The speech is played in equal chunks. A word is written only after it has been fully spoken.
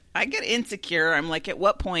I get insecure. I'm like, at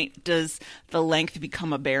what point does the length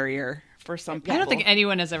become a barrier for some people? I don't think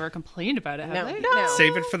anyone has ever complained about it, have they? No.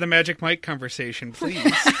 Save it for the Magic Mike conversation, please.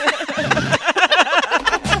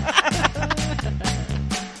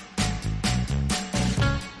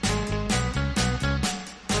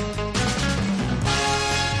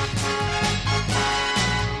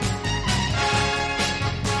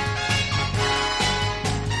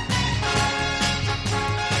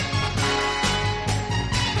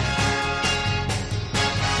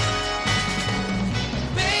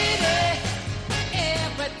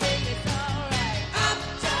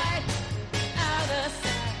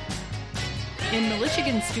 In the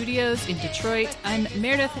Michigan studios in Detroit, I'm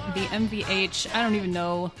Meredith, the MVH. I don't even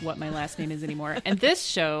know what my last name is anymore. And this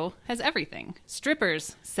show has everything.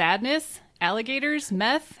 Strippers, sadness, alligators,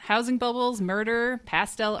 meth, housing bubbles, murder,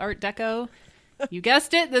 pastel art deco. You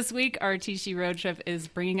guessed it, this week our Tishy road trip is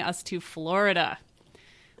bringing us to Florida.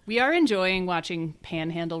 We are enjoying watching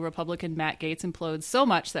Panhandle Republican Matt Gaetz implode so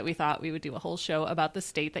much that we thought we would do a whole show about the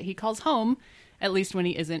state that he calls home, at least when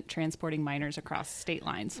he isn't transporting minors across state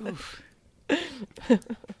lines.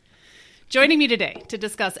 Joining me today to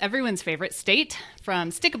discuss everyone's favorite state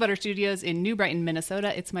from Stick of Butter Studios in New Brighton,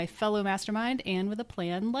 Minnesota, it's my fellow mastermind, Anne with a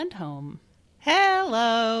Plan, Lendholm.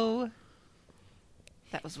 Hello.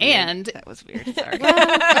 That was weird. And that was weird. Sorry.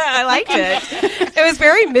 I liked it. It was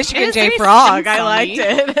very Michigan It was J. very Frog. I Simpsony. liked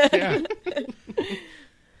it. Yeah.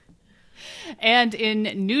 And in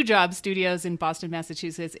New Job Studios in Boston,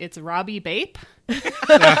 Massachusetts, it's Robbie Bape.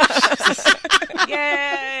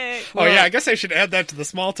 Yay! Oh, yeah, I guess I should add that to the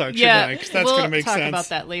small talk, shouldn't I? Because that's we'll going to make talk sense. about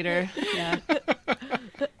that later. Yeah.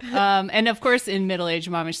 And of course, in Middle Age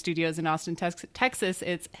Momish Studios in Austin, Texas,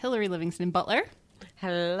 it's Hillary Livingston Butler.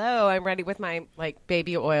 Hello, I'm ready with my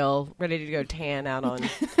baby oil, ready to go tan out on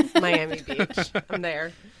Miami Beach. I'm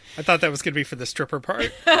there. I thought that was going to be for the stripper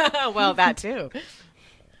part. Well, that too.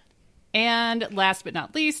 And last but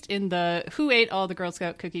not least, in the Who Ate All the Girl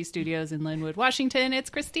Scout Cookie Studios in Linwood, Washington, it's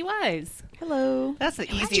Christy Wise. Hello. That's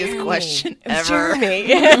the easiest question It's ever.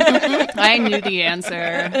 Jeremy. I knew the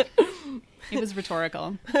answer. It was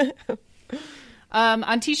rhetorical.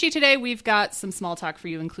 On Tishy today, we've got some small talk for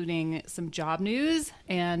you, including some job news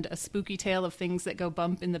and a spooky tale of things that go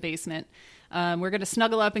bump in the basement. We're going to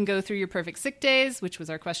snuggle up and go through your perfect sick days, which was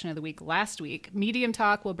our question of the week last week. Medium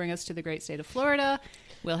talk will bring us to the great state of Florida.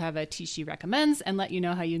 We'll have a Tishy recommends and let you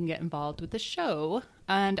know how you can get involved with the show.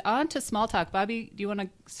 And on to small talk. Bobby, do you want to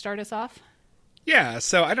start us off? Yeah,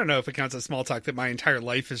 so I don't know if it counts as small talk that my entire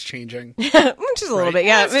life is changing. Just a little bit,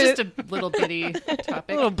 yeah. It's just a little bitty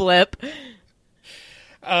topic. a little blip.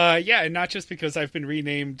 Yeah, and not just because I've been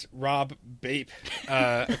renamed Rob Bape,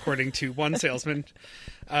 according to one salesman.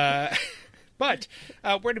 But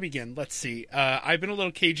where to begin? Let's see. I've been a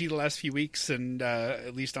little cagey the last few weeks, and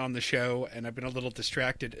at least on the show, and I've been a little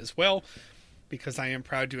distracted as well, because I am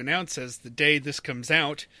proud to announce, as the day this comes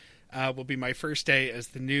out, will be my first day as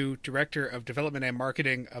the new Director of Development and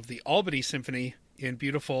Marketing of the Albany Symphony in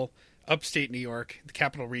beautiful upstate New York, the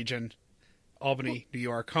capital region, Albany, New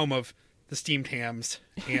York, home of the Steamed Hams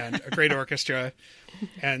and a great orchestra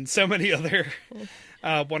and so many other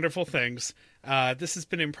wonderful things. This has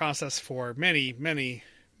been in process for many, many,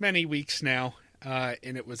 many weeks now,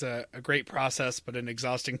 and it was a great process, but an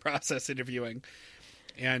exhausting process interviewing.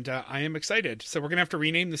 And I am excited. So we're going to have to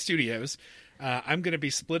rename the studios. I'm going to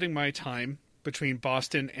be splitting my time between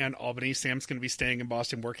Boston and Albany. Sam's going to be staying in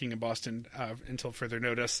Boston, working in Boston until further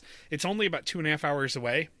notice. It's only about 2.5 hours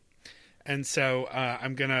away. And so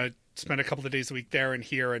I'm going to spend a couple of days a week there and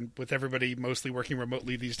here, and with everybody mostly working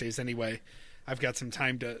remotely these days anyway, I've got some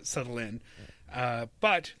time to settle in.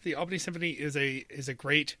 But the Albany Symphony is a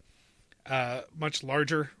great, much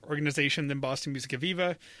larger organization than Boston Music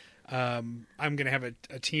Aviva. I'm going to have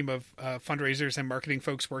a team of fundraisers and marketing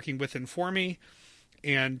folks working with and for me,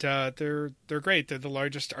 and they're great. They're the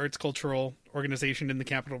largest arts cultural organization in the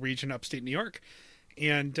capital region, upstate New York,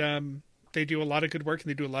 and they do a lot of good work, and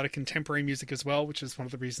they do a lot of contemporary music as well, which is one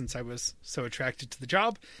of the reasons I was so attracted to the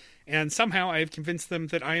job. And somehow I have convinced them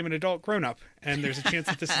that I am an adult grown-up, and there's a chance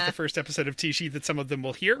that this is the first episode of Tishy that some of them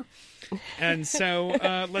will hear. And so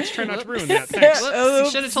let's try not to ruin that. Thanks. You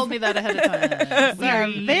should have told me that ahead of time. We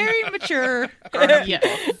are very mature.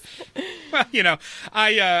 Yes. Well, you know,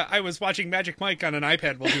 I was watching Magic Mike on an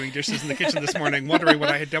iPad while doing dishes in the kitchen this morning, wondering what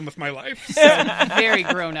I had done with my life. So, Very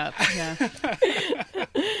grown up. Yeah.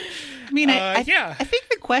 I mean, yeah. I think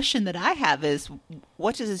the question that I have is,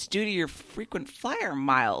 what does this do to your frequent flyer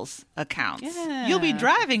miles accounts? Yeah. You'll be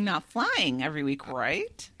driving, not flying every week,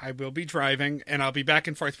 right? I will be driving, and I'll be back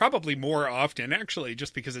and forth probably more often, actually,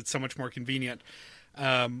 just because it's so much more convenient.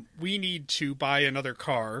 we need to buy another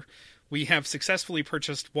car. We have successfully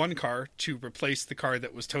purchased one car to replace the car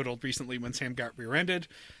that was totaled recently when Sam got rear-ended.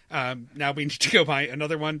 Now we need to go buy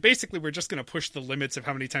another one. Basically, we're just going to push the limits of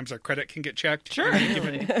how many times our credit can get checked. Sure.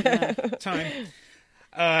 Really? Time.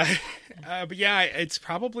 But yeah, it's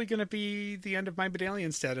probably going to be the end of my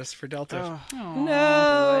medallion status for Delta.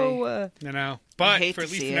 No. You know, but hate for to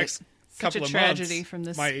at least see the it. next Such couple a of tragedy months, from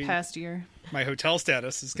this my past year. my hotel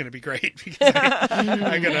status is going to be great because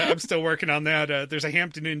I'm still working on that. There's a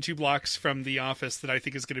Hampton Inn 2 blocks from the office that I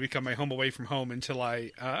think is going to become my home away from home until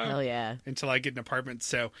I Hell yeah. until I get an apartment.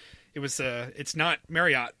 So it's not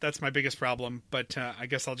Marriott. That's my biggest problem. But I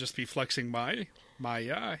guess I'll just be flexing my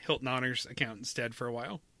Hilton Honors account instead for a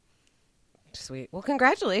while. Sweet. Well,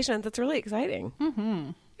 congratulations. That's really exciting.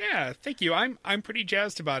 Yeah, thank you. I'm pretty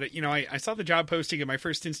jazzed about it. You know, I saw the job posting and my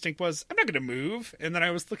first instinct was, I'm not going to move. And then I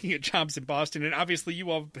was looking at jobs in Boston, and obviously you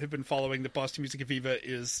all have been following that Boston Music at Viva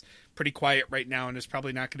is pretty quiet right now and is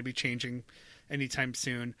probably not going to be changing anytime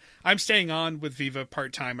soon. I'm staying on with Viva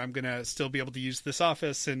part-time. I'm going to still be able to use this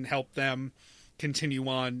office and help them continue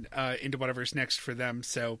on into whatever's next for them.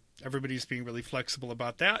 So everybody's being really flexible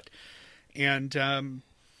about that. And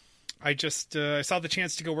I just I saw the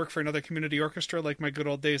chance to go work for another community orchestra like my good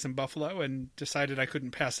old days in Buffalo and decided I couldn't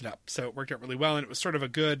pass it up. So it worked out really well, and it was sort of a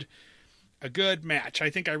good match. I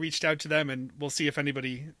think I reached out to them, and we'll see if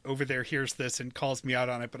anybody over there hears this and calls me out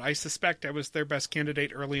on it. But I suspect I was their best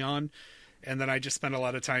candidate early on, and then I just spent a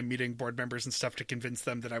lot of time meeting board members and stuff to convince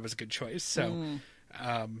them that I was a good choice. So,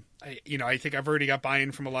 I think I've already got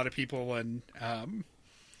buy-in from a lot of people, and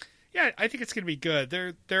yeah, I think it's going to be good.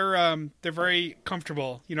 They're very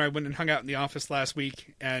comfortable. You know, I went and hung out in the office last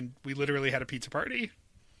week, and we literally had a pizza party.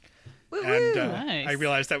 And Nice. I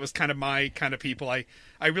realized that was kind of my kind of people. I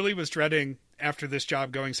really was dreading after this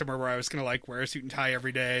job going somewhere where I was going to like wear a suit and tie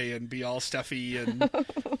every day and be all stuffy. And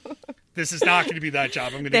this is not going to be that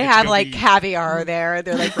job. I'm going to. They have like caviar there.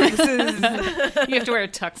 They're like, this is. You have to wear a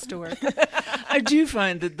tux to work. I do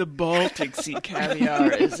find that the Baltic Sea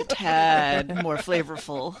caviar is a tad more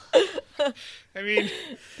flavorful. I mean,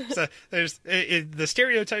 so there's the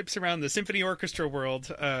stereotypes around the symphony orchestra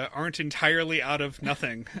world aren't entirely out of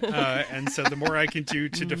nothing, and so the more I can do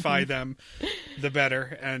to defy them, the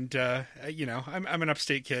better. And I'm an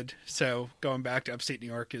upstate kid, so going back to upstate New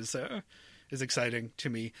York is exciting to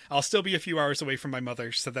me. I'll still be a few hours away from my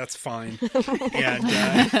mother, so that's fine.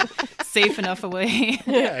 And Safe enough away.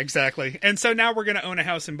 yeah, exactly. And so now we're going to own a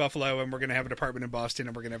house in Buffalo, and we're going to have an apartment in Boston,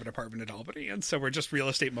 and we're going to have an apartment in Albany. And so we're just real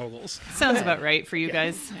estate moguls. Sounds about right for you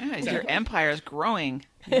guys. Yeah, your empire is growing.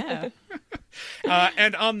 Yeah.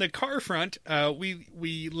 And on the car front,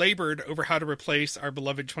 we labored over how to replace our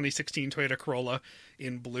beloved 2016 Toyota Corolla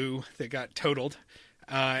in blue that got totaled.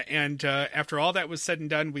 And after all that was said and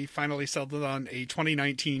done, we finally settled on a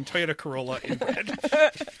 2019 Toyota Corolla in red.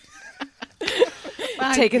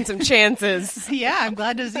 Taking some chances. Yeah, I'm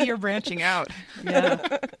glad to see you're branching out.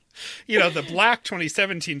 Yeah. You know, the black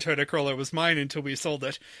 2017 Toyota Corolla was mine until we sold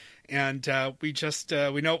it. And we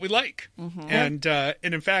know what we like. Mm-hmm.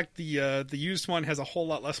 And in fact, the used one has a whole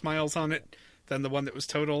lot less miles on it than the one that was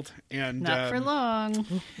totaled. And Not for long.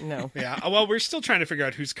 No. Yeah. Well, we're still trying to figure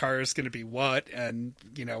out whose car is going to be what. And,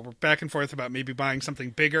 you know, we're back and forth about maybe buying something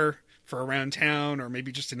bigger for around town or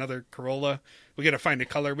maybe just another Corolla. We got to find a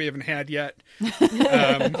color we haven't had yet.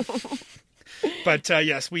 But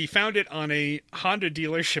yes, we found it on a Honda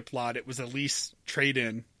dealership lot. It was a lease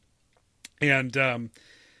trade-in. And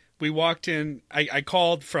we walked in. I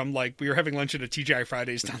called from, we were having lunch at a TGI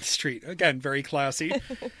Fridays down the street. Again, very classy.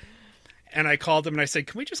 And I called them and I said,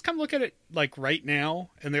 can we just come look at it right now?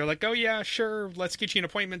 And they were like, oh yeah, sure. Let's get you an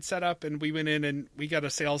appointment set up. And we went in and we got a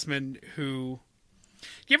salesman who,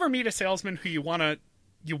 you ever meet a salesman who you want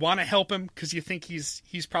to help him because you think he's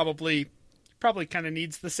probably kind of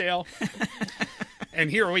needs the sale. And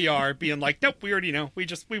here we are being like, nope, we already know.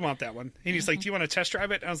 We want that one. And he's like, do you want to test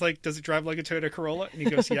drive it? And I was like, does it drive like a Toyota Corolla? And he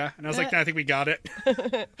goes, yeah. And I was like, no, I think we got it.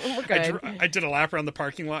 We're good. I did a lap around the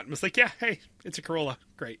parking lot and was like, yeah, hey, it's a Corolla.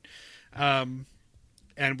 Great. And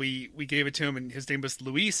we gave it to him, and his name was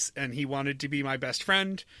Luis, and he wanted to be my best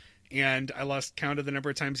friend. And I lost count of the number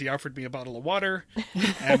of times he offered me a bottle of water.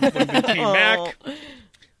 And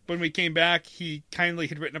when we came back, he kindly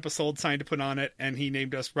had written up a sold sign to put on it, and he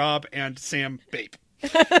named us Rob and Sam Bape.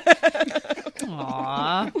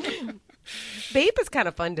 Aww. Bape is kind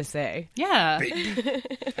of fun to say. Yeah.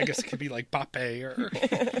 I guess it could be like Bape or...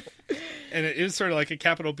 And it is sort of like a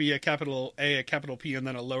capital B, a capital A, a capital P, and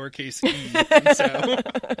then a lowercase e. And so...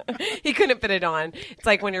 He couldn't fit it on. It's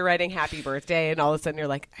like when you're writing happy birthday and all of a sudden you're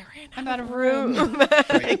like, I'm out of room.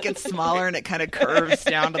 It gets smaller and it kind of curves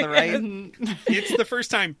down to the right. It's the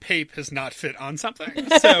first time Pape has not fit on something.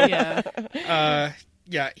 So,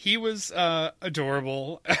 Yeah. he was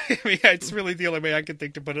adorable. I mean, it's really the only way I could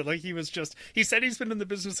think to put it. Like, he said he's been in the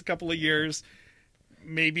business a couple of years.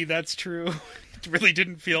 Maybe that's true. It really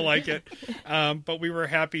didn't feel like it. But we were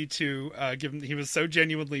happy to give him, he was so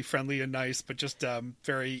genuinely friendly and nice, but just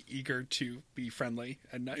very eager to be friendly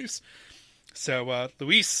and nice. So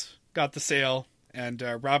Luis got the sale, and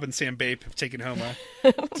Rob and Sam Bape have taken home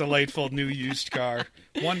a delightful new used car.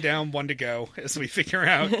 One down, one to go, as we figure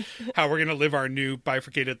out how we're going to live our new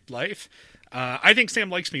bifurcated life. I think Sam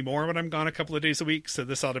likes me more when I'm gone a couple of days a week, so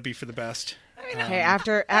this ought to be for the best. hey,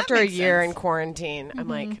 after a makes year sense. in quarantine, I'm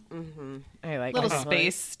like, I like Little this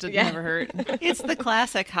space didn't Yeah. never hurt. It's the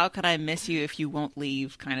classic, how could I miss you if you won't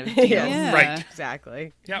leave kind of deal. Yes. Yeah. Right.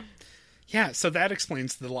 Exactly. Yep. Yeah, so that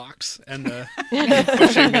explains the locks and the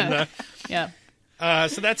pushing and the... Yeah.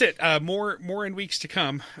 So that's it. More in weeks to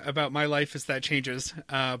come about my life as that changes.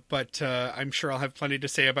 But I'm sure I'll have plenty to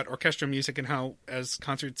say about orchestral music and how, as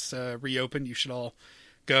concerts reopen, you should all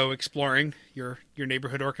go exploring your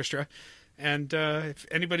neighborhood orchestra. And if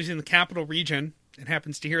anybody's in the capital region and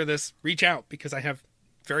happens to hear this, reach out, because I have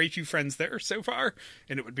very few friends there so far,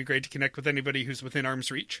 and it would be great to connect with anybody who's within arm's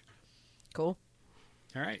reach. Cool.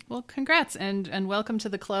 All right. Well, congrats and welcome to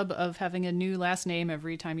the club of having a new last name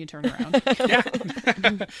every time you turn around. Yeah,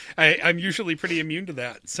 I'm usually pretty immune to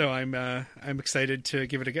that, so I'm excited to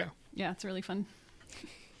give it a go. Yeah, it's really fun.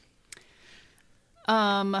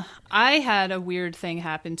 I had a weird thing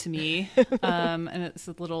happen to me, and it's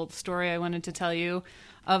a little story I wanted to tell you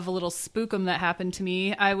of a little spookum that happened to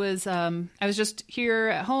me. I was just here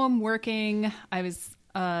at home working. I was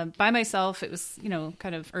by myself. It was,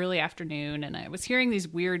 kind of early afternoon, and I was hearing these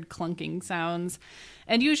weird clunking sounds.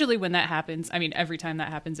 And usually when that happens, I mean, every time that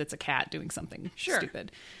happens, it's a cat doing something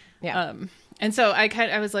stupid. Yeah. And so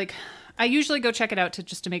I was like, I usually go check it out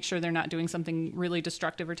just to make sure they're not doing something really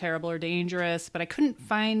destructive or terrible or dangerous, but I couldn't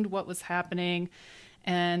find what was happening.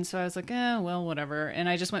 And so I was like, well, whatever. And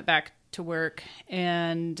I just went back to work,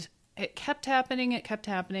 and it kept happening.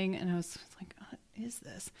 And I was like, what is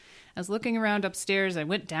this? I was looking around upstairs. I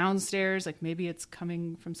went downstairs, like maybe it's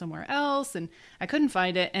coming from somewhere else, and I couldn't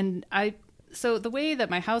find it. And so the way that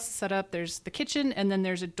my house is set up, there's the kitchen, and then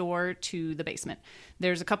there's a door to the basement.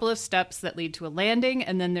 There's a couple of steps that lead to a landing,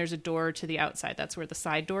 and then there's a door to the outside. That's where the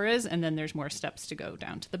side door is, and then there's more steps to go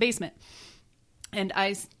down to the basement. And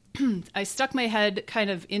I stuck my head kind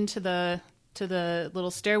of into the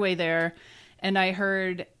little stairway there, and I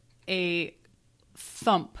heard a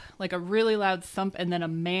thump, like a really loud thump, and then a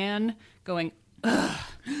man going, ugh.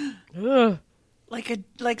 Ugh.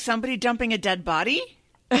 Like somebody dumping a dead body?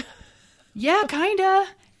 Yeah, kinda.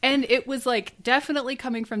 And it was like definitely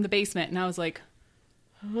coming from the basement, and I was like,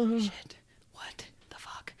 oh, shit, what the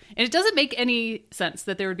fuck? And it doesn't make any sense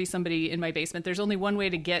that there would be somebody in my basement. There's only one way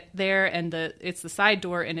to get there, and it's the side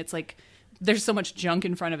door, and it's like there's so much junk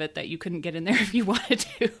in front of it that you couldn't get in there if you wanted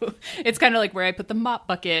to. It's kind of like where I put the mop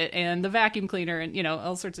bucket and the vacuum cleaner and,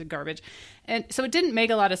 all sorts of garbage. And so it didn't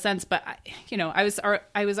make a lot of sense, but I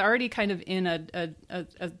was already kind of in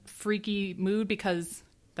a freaky mood, because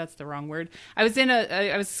that's the wrong word. I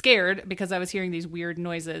was scared because I was hearing these weird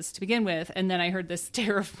noises to begin with, and then I heard this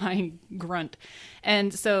terrifying grunt.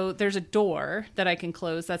 And so there's a door that I can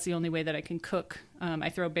close. That's the only way that I can cook. I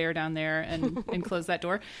throw Bear down there and close that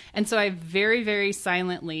door. And so I very, very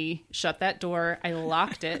silently shut that door. I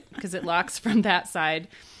locked it because it locks from that side.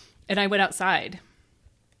 And I went outside.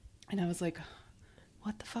 And I was like,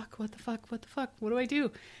 what the fuck? What the fuck? What the fuck? What do I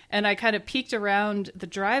do? And I kind of peeked around the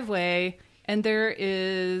driveway, and there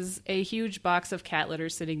is a huge box of cat litter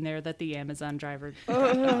sitting there that the Amazon driver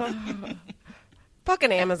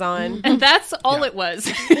Fucking Amazon. And that's all it was.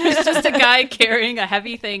 It was just a guy carrying a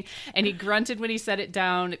heavy thing, and he grunted when he set it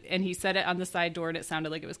down, and he set it on the side door, and it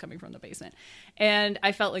sounded like it was coming from the basement. And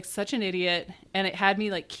I felt like such an idiot, and it had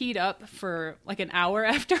me like keyed up for like an hour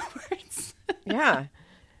afterwards. Yeah.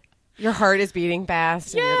 Your heart is beating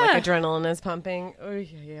fast, and your Yeah. adrenaline is pumping. Oy,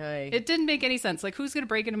 oy, oy. It didn't make any sense. Like, who's going to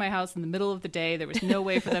break into my house in the middle of the day? There was no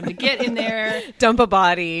way for them to get in there. Dump a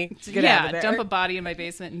body. Get out of there. Dump a body in my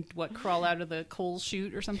basement and crawl out of the coal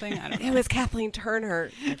chute or something. I don't know. It was Kathleen Turner.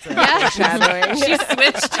 That's a Yeah. foreshadowing.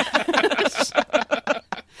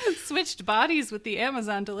 She switched bodies with the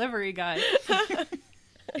Amazon delivery guy.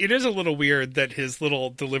 It is a little weird that his little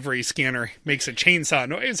delivery scanner makes a chainsaw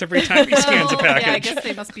noise every time he scans a package. Yeah, I guess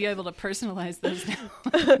they must be able to personalize those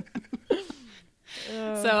now.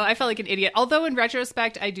 So I felt like an idiot. Although in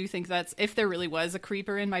retrospect, I do think that's, if there really was a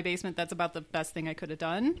creeper in my basement, that's about the best thing I could have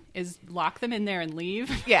done, is lock them in there and leave.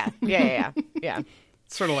 Yeah.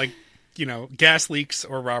 Sort of like, gas leaks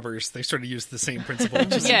or robbers. They sort of use the same principle.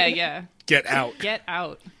 Just Yeah. get out. Get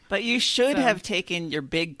out. But you should have taken your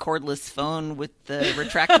big cordless phone with the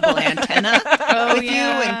retractable antenna with you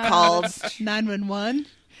and called 911.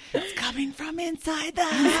 It's coming from inside the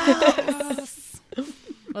house.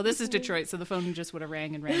 Well, this is Detroit, so the phone just would have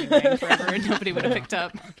rang and rang and rang forever, and nobody would have picked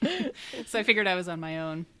up. So I figured I was on my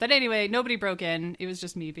own. But anyway, nobody broke in. It was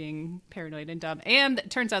just me being paranoid and dumb. And it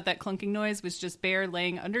turns out that clunking noise was just Bear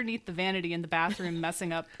laying underneath the vanity in the bathroom,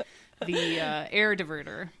 messing up the air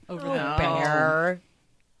diverter over the Bear.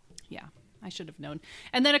 Yeah, I should have known.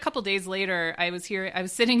 And then a couple days later, I was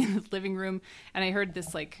sitting in the living room, and I heard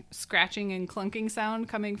this like scratching and clunking sound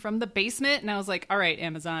coming from the basement, and I was like, all right,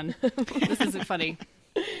 Amazon, this isn't funny.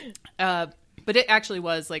 But it actually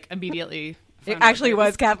was like immediately. It actually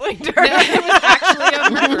was Kathleen Turner. It was actually a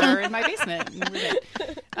murderer in my basement.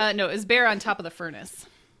 No, it was Bear on top of the furnace.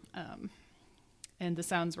 And the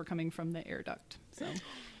sounds were coming from the air duct. So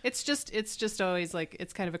it's just always like,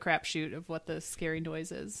 it's kind of a crapshoot of what the scary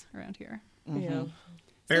noise is around here. Yeah. So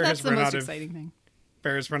Bear that's has the run most out of exciting thing.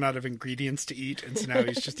 Bear's run out of ingredients to eat, and so now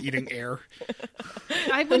he's just eating air.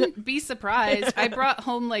 I wouldn't be surprised. I brought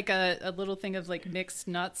home like a little thing of like mixed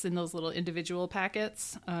nuts in those little individual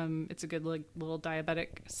packets. It's a good like little diabetic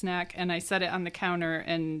snack. And I set it on the counter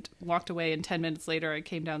and walked away. And 10 minutes later, I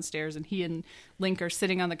came downstairs and he and Link are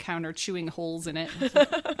sitting on the counter chewing holes in it.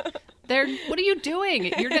 What are you doing?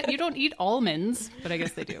 You don't eat almonds, but I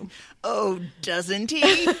guess they do. Oh, doesn't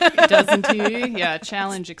he? Doesn't he? Yeah,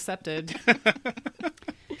 challenge accepted.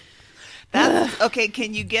 That's okay.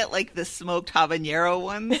 Can you get like the smoked habanero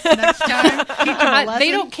ones next time?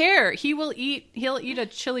 They don't care. He'll eat a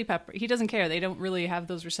chili pepper. He doesn't care. They don't really have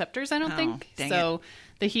those receptors, I don't think. Dang So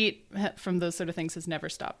the heat from those sort of things has never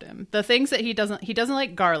stopped him. The things that he doesn't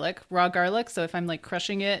like garlic, raw garlic. So if I'm like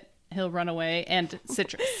crushing it, he'll run away, and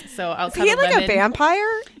citrus. So I'll cut Is he like lemon. a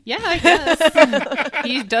vampire? Yeah, I guess.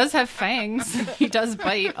 He does have fangs. He does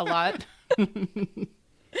bite a lot.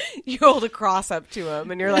 You hold a cross up to him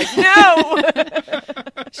and you're like, no!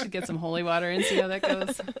 Should get some holy water and see how that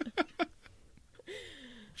goes.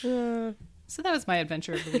 So that was my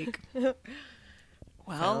adventure of the week.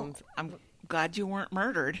 Well, I'm glad you weren't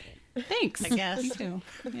murdered. Thanks. I guess. Me too.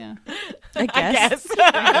 Yeah. I guess.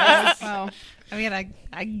 Wow. I mean,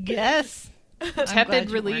 I guess. Tepid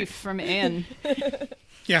relief from Anne.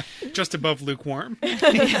 Yeah, just above lukewarm.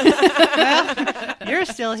 Well, you're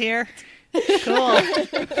still here. Cool.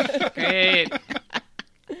 Great.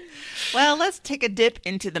 Well, let's take a dip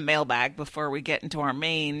into the mailbag before we get into our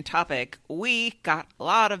main topic. We got a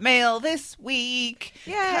lot of mail this week.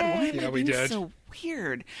 Yay. God, why am I Yeah, we being did. so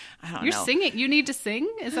weird? I don't You're know. singing. You need to sing?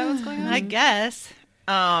 Is that what's going on? I guess.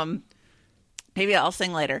 Maybe I'll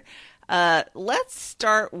sing later. Let's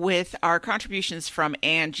start with our contributions from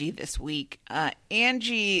Angie this week.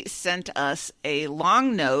 Angie sent us a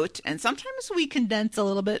long note, and sometimes we condense a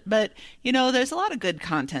little bit, but, there's a lot of good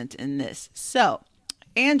content in this. So,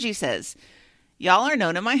 Angie says, y'all are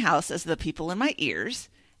known in my house as the people in my ears,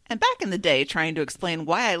 and back in the day, trying to explain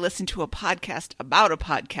why I listened to a podcast about a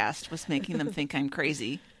podcast was making them think I'm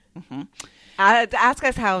crazy. Mm-hmm. Ask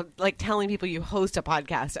us how, telling people you host a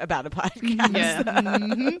podcast about a podcast. Yeah.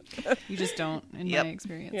 Mm-hmm. You just don't, in Yep. my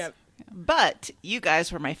experience. Yep. But you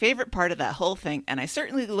guys were my favorite part of that whole thing, and I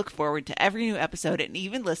certainly look forward to every new episode and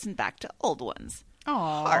even listen back to old ones.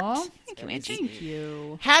 Aw. Heart. Thank you, Angie. Thank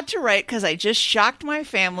you. Had to write because I just shocked my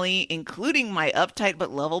family, including my uptight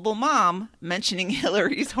but lovable mom, mentioning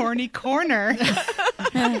Hillary's horny corner.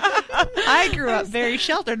 I grew up very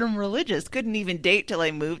sheltered and religious, couldn't even date till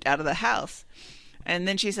I moved out of the house. And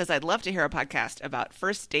then she says, I'd love to hear a podcast about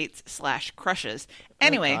first dates / crushes.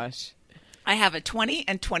 Anyway, gosh. I have a 20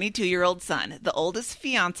 and 22-year-old son. The oldest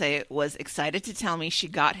fiance was excited to tell me she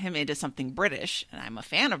got him into something British, and I'm a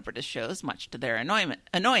fan of British shows, much to their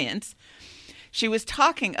annoyance. She was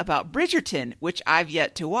talking about Bridgerton, which I've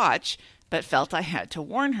yet to watch, but felt I had to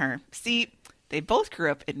warn her. See, they both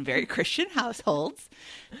grew up in very Christian households,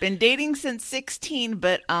 been dating since 16,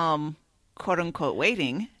 but quote-unquote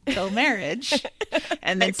waiting till marriage,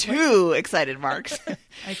 and then 2 excited marks.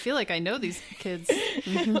 I feel like I know these kids.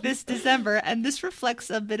 This December, and this reflects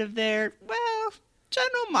a bit of their,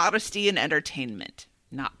 general modesty and entertainment.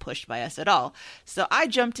 Not pushed by us at all. So I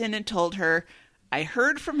jumped in and told her, I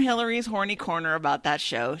heard from Hillary's horny corner about that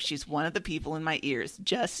show. She's one of the people in my ears.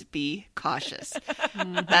 Just be cautious.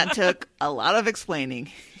 That took a lot of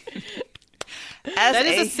explaining.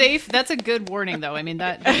 That's a good warning, though. I mean,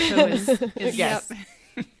 that show is Yes.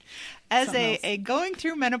 As a going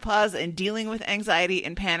through menopause and dealing with anxiety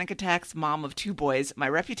and panic attacks mom of 2 boys, my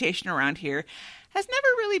reputation around here has never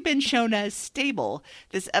really been shown as stable.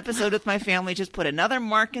 This episode with my family just put another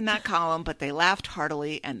mark in that column, but they laughed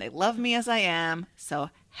heartily and they love me as I am. So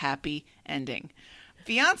happy ending.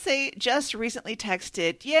 Fiance just recently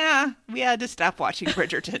texted, yeah, we had to stop watching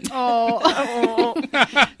Bridgerton. Oh,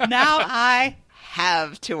 Now I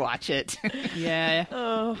have to watch it. yeah.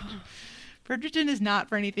 Bridgerton is not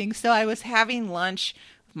for anything. So I was having lunch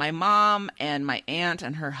with my mom and my aunt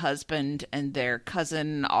and her husband and their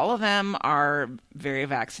cousin. All of them are very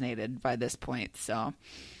vaccinated by this point. So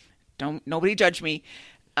nobody judge me.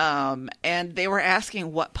 And they were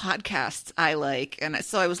asking what podcasts I like. And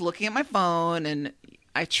so I was looking at my phone and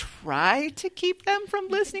I try to keep them from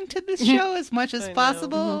listening to this show as much as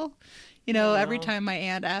possible. You know, every time my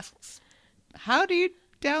aunt asks, how do you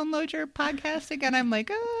download your podcast again? I'm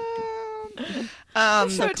like, I'll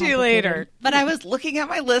show it to you later. But I was looking at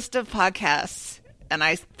my list of podcasts and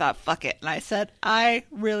I thought, fuck it. And I said, I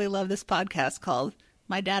really love this podcast called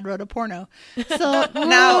My Dad Wrote a Porno. So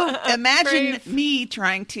now imagine me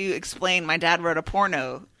trying to explain My Dad Wrote a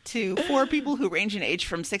Porno to 4 people who range in age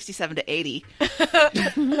from 67 to 80.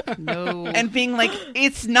 No. And being like,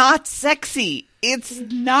 it's not sexy. It's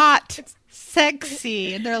not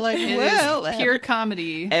sexy. And they're like, It well, is pure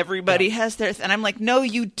comedy. everybody has theirs. And I'm like, no,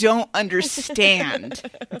 you don't understand.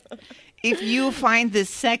 If you find this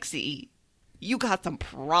sexy, you got some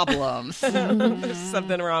problems. There's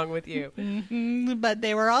something wrong with you. But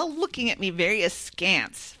they were all looking at me very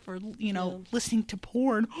askance for, listening to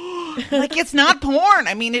porn. Like, it's not porn.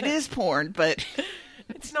 I mean, it is porn, but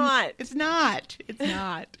It's not. it's not. It's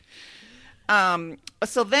not.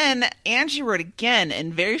 So then Angie wrote again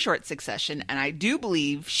in very short succession, and I do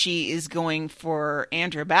believe she is going for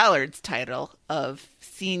Andrea Ballard's title of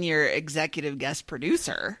senior executive guest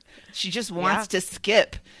producer. She just wants to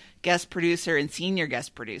skip guest producer and senior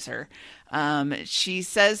guest producer. She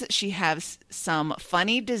says she has some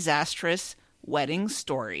funny, disastrous wedding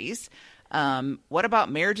stories. What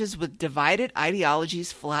about marriages with divided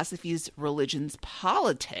ideologies, philosophies, religions,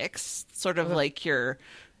 politics? Sort of like your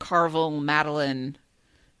Carvel Madeline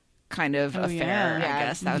kind of affair, yeah. I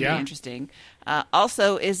guess. That would be Yeah. interesting.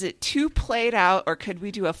 Also, is it too played out, or could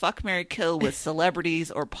we do a fuck, marry, kill with celebrities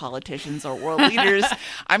or politicians or world leaders?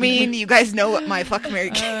 I mean, you guys know what my fuck, marry,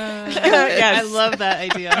 kill I love that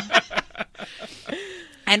idea.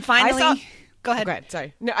 And finally, go ahead. Go ahead.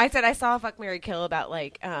 Sorry. No, I said I saw a Fuck, Marry, Kill about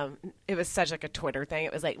it was such like a Twitter thing.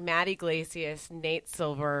 It was like Matt Iglesias, Nate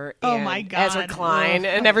Silver, Oh and my God. Ezra Klein,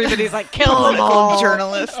 and everybody's like, kill them all. Political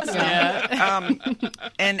journalists. Yeah.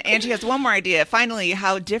 And Angie has one more idea. Finally,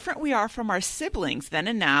 how different we are from our siblings then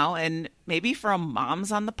and now, and maybe from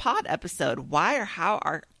Moms on the Pod episode. Why or how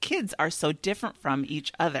our kids are so different from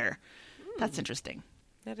each other. That's interesting.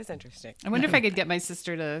 That is interesting. I wonder if I could get my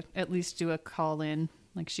sister to at least do a call in.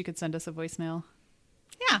 Like she could send us a voicemail.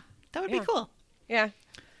 Yeah, that would be cool. Yeah.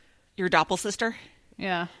 Your doppel sister?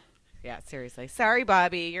 Yeah. Yeah, seriously. Sorry,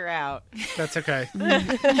 Bobby, you're out. That's okay.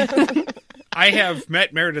 I have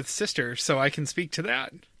met Meredith's sister, so I can speak to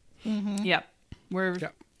that. Yep. We're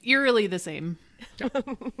Yep. eerily the same.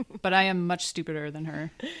 But I am much stupider than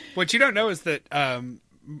her. What you don't know is that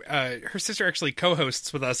her sister actually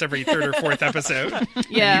co-hosts with us every 3rd or 4th episode.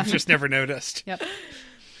 Yeah. You've just never noticed. Yep.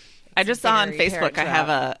 I just saw on very Facebook, I parent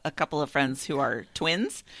have a couple of friends who are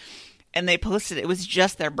twins, and they posted, it was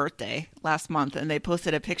just their birthday last month, and they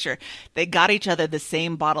posted a picture. They got each other the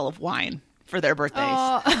same bottle of wine for their birthdays.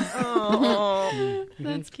 Oh.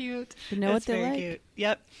 That's cute. You know That's what they very like? cute.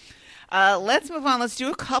 Yep. Let's move on. Let's do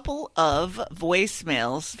a couple of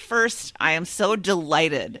voicemails. First, I am so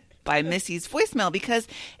delighted by Missy's voicemail because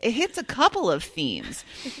it hits a couple of themes.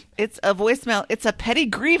 It's a voicemail. It's a petty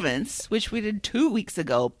grievance, which we did 2 weeks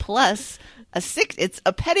ago, plus it's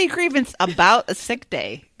a petty grievance about a sick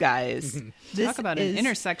day, guys. This Talk about an is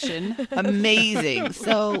intersection. amazing.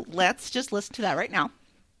 So let's just listen to that right now.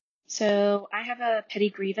 So I have a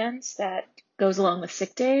petty grievance that goes along with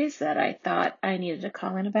sick days that I thought I needed to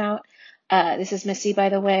call in about. This is Missy, by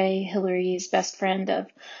the way, Hillary's best friend of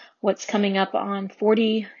what's coming up on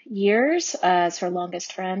 40 years as her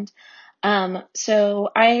longest friend. So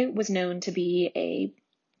I was known to be a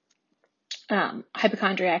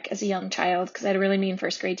hypochondriac as a young child because I had a really mean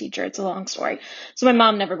first grade teacher. It's a long story. So my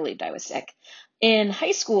mom never believed I was sick. In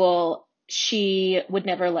high school, she would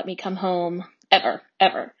never let me come home ever.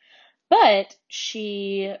 But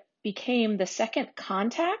she became the second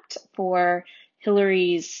contact for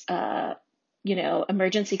Hillary's,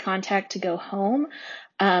 emergency contact to go home.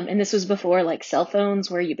 And this was before like cell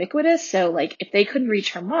phones were ubiquitous. So like if they couldn't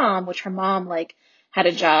reach her mom, which her mom like had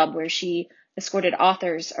a job where she escorted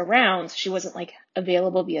authors around, so she wasn't like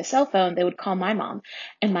available via cell phone, they would call my mom.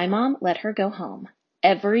 And my mom let her go home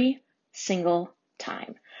every single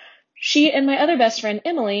time. She and my other best friend,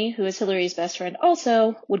 Emily, who is Hillary's best friend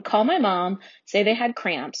also, would call my mom, say they had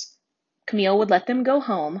cramps. Camille would let them go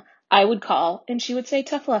home. I would call, and she would say,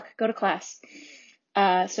 tough luck, go to class.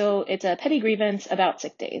 So it's a petty grievance about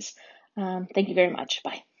sick days. Thank you very much.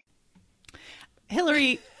 Bye.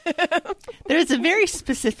 Hillary, there's a very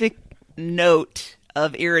specific note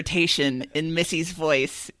of irritation in Missy's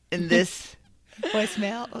voice in this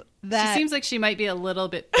voicemail. She seems like she might be a little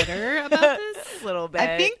bit bitter about this. A little bit.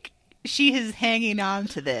 I think she is hanging on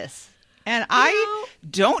to this. And I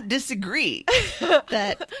don't disagree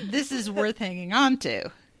that this is worth hanging on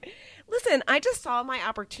to. Listen, I just saw my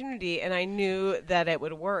opportunity and I knew that it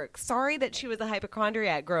would work. Sorry that she was a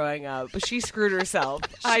hypochondriac growing up, but she screwed herself.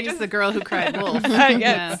 She's the girl who cried wolf.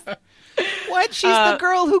 Yes. Yeah. What? She's the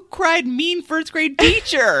girl who cried mean first grade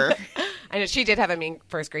teacher. I know she did have a mean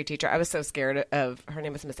first grade teacher. I was so scared of her.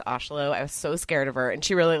 Name was Miss Oshlow. I was so scared of her, and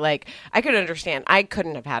she really I could understand. I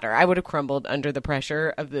couldn't have had her. I would have crumbled under the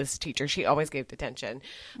pressure of this teacher. She always gave detention,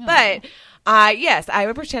 but yes, I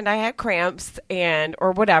would pretend I had cramps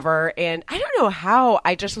or whatever, and I don't know how.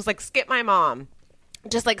 I just was like, skip my mom.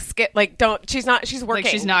 Just like skip, like don't. She's working. Like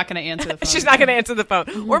she's not going to answer the phone. She's not going to answer the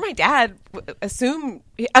phone. Or my dad assume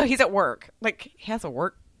he's at work. Like he has a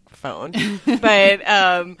work phone, but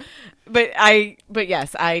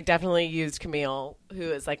yes, I definitely used Camille, who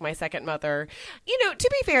is like my second mother. To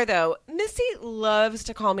be fair though, Missy loves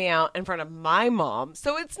to call me out in front of my mom,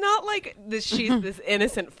 so it's not like she's this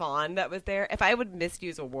innocent fawn that was there. If I would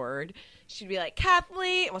misuse a word, she'd be like,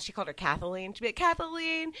 Kathleen. Well, she called her Kathleen. She'd be like,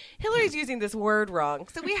 Kathleen, Hillary's using this word wrong.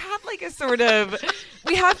 So we had like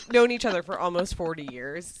we have known each other for almost 40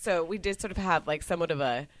 years. So we did sort of have like somewhat of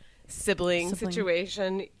a sibling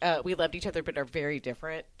situation. We loved each other, but are very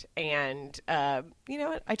different. And you know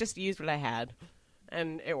what? I just used what I had,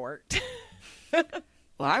 and it worked. Well,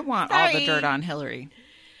 I want all the dirt on Hillary.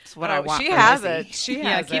 That's what I want. She from has Missy. it. She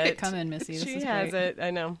has keep it. it coming, Missy. This She is has great. it.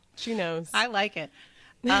 I know. She knows. I like it.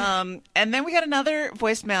 And then we got another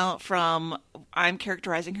voicemail from, I'm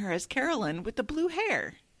characterizing her as Carolyn with the blue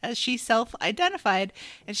hair, as she self-identified.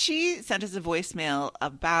 And she sent us a voicemail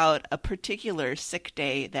about a particular sick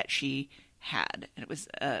day that she had. And it was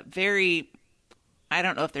a I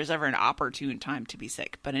don't know if there's ever an opportune time to be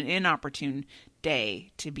sick, but an inopportune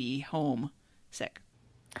day to be home sick.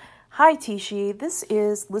 Hi, Tishi. This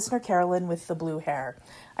is listener Carolyn with the blue hair.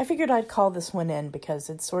 I figured I'd call this one in because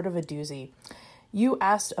it's sort of a doozy. You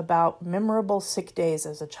asked about memorable sick days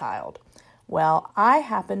as a child. Well, I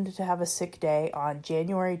happened to have a sick day on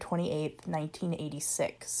January 28th,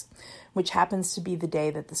 1986, which happens to be the day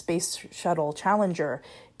that the Space Shuttle Challenger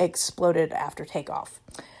exploded after takeoff.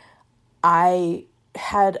 I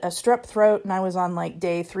had a strep throat and I was on like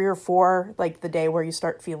day 3 or 4, like the day where you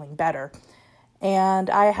start feeling better. And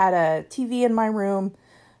I had a TV in my room,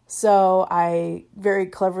 so I very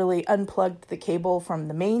cleverly unplugged the cable from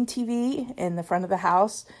the main TV in the front of the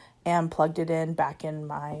house and plugged it in back in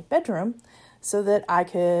my bedroom so that I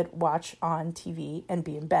could watch on TV and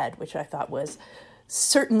be in bed, which I thought was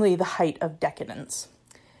certainly the height of decadence.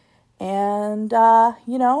 And,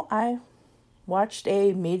 I watched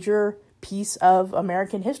a major piece of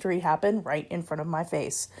American history happen right in front of my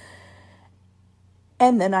face.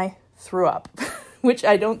 And then I threw up, which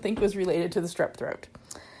I don't think was related to the strep throat.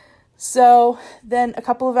 So then a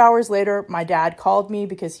couple of hours later, my dad called me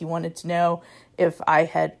because he wanted to know if I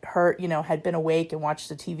had had been awake and watched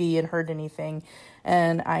the TV and heard anything.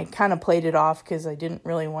 And I kind of played it off because I didn't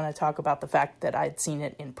really want to talk about the fact that I'd seen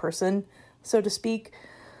it in person, so to speak.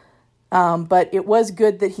 But it was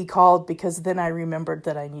good that he called because then I remembered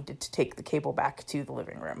that I needed to take the cable back to the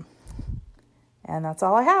living room. And that's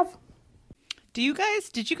all I have. Did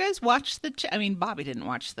you guys watch Bobby didn't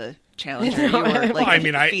watch the Challenger. You were like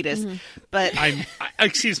a fetus. Mm-hmm. But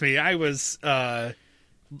excuse me, I was I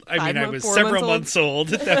was 4 several months months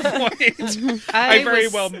old at that point. I very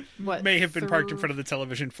well may have been parked in front of the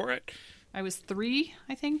television for it. I was 3,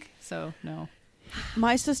 I think. So no.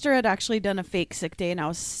 My sister had actually done a fake sick day, and I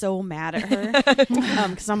was so mad at her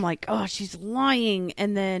because I'm like, oh, she's lying.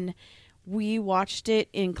 And then we watched it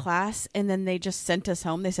in class, and then they just sent us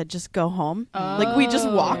home. They said, just go home. Like, we just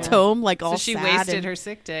walked home, like, all so she sad wasted her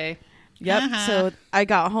sick day. Yep. So I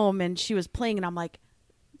got home, and she was playing, and I'm like,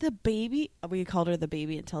 the baby, we called her the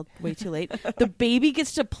baby until way too late. The baby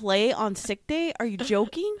gets to play on sick day? Are you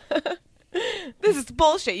joking? This is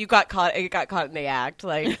bullshit. You got caught in the act.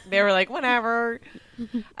 Like, they were like, whatever.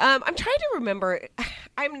 I'm trying to remember.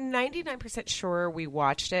 I'm 99% sure we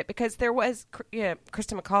watched it because there was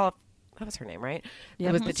Kristen McAuliffe. That was her name, right? Yeah,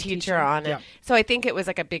 it was the teacher on it. Yeah. So I think it was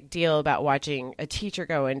like a big deal about watching a teacher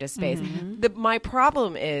go into space. My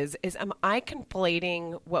problem is am I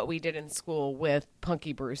conflating what we did in school with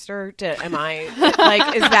Punky Brewster? Am I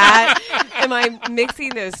mixing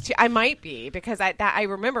those two? I might be, because I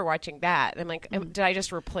remember watching that. I'm like, did I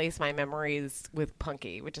just replace my memories with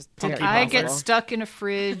Punky, which is very I possible. get stuck in a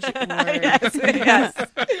fridge. Or... Yes.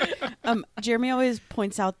 Jeremy always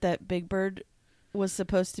points out that Big Bird was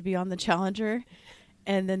supposed to be on the Challenger,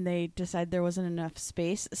 and then they decide there wasn't enough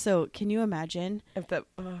space. So can you imagine If the,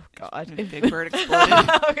 oh God. If Big Bird exploded.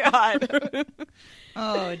 Oh God.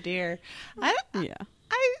 Oh dear. Yeah.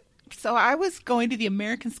 So I was going to the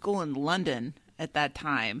American school in London at that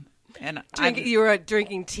time, and You were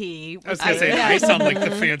drinking tea. I was going to say, I sound like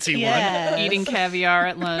the fancy Eating caviar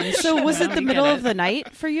at lunch. So was it the middle of the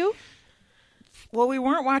night for you? well, we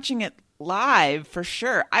weren't watching it live for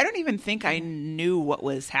sure. I don't even think I knew what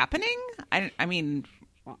was happening. I mean,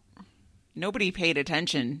 nobody paid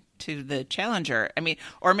attention to the Challenger. I mean,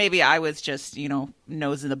 or maybe I was just,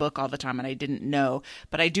 nose in the book all the time and I didn't know.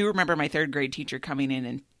 But I do remember my third grade teacher coming in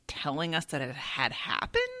and telling us that it had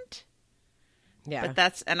happened. Yeah.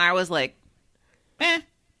 But and I was like,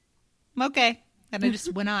 okay. And I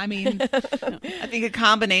just went on. I mean, I think a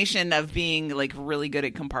combination of being like really good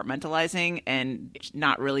at compartmentalizing and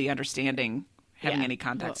not really understanding, having Yeah. any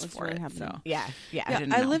context What was for really it. happening. So Yeah. I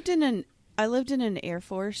didn't I know. lived in an Air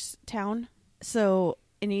Force town, so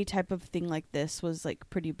any type of thing like this was like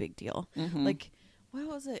pretty big deal. Like, what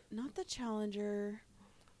was it? Not the Challenger.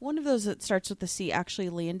 One of those that starts with the C actually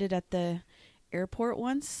landed at the airport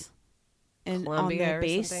once. And Columbia on or the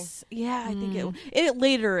base, something? yeah, I think it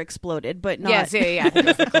later exploded, but not. Yes, yeah. I think it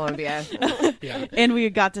was the Columbia. Yeah. And we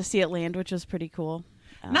got to see it land, which was pretty cool.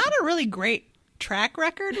 Not a really great track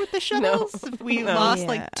record with the shuttles. We lost Yeah.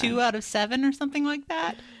 like 2 out of 7 or something like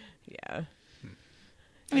that. Yeah.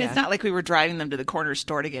 I mean, it's not like we were driving them to the corner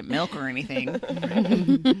store to get milk or anything.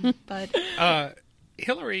 But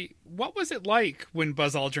Hillary, what was it like when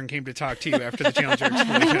Buzz Aldrin came to talk to you after the Challenger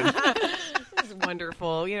explosion? It was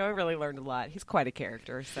wonderful. I really learned a lot. He's quite a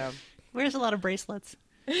character, so. wears a lot of bracelets.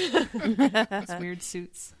 Those weird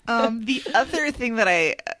suits. The other thing that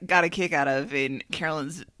I got a kick out of in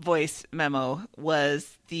Carolyn's voice memo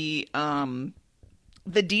was the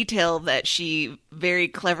detail that she very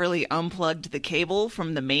cleverly unplugged the cable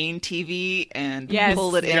from the main TV and Yes,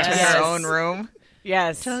 pulled it into yes. her own room.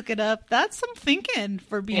 Yes. Took it up. That's some thinking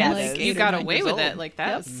for being Yes. like 8 You or got 9 away years with old. it. Like,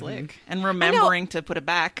 that was slick. And remembering to put it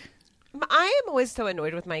back. I am always so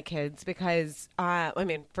annoyed with my kids because,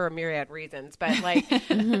 for a myriad reasons, but like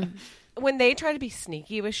when they try to be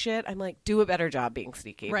sneaky with shit, I'm like, do a better job being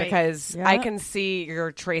sneaky Right. because Yeah. I can see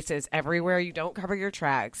your traces everywhere. You don't cover your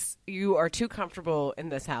tracks. You are too comfortable in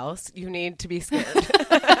this house. You need to be scared.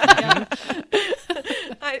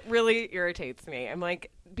 It really irritates me. I'm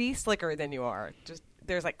like, be slicker than you are. Just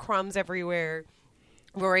there's like crumbs everywhere.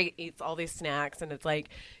 Rory eats all these snacks, and it's like,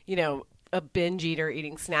 a binge eater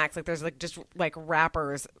eating snacks. Like there's like just like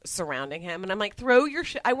wrappers surrounding him, and I'm like, throw your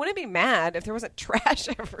shit. I wouldn't be mad if there wasn't trash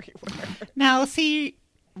everywhere. Now, see,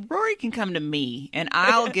 Rory can come to me and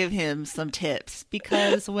I'll give him some tips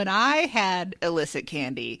because when I had illicit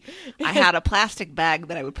candy, I had a plastic bag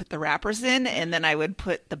that I would put the wrappers in, and then I would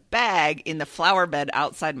put the bag in the flower bed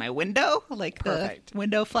outside my window, like Perfect. the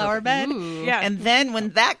window flower bed. Ooh. Yeah. And then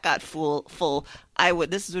when that got full,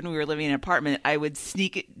 this is when we were living in an apartment, I would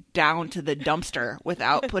sneak it down to the dumpster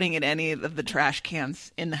without putting in any of the trash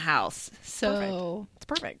cans in the house. So It's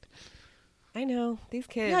perfect. I know these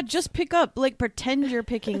kids. Yeah, just pick up, like pretend you're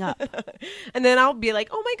picking up. And then I'll be like,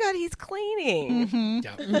 oh my God, he's cleaning.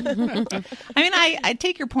 Yeah. I mean, I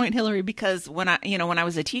take your point, Hillary, because when I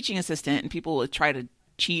was a teaching assistant and people would try to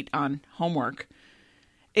cheat on homework,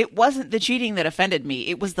 it wasn't the cheating that offended me.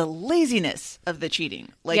 It was the laziness of the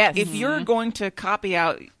cheating. Like, Yes. if you're going to copy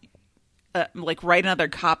out, write another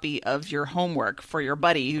copy of your homework for your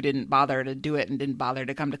buddy who didn't bother to do it and didn't bother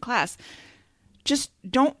to come to class, just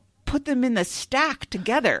don't put them in the stack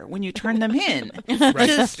together when you turn them in.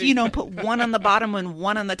 Just, put one on the bottom and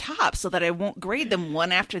one on the top so that I won't grade them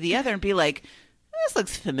one after the other and be like, this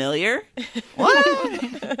looks familiar.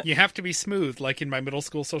 What? You have to be smooth, like in my middle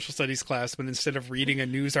school social studies class, when instead of reading a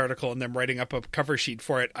news article and then writing up a cover sheet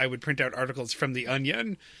for it, I would print out articles from The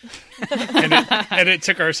Onion. And it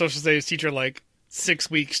took our social studies teacher like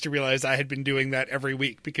 6 weeks to realize I had been doing that every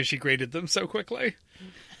week because she graded them so quickly.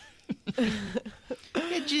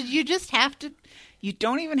 You just have to. You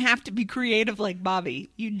don't even have to be creative like Bobby.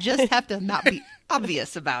 You just have to not be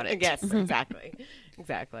obvious about it. Yes, exactly.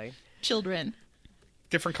 Exactly. Children.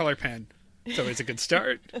 Different color pen. It's always a good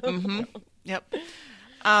start. Yep.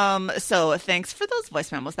 So thanks for those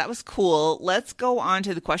voice memos. That was cool. Let's go on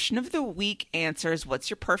to the question of the week answers. What's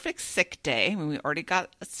your perfect sick day? I mean, we already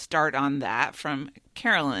got a start on that from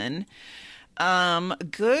Carolyn.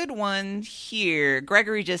 Good one here.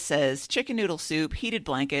 Gregory just says chicken noodle soup, heated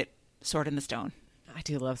blanket, Sword in the Stone. I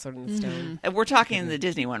do love Sword in the Stone. And we're talking the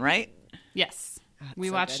Disney one, right? Yes. That's We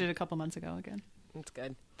so watched good. it a couple months ago again. It's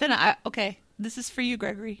good. Then okay, this is for you,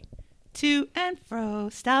 Gregory. To and fro,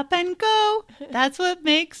 stop and go. That's what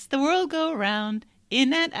makes the world go round.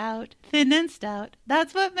 In and out, thin and stout.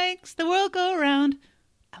 That's what makes the world go round.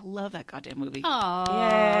 I love that goddamn movie. Aww.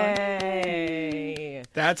 Yay.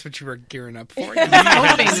 That's what you were gearing up for. Hoping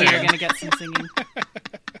we are going to get some singing.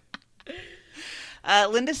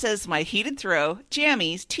 Linda says, my heated throw,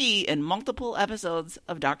 jammies, tea, and multiple episodes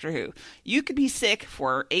of Doctor Who. You could be sick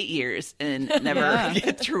for 8 years and never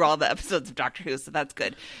get through all the episodes of Doctor Who, so that's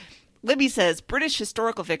good. Libby says, British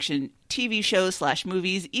historical fiction, TV shows /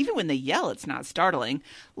 movies, even when they yell, it's not startling.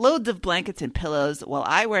 Loads of blankets and pillows while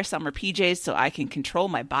I wear summer PJs so I can control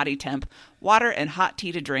my body temp. Water and hot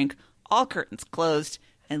tea to drink, all curtains closed,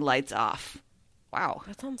 and lights off. Wow.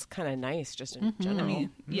 That sounds kind of nice, just in general.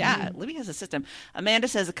 Yeah, Libby has a system. Amanda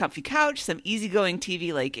says a comfy couch, some easygoing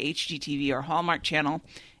TV like HGTV or Hallmark Channel.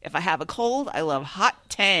 If I have a cold, I love hot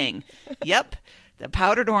Tang. Yep, the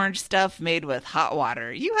powdered orange stuff made with hot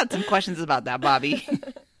water. You had some questions about that, Bobby.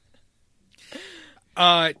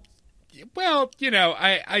 Well, you know,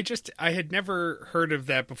 I had never heard of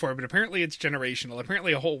that before, but apparently it's generational.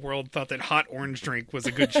 Apparently a whole world thought that hot orange drink was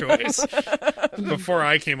a good choice before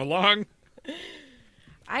I came along.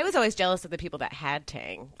 I was always jealous of the people that had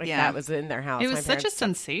Tang. Like, Yeah. that was in their house. It was My such a parents-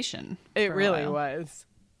 sensation. It for a really while. was.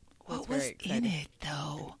 What very was in exciting. it,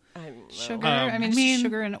 though? I don't know. Sugar. I mean,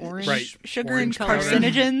 sugar and orange. Right. Sugar Orange and coloring.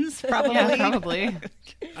 carcinogens, probably. Yeah, probably.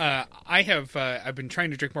 I've been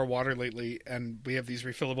trying to drink more water lately, and we have these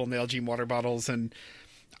refillable Nalgene water bottles, and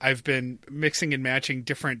I've been mixing and matching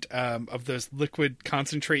different of those liquid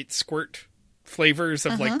concentrate squirt flavors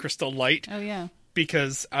of like Crystal Light. Oh, yeah.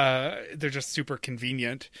 Because they're just super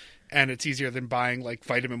convenient, and it's easier than buying like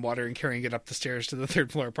vitamin water and carrying it up the stairs to the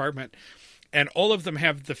third floor apartment. And all of them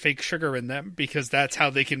have the fake sugar in them because that's how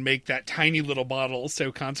they can make that tiny little bottle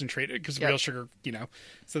so concentrated, because real sugar, you know.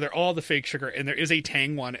 So they're all the fake sugar, and there is a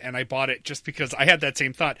Tang one, and I bought it just because I had that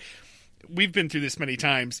same thought. We've been through this many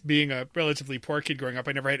times. Being a relatively poor kid growing up,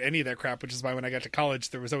 I never had any of that crap, which is why when I got to college,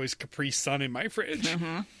 there was always Capri Sun in my fridge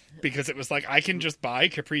because it was like, I can just buy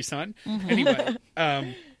Capri Sun. Anyway,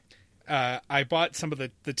 I bought some of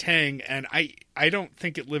the Tang, and I don't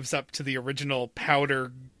think it lives up to the original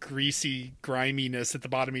powder, greasy griminess at the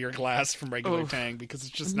bottom of your glass from regular Tang, because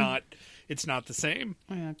it's just not the same.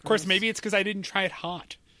 Oh, yeah, Of course, maybe it's because I didn't try it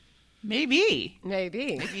hot. Maybe.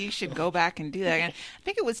 Maybe. Maybe you should go back and do that again. I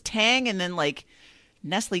think it was Tang, and then like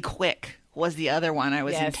Nestle Quick was the other one I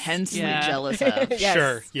was Yes. intensely Yeah. jealous of. Yes.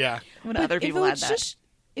 Sure, yeah. When other if it people had was that. just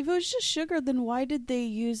if it was just sugar, then why did they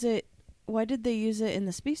use it? Why did they use it in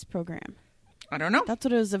the space program? I don't know. That's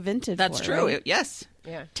what it was invented That's for. true. right? Yes.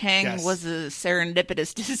 Yeah. Tang Yes. was a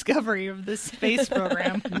serendipitous discovery of the space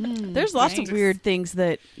program. There's lots Thanks. of weird things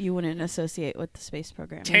that you wouldn't associate with the space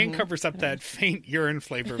program. Tang covers up that faint urine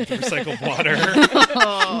flavor of the recycled water.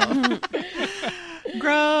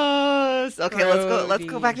 Gross. Okay, let's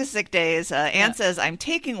go Grody. back to sick days. Anne says, I'm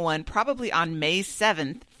taking one probably on May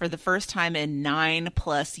 7th for the first time in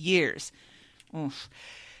 9+ years. Oof.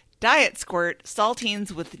 Diet Squirt,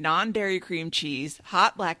 saltines with non-dairy cream cheese,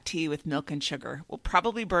 hot black tea with milk and sugar. Will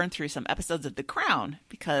probably burn through some episodes of The Crown,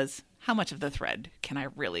 because how much of the thread can I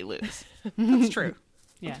really lose? That's true.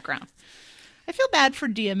 Yeah. The Crown. I feel bad for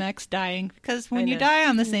DMX dying, because when you know. die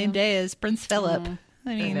on the same day as Prince Philip,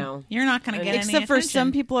 I mean, know. you're not going to get any Except for some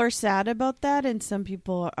attention. people are sad about that, and some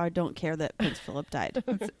people don't care that Prince Philip died.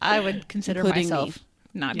 I would consider Including myself me.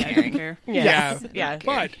 not Yeah, caring. fair. Yes. Yeah, Yeah.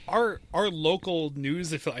 But our local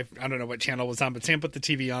news, I don't know what channel it was on, but Sam put the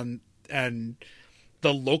TV on, and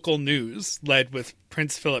the local news led with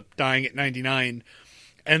Prince Philip dying at 99,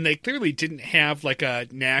 and they clearly didn't have like a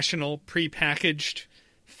national prepackaged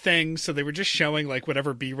thing, so they were just showing like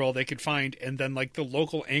whatever B-roll they could find, and then like the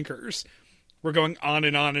local anchors were going on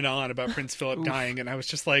and on and on about Prince Philip dying, and I was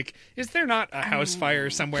just like, is there not a house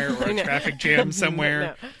fire somewhere or a traffic jam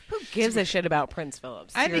somewhere? No. Who gives a shit about Prince Philip?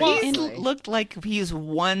 I mean, he's Seriously. looked like he's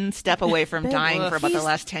one step away from dying for about the He's-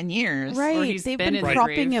 last 10 years. Or Right. he's They've been been in the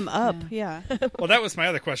propping grave. him up. Yeah. Well, that was my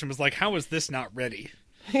other question. Was like, how is this not ready?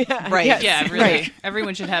 Right. Yes. Yeah, really. Right.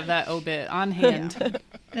 Everyone should have that obit on hand.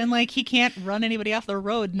 And like he can't run anybody off the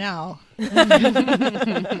road now.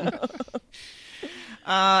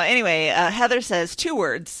 Anyway, Heather says 2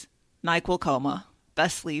 words: NyQuil coma.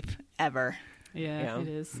 Best sleep ever. Yeah, Yeah. it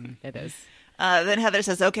is. It is. Then Heather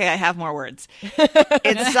says, okay, I have more words.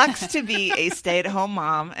 It sucks to be a stay-at-home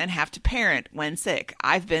mom and have to parent when sick.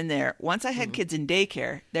 I've been there. Once I had kids in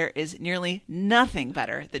daycare, there is nearly nothing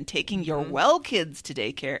better than taking your well kids to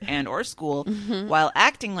daycare and or school while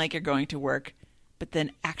acting like you're going to work, but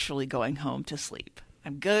then actually going home to sleep.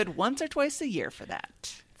 I'm good once or twice a year for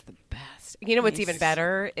that. Best. You know what's even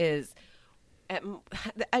better is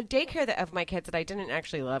a daycare of my kids that I didn't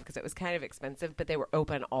actually love because it was kind of expensive, but they were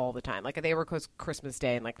open all the time. Like they were Christmas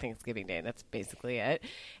Day and like Thanksgiving Day, and that's basically it.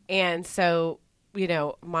 And so,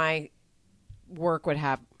 my work would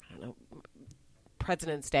have, I don't know,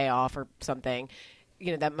 President's Day off or something,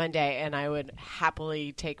 that Monday, and I would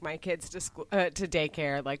happily take my kids to school, to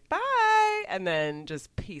daycare, like bye, and then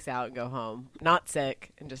just peace out and go home, not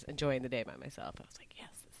sick, and just enjoying the day by myself. I was like, yes,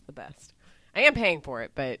 this is the best. I am paying for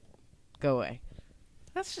it, but go away.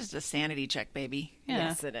 That's just a sanity check, baby. Yeah.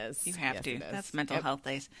 Yes, it is. You have Yes, to. it is. That's mental Yep. health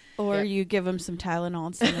days. Or Yep. you give them some Tylenol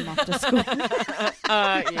and send them off to school.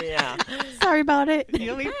 Yeah. Sorry about it.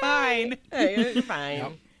 You'll be fine. Hey, you're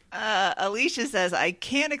fine. Alicia says, I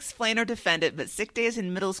can't explain or defend it, but sick days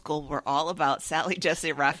in middle school were all about Sally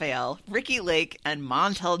Jesse Raphael, Ricky Lake, and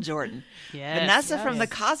Montel Jordan. Yes. Vanessa from The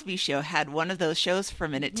Cosby Show had one of those shows for a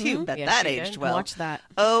minute, too. Bet Yes, that she aged did. well. Watch that.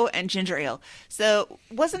 Oh, and ginger ale. So,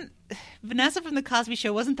 wasn't Vanessa from The Cosby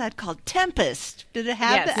Show, wasn't that called Tempest? Did it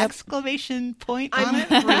have Yes. the exclamation point on I'm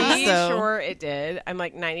it? pretty So- sure it did. I'm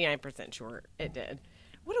like 99% sure it did.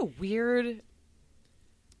 What a weird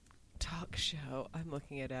talk show. I'm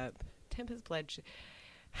looking it up. Tempest Blood.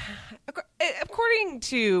 According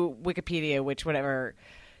to Wikipedia, which whatever,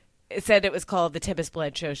 it said it was called the Tempest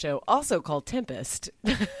Blood Show, also called Tempest.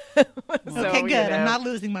 Okay, good. I'm not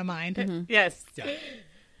losing my mind. Yes. Yeah.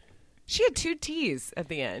 She had 2 T's at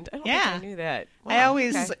the end. I don't Yeah. think I knew that. I Wow,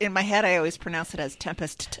 always, okay. in my head, I always pronounce it as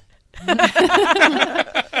Tempest.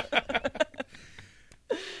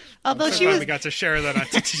 Although So she glad was we got to share that on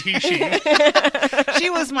Tishi. She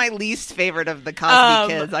was my least favorite of the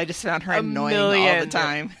Cosby kids. I just found her annoying all the million.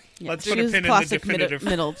 time. Let's She put a was pin in the classic definitive,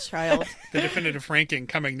 middle child. the definitive ranking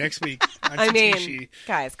coming next week on I mean, Tishi.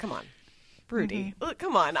 guys, come on. Rudy. Look,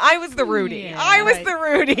 come on. I was the Rudy. Yeah, I was right. the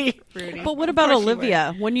Rudy. But what about course you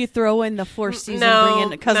Olivia? When you throw in the 4th season, No,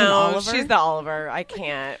 bring in cousin no, Oliver? she's the Oliver. I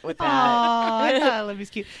can't with that. Aw, I thought Olivia's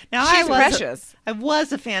cute. Now She's I was precious. I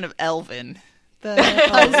was a fan of Elvin. The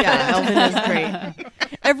Oh, yeah, Elvin is great.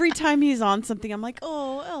 Every time he's on something, I'm like,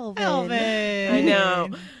 oh, Elvin. Elvin. I know.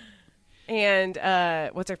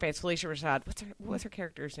 And what's her face? Felicia Rashad. What's her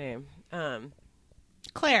character's name?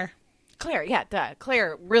 Claire. Claire. Yeah, duh.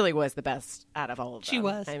 Claire really was the best out of all of them. She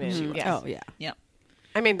was. I mean, She was. yes. Oh, yeah. Yep.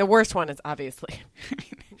 I mean, the worst one is obviously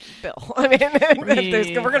Bill. I mean,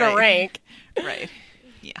 if we're gonna Right. rank Right.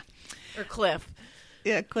 Yeah. or Cliff.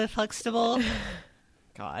 Yeah, Cliff Huxtable.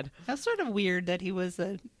 God. That's sort of weird that he was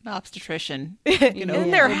an obstetrician. In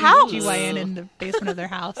their house. GYN in the basement of their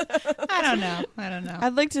house. I don't know.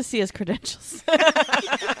 I'd like to see his credentials.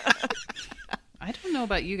 I don't know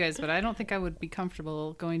about you guys, but I don't think I would be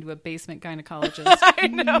comfortable going to a basement gynecologist. I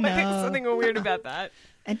know. No. There's something weird about that.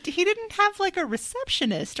 And he didn't have like a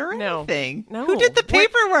receptionist or No. anything. No. Who did the What?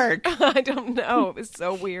 paperwork? I don't know. It was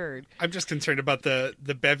so weird. I'm just concerned about the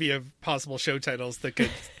bevy of possible show titles that could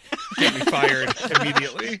get me fired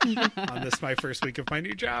immediately on this my first week of my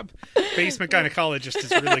new job. Basement gynecologist is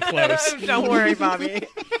really close. Don't worry, Bobby.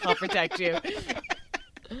 I'll protect you.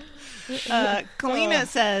 Kalina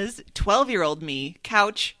says, 12-year-old me,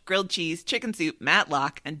 couch, grilled cheese, chicken soup,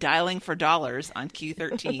 Matlock, and dialing for dollars on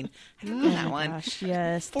Q13. I don't know that one. Gosh,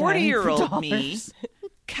 yes. 40-year-old me, $10.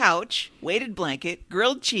 couch, weighted blanket,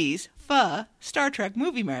 grilled cheese, pho, Star Trek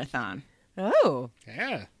movie marathon. Oh.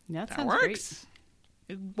 Yeah. Yeah, that That sounds works.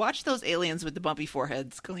 Watch those aliens with the bumpy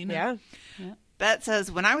foreheads, Kalina. Yeah. Beth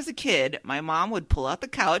says, when I was a kid, my mom would pull out the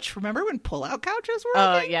couch. Remember when pull-out couches were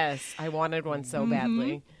Oh, a thing? yes. I wanted one so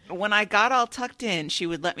badly. When I got all tucked in, she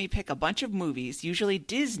would let me pick a bunch of movies, usually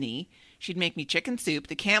Disney. She'd make me chicken soup,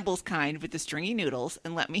 the Campbell's kind with the stringy noodles,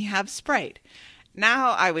 and let me have Sprite.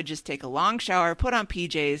 Now I would just take a long shower, put on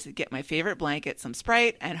PJs, get my favorite blanket, some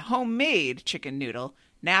Sprite, and homemade chicken noodle,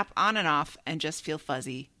 nap on and off, and just feel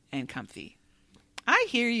fuzzy and comfy. I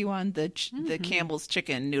hear you on the Campbell's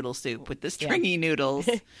chicken noodle soup with the stringy noodles.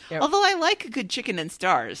 Yep. Although I like a good chicken and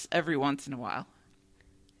stars every once in a while.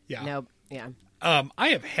 Yeah. Nope. Yeah. I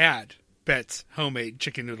have had Bet's homemade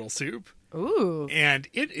chicken noodle soup. Ooh. And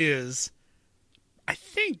it is, I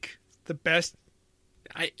think, the best.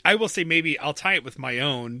 I will say, maybe I'll tie it with my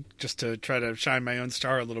own just to try to shine my own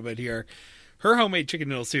star a little bit here. Her homemade chicken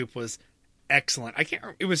noodle soup was excellent.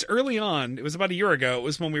 It was early on. It was about a year ago. It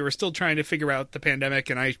was when we were still trying to figure out the pandemic,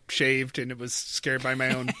 and I shaved and it was scared by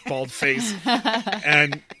my own bald face.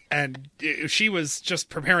 And she was just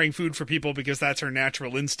preparing food for people because that's her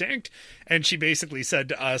natural instinct. And she basically said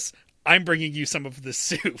to us, I'm bringing you some of this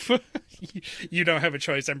soup. You don't have a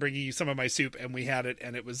choice. I'm bringing you some of my soup. And we had it,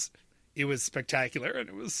 and it was spectacular, and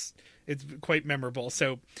it's quite memorable.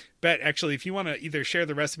 So, Bet, actually, if you want to either share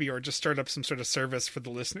the recipe or just start up some sort of service for the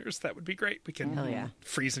listeners, that would be great. We can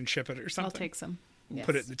freeze and ship it or something. I'll take some. Yes.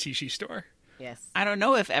 Put it in the Tishy store. Yes. I don't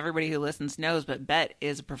know if everybody who listens knows, but Bet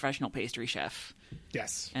is a professional pastry chef.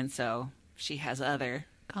 Yes. And so she has other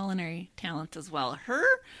culinary talents as well.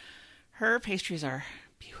 Her pastries are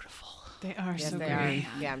beautiful. They are Yes, so they great.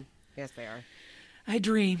 are. Yeah. Yes, they are. I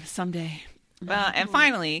dream someday. And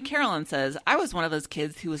finally, Carolyn says, I was one of those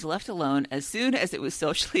kids who was left alone as soon as it was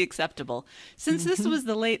socially acceptable. Since this was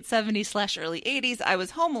the late 70s/early 80s, I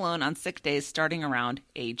was home alone on sick days starting around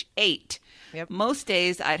age 8. Yep. Most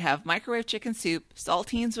days I'd have microwave chicken soup,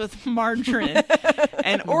 saltines with margarine,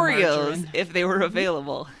 and Oreos if they were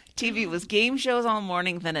available. TV was game shows all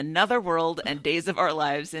morning, then Another World and Days of Our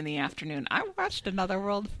Lives in the afternoon. I watched Another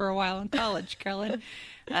World for a while in college, Carolyn.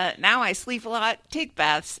 Now I sleep a lot, take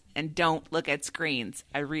baths, and don't look at screens.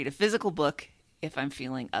 I read a physical book if I'm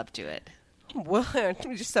feeling up to it. Well,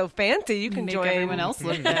 you're just so fancy. You can Make join everyone else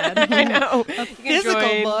look bad. I know. A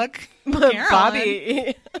physical book.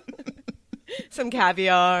 Bobby. Some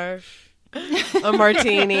caviar. A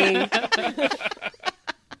martini.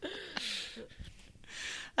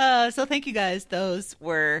 So thank you guys. Those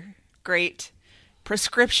were great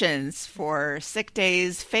prescriptions for sick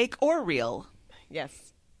days, fake or real.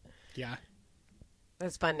 Yes. Yeah.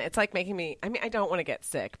 That's fun. It's like making me, I don't want to get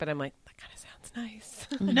sick, but I'm like, that kind of sounds nice.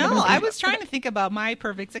 No, I was trying to think about my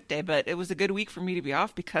perfect sick day, but it was a good week for me to be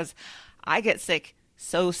off because I get sick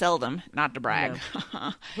so seldom, not to brag.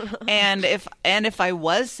 And if I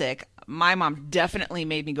was sick, my mom definitely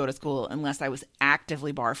made me go to school unless I was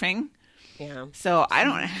actively barfing. Yeah. So I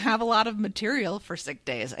don't have a lot of material for sick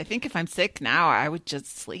days. I think if I'm sick now, I would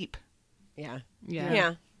just sleep. Yeah. Yeah.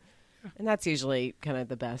 Yeah. And that's usually kind of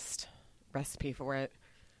the best recipe for it.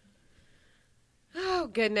 Oh,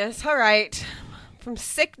 goodness. All right. From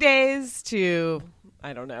sick days to,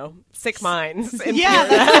 I don't know, sick minds. Yeah.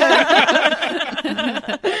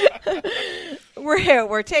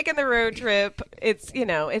 We're taking the road trip. It's,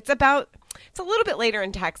 it's a little bit later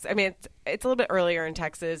in Texas. I mean, it's a little bit earlier in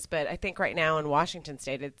Texas, but I think right now in Washington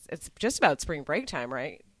State, it's just about spring break time,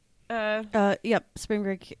 right? Yep. Spring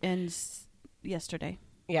break ends yesterday.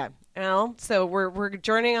 Yeah. Well, so we're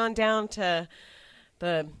journeying on down to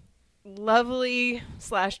the lovely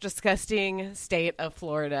 / disgusting state of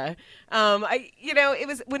Florida. It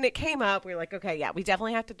was when it came up, we were like, okay, yeah, we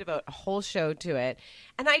definitely have to devote a whole show to it.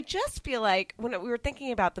 And I just feel like when we were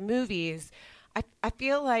thinking about the movies, I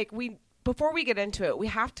feel like before we get into it, we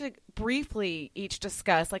have to briefly each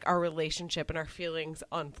discuss like our relationship and our feelings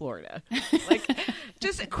on Florida. Like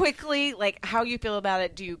just quickly, like how you feel about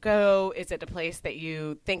it. Do you go? Is it a place that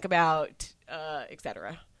you think about,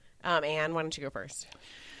 etc.? Anne, why don't you go first?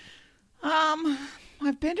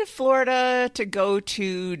 I've been to Florida to go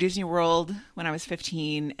to Disney World when I was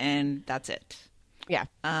 15, and that's it. Yeah.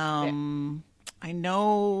 I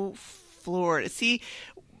know Florida. See,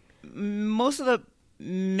 most of the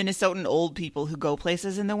Minnesotan old people who go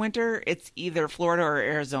places in the winter, it's either Florida or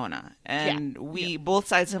Arizona. And both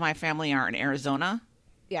sides of my family are in Arizona.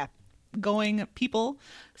 Yeah. Going people.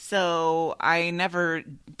 So I never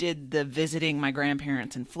did the visiting my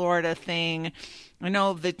grandparents in Florida thing. I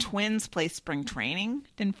know the twins play spring training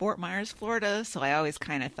in Fort Myers, Florida. So I always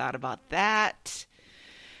kind of thought about that.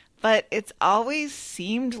 But it's always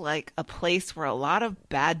seemed like a place where a lot of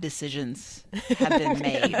bad decisions have been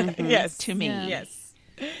made. Yes. To me. Yeah. Yes.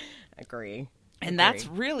 Agree. And that's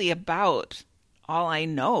really about all I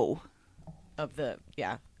know. Of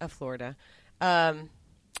Florida.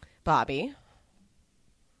 Bobby.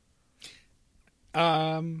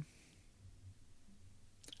 I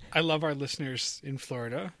love our listeners in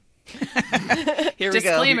Florida. Here we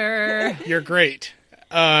go. Disclaimer. You're great.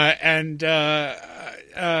 You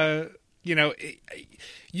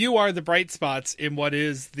are the bright spots in what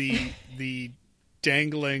is the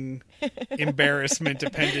dangling embarrassment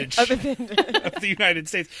appendage of the United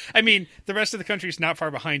States. I mean, the rest of the country is not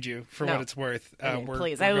far behind you for what it's worth.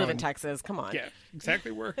 Please, I live in Texas. Come on. Yeah,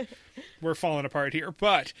 exactly. We're falling apart here.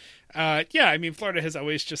 But, yeah, I mean, Florida has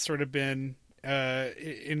always just sort of been,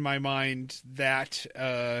 in my mind, that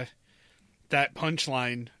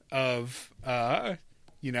punchline of,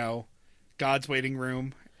 God's waiting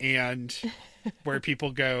room and where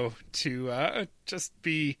people go to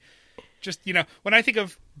when I think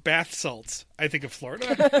of bath salts, I think of Florida.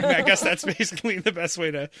 I mean, I guess that's basically the best way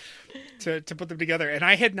to put them together. And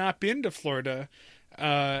I had not been to Florida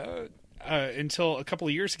until a couple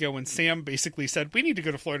of years ago when Sam basically said, we need to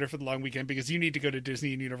go to Florida for the long weekend because you need to go to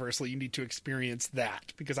Disney and Universal. You need to experience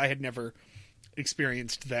that, because I had never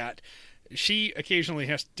experienced that. She occasionally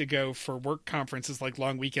has to go for work conferences, like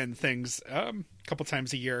long weekend things, a couple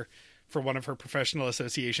times a year for one of her professional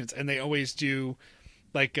associations. And they always do,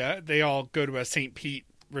 like, they all go to a St. Pete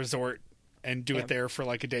resort and do it there for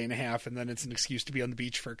like a day and a half. And then it's an excuse to be on the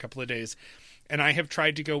beach for a couple of days. And I have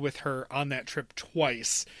tried to go with her on that trip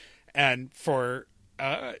twice. And for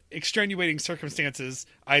extenuating circumstances,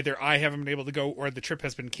 either I haven't been able to go or the trip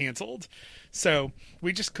has been canceled. So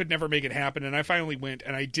we just could never make it happen. And I finally went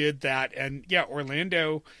and I did that. And yeah,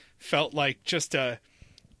 Orlando felt like just a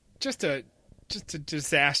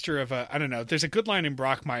disaster of I don't know. There's a good line in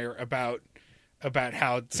Brockmire about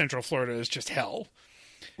how Central Florida is just hell.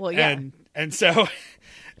 Well, yeah. And so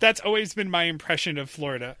that's always been my impression of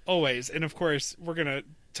Florida, always. And of course, we're going to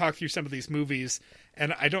talk through some of these movies,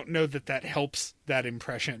 and I don't know that helps that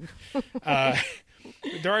impression.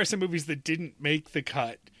 There are some movies that didn't make the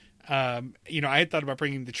cut. I had thought about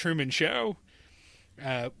bringing The Truman Show,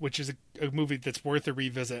 which is a movie that's worth a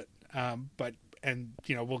revisit.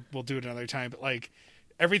 We'll do it another time. But like,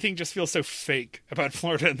 everything just feels so fake about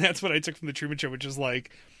Florida, and that's what I took from The Truman Show, which is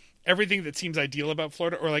like everything that seems ideal about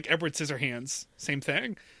Florida, or like Edward Scissorhands, same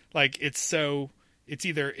thing. Like, it's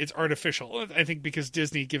artificial, I think, because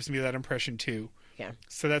Disney gives me that impression too. Yeah.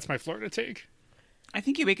 So that's my Florida take. I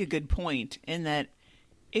think you make a good point in that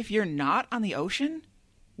if you're not on the ocean,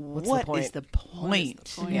 what is the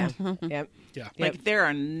point? Yeah. Yep. Yeah. Like, there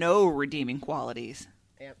are no redeeming qualities.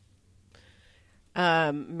 Yep.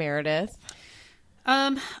 Meredith.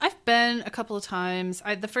 I've been a couple of times.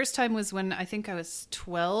 The first time was when I think I was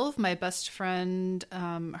 12. My best friend,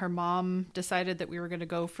 her mom decided that we were going to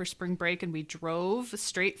go for spring break, and we drove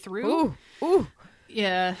straight through. Ooh.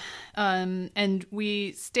 Yeah. And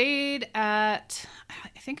we stayed at,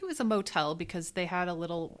 I think it was a motel, because they had a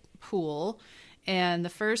little pool. And the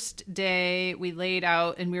first day we laid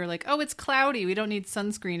out and we were like, oh, it's cloudy, we don't need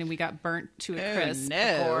sunscreen. And we got burnt to a crisp.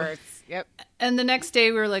 No. Of course. Yep. And the next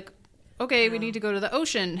day we were like, okay, we need to go to the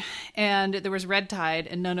ocean. And there was red tide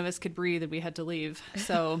and none of us could breathe and we had to leave.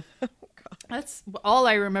 So that's all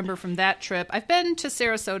I remember from that trip. I've been to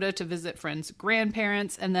Sarasota to visit friends'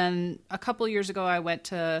 grandparents. And then a couple years ago, I went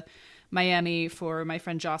to Miami for my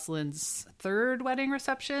friend Jocelyn's third wedding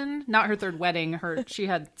reception. Not her third wedding. She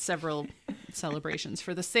had several celebrations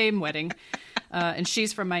for the same wedding. And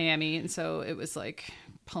she's from Miami. And so it was like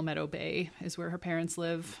Palmetto Bay is where her parents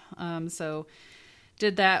live. So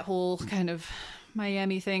did that whole kind of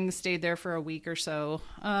Miami thing, stayed there for a week or so.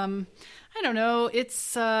 I don't know.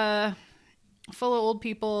 It's full of old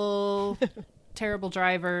people, terrible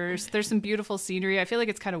drivers. There's some beautiful scenery. I feel like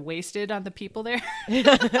it's kind of wasted on the people there.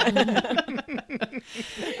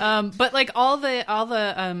 But like all the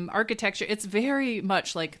architecture, it's very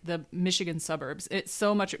much like the Michigan suburbs. It's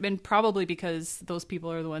so much, and probably because those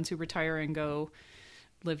people are the ones who retire and go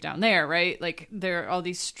live down there, right? Like there are all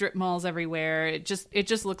these strip malls everywhere. It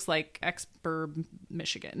just looks like ex-burb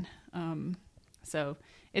Michigan. So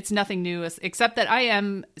it's nothing new, except that I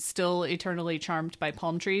am still eternally charmed by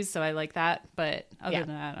palm trees, so I like that. But other than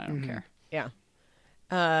that, I don't care. Yeah.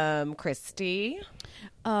 Christy?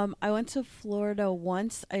 I went to Florida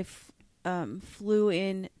once. I flew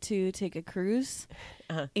in to take a cruise,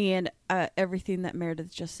 and everything that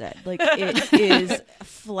Meredith just said. Like, it is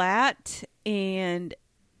flat and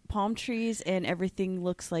palm trees, and everything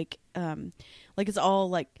looks like it's all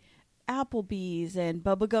like Applebee's and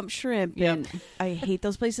Bubba Gump Shrimp, and I hate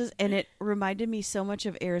those places. And it reminded me so much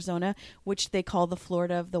of Arizona, which they call the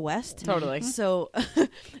Florida of the West. Totally. So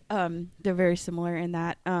they're very similar in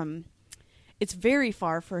that. It's very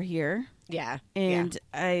far for here. Yeah. And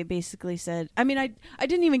I basically said, I mean, I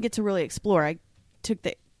didn't even get to really explore. I took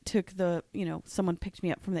the someone picked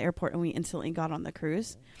me up from the airport and we instantly got on the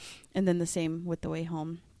cruise, and then the same with the way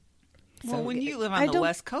home. Well, when you live on the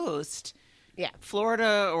West Coast,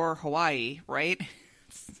 Florida or Hawaii, right?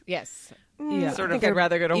 distance. Yes. Yeah. Sort of. I'd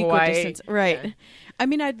rather go to Equal Hawaii. distance. Right. Yeah. I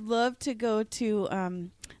mean, I'd love to go to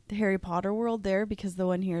the Harry Potter world there because the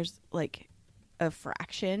one here's like a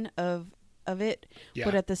fraction of it. Yeah.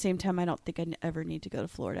 But at the same time, I don't think I ever need to go to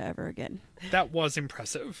Florida ever again. That was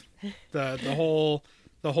impressive. The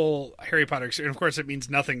whole Harry Potter experience. And of course, it means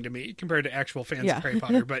nothing to me compared to actual fans of Harry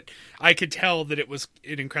Potter, but I could tell that it was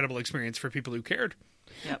an incredible experience for people who cared.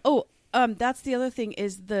 Yep. Oh, that's the other thing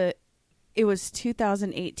is it was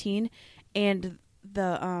 2018 and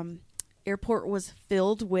the airport was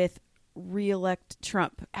filled with re-elect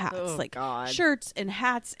Trump hats, God. shirts and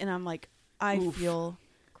hats, and I'm like, I feel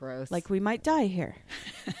gross. like we might die here.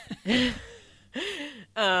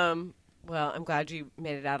 Well, I'm glad you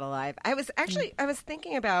made it out alive. I was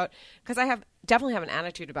thinking about, because I definitely have an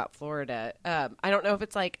attitude about Florida. I don't know if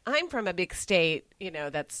it's like I'm from a big state,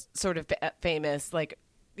 that's sort of famous, like,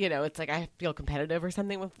 it's like I feel competitive or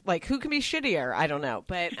something with like who can be shittier. I don't know,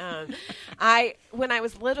 but when I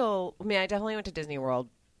was little, I definitely went to Disney World,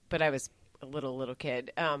 but I was a little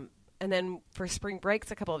kid. And then for spring breaks,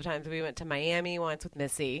 a couple of times we went to Miami once with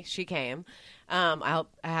Missy. She came. I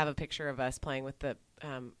have a picture of us playing with the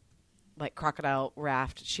like crocodile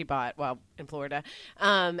raft she bought while in Florida.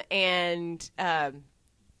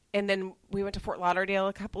 And then we went to Fort Lauderdale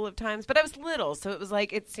a couple of times, but I was little, so it was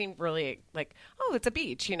like it seemed really like, oh, it's a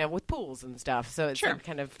beach, with pools and stuff. So it seemed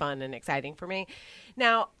kind of fun and exciting for me.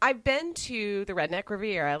 Now, I've been to the Redneck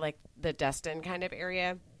Riviera, like the Destin kind of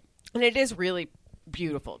area, and it is really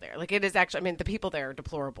beautiful there. Like it is actually, the people there are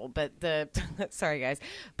deplorable, but sorry guys,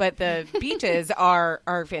 but the beaches are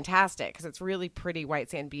fantastic because it's really pretty white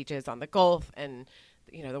sand beaches on the Gulf, and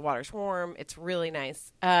the water's warm. It's really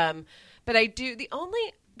nice. But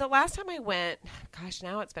the last time I went, gosh,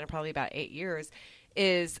 now it's been probably about 8 years,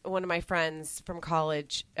 is one of my friends from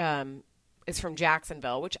college is from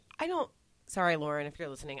Jacksonville, which sorry, Lauren, if you're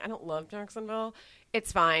listening, I don't love Jacksonville.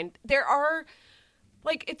 It's fine. There are,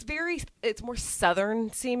 like, it's more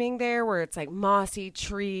southern seeming there, where it's like mossy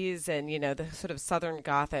trees and, the sort of southern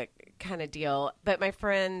Gothic kind of deal. But my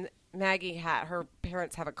friend Maggie her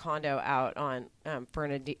parents have a condo out on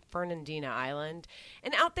Fernandina Island.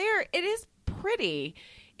 And out there, it is pretty.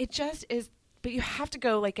 It just is, but you have to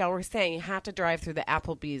go, like y'all were saying, you have to drive through the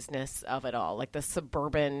Applebee's-ness of it all, like the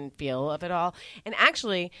suburban feel of it all. And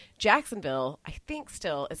actually, Jacksonville, I think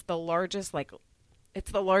still, is the largest,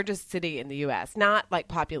 it's the largest city in the U.S. Not, like,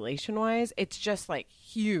 population-wise. It's just, like,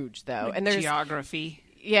 huge, though. Like and there's geography.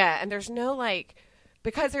 Yeah, and there's no, like,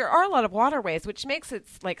 because there are a lot of waterways, which makes it,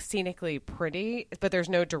 like, scenically pretty, but there's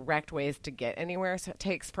no direct ways to get anywhere, so it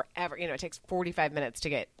takes forever. It takes 45 minutes to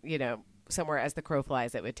get, somewhere as the crow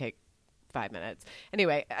flies. It would take 5 minutes.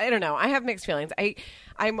 Anyway, I don't know. I have mixed feelings.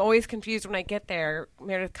 I'm always confused when I get there.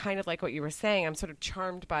 Meredith, kind of like what you were saying, I'm sort of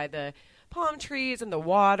charmed by the palm trees and the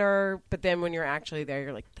water, but then when you're actually there,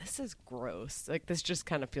 you're like, this is gross. Like, this just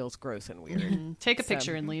kind of feels gross and weird. Mm-hmm. Take a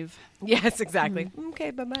picture and leave. Yes, exactly. Mm-hmm.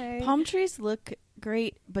 Okay, bye-bye. Palm trees look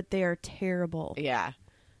great, but they are terrible. Yeah.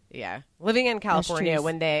 Living in California,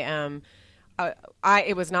 when they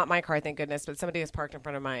it was not my car, thank goodness, but somebody was parked in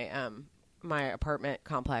front of my apartment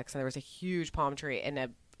complex, and there was a huge palm tree, and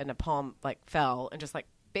a palm like fell and just like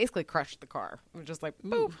basically crushed the car. It was just like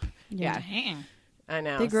boop. Yeah. Dang. I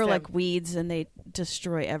know. They grow like weeds and they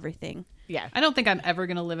destroy everything. Yeah. I don't think I'm ever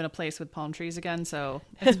going to live in a place with palm trees again, so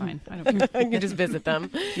it's fine. I don't care. You can just visit them.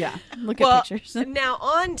 Yeah. Look at pictures. Now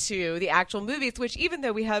on to the actual movies, which even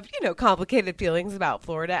though we have, complicated feelings about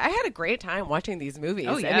Florida, I had a great time watching these movies.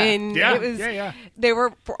 Oh, yeah. It was, they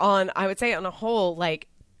were I would say on a whole, like,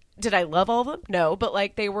 did I love all of them? No, but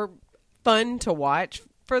like they were fun to watch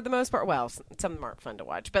for the most part. Well, some of them aren't fun to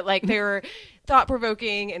watch, but like they were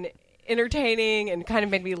thought-provoking and entertaining and kind of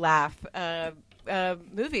made me laugh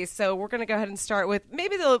movies. So we're going to go ahead and start with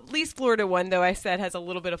maybe the least Florida one, though I said has a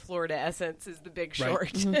little bit of Florida essence, is The Big Short.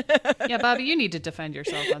 Right. Mm-hmm. Yeah, Bobby, you need to defend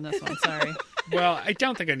yourself on this one. Sorry. Well, I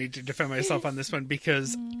don't think I need to defend myself on this one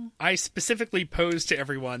because I specifically posed to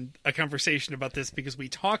everyone a conversation about this because we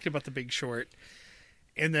talked about The Big Short,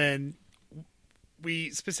 and then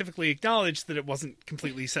we specifically acknowledged that it wasn't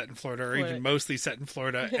completely set in Florida or even mostly set in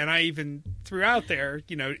Florida. And I even threw out there,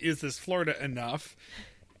 is this Florida enough?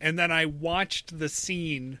 And then I watched the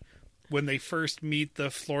scene when they first meet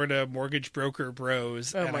the Florida mortgage broker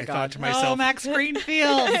bros. And I thought to myself, Max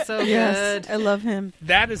Greenfield. So yes, good. I love him.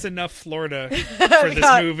 That is enough Florida for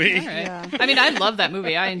this movie. All right. Yeah. I mean, I love that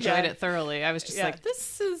movie. I enjoyed it thoroughly. I was just like,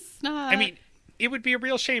 this is not... I mean, it would be a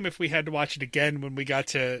real shame if we had to watch it again when we got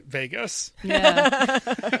to Vegas. Yeah.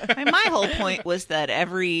 My whole point was that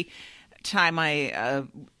every time I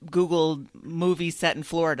Googled movies set in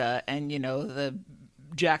Florida and, the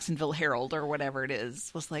Jacksonville Herald or whatever it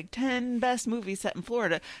is was like 10 best movies set in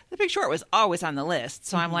Florida. The Big Short was always on the list.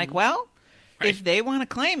 So I'm like, well, if they want to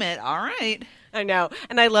claim it, all right. I know,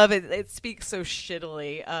 and I love it. It speaks so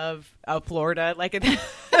shittily of Florida, like in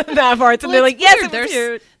that part. And they're like,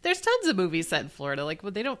 yes, there's tons of movies set in Florida. Like,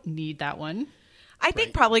 well, they don't need that one. I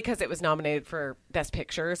think probably because it was nominated for Best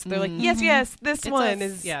Picture. So they're like, yes, this one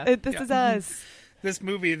is is us. This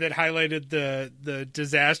movie that highlighted the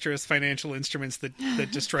disastrous financial instruments that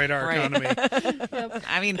destroyed our economy.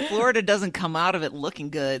 I mean, Florida doesn't come out of it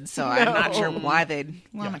looking good, so I'm not sure why they'd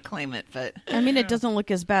want to claim it. But I mean, it doesn't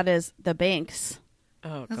look as bad as the banks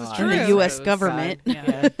God. and the U.S. government.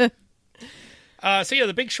 So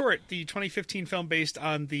The Big Short, the 2015 film based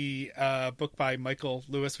on the book by Michael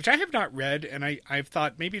Lewis, which I have not read, and I've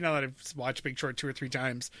thought maybe now that I've watched Big Short 2 or 3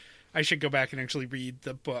 times, I should go back and actually read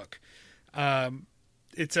the book.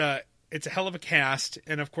 It's a hell of a cast,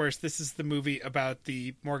 and of course this is the movie about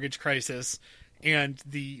the mortgage crisis and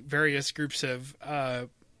the various groups of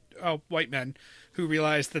white men who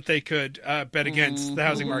realized that they could bet against the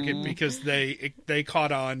housing market because they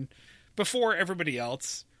caught on before everybody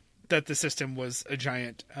else that the system was a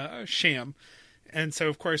giant sham. And so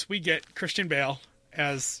of course we get Christian Bale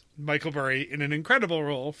as Michael Burry in an incredible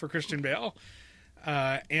role for Christian Bale,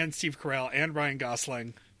 and Steve Carell and Ryan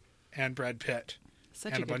Gosling and Brad Pitt.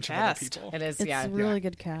 Such and a a bunch cast. of other people. It is, It's a really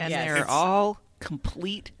good cast. And they're all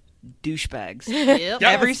complete douchebags. Yep.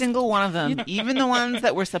 Every single one of them, even the ones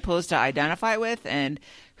that we're supposed to identify with and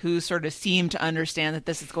who sort of seem to understand that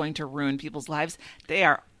this is going to ruin people's lives, they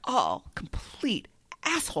are all complete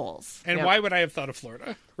assholes. And why would I have thought of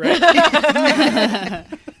Florida? Right?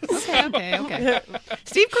 Okay.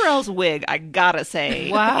 Steve Carell's wig, I gotta say,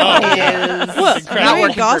 Wow. is not Ryan working for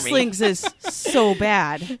me. Gosling's is so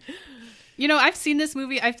bad. You know, I've seen this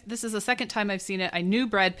movie. This is the second time I've seen it. I knew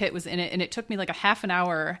Brad Pitt was in it, and it took me like a half an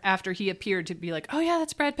hour after he appeared to be like, oh, yeah,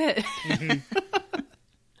 that's Brad Pitt.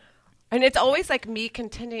 And it's always like me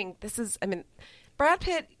contending. Brad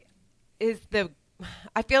Pitt is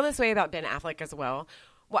I feel this way about Ben Affleck as well.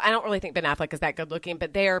 Well, I don't really think Ben Affleck is that good looking,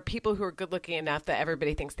 but they are people who are good looking enough that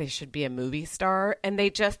everybody thinks they should be a movie star. And they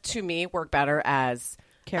just, to me, work better as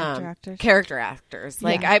character actors.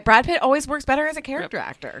 Like Brad Pitt always works better as a character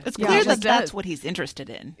actor. It's clear that that's what he's interested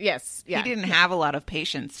in. Yes. Yeah. He didn't have a lot of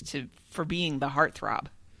patience for being the heartthrob.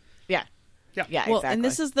 Yeah. Yeah. Yeah. Well, exactly. and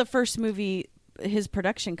this is the first movie his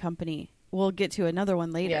production company. We'll get to another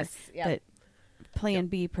one later. Yes. Yeah. But Plan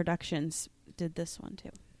B Productions did this one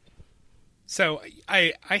too. So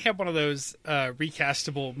I have one of those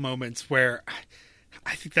recastable moments where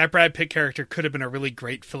I think that Brad Pitt character could have been a really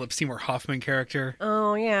great Philip Seymour Hoffman character.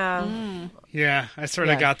 Oh, yeah. Yeah, I sort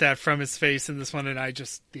of got that from his face in this one, and I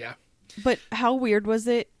just, But how weird was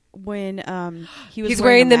it when he's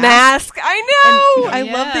wearing the mask? I know. I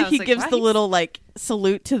love that he like, gives the little like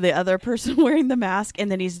salute to the other person wearing the mask,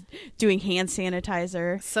 and then he's doing hand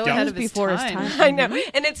sanitizer. So ahead of his time. I know.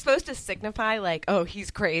 And it's supposed to signify like, oh,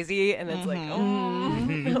 he's crazy, and it's like,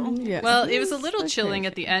 oh. Yeah. Well, it was a little chilling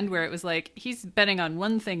at the end where it was like, he's betting on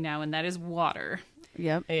one thing now, and that is water.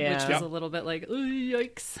 Yep. Yeah. Which was a little bit like, oh,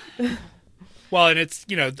 yikes. Well, and it's,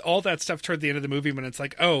 all that stuff toward the end of the movie when it's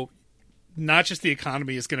like, oh, not just the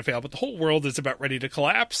economy is going to fail, but the whole world is about ready to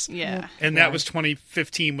collapse. Yeah. And that was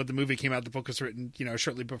 2015 when the movie came out. The book was written,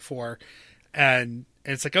 shortly before. And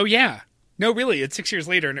it's like, oh, yeah. No, really, it's 6 years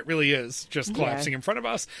later, and it really is just collapsing in front of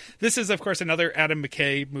us. This is, of course, another Adam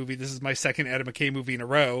McKay movie. This is my second Adam McKay movie in a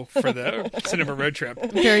row for the Cinema Road Trip.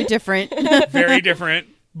 Very different. Very different.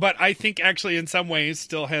 But I think actually in some ways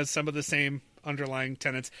still has some of the same underlying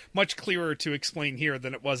tenets. Much clearer to explain here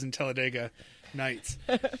than it was in Talladega Nights.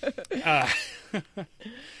 I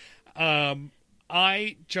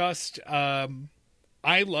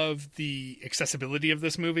love the accessibility of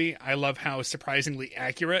this movie. I love how surprisingly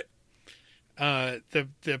accurate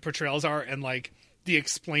the portrayals are, and like the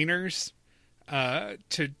explainers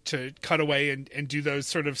to cut away and do those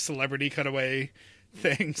sort of celebrity cutaway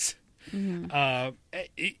things. Mm-hmm.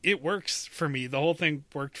 It works for me. The whole thing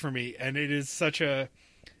worked for me, and it is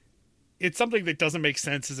it's something that doesn't make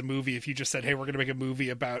sense as a movie if you just said, hey, we're going to make a movie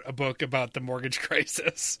about a book about the mortgage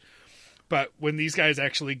crisis. But when these guys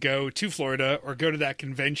actually go to Florida or go to that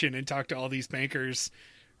convention and talk to all these bankers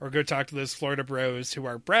or go talk to those Florida bros who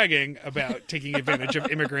are bragging about taking advantage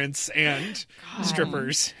of immigrants and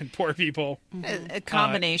strippers and poor people. A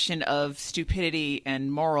combination of stupidity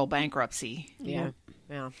and moral bankruptcy. Yeah.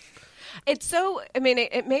 Yeah. It's so,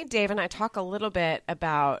 it made Dave and I talk a little bit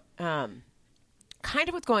about kind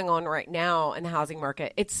of what's going on right now in the housing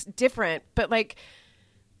market. It's different, but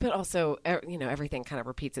also, everything kind of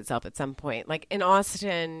repeats itself at some point. Like in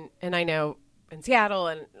Austin, and I know in Seattle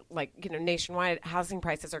and like, you know, nationwide housing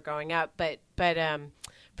prices are going up, but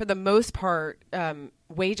for the most part,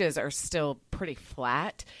 wages are still pretty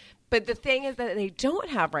flat. But the thing is that they don't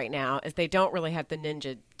have right now is they don't really have the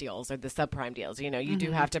ninja deals or the subprime deals. You know, you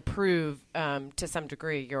do have to prove to some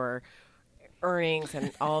degree your earnings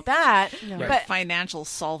and all that. But financial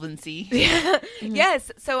solvency.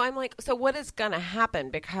 Yes. So I'm like, so what is going to happen?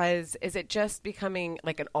 Because is it just becoming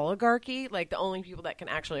like an oligarchy? Like the only people that can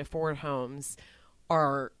actually afford homes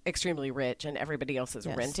are extremely rich and everybody else is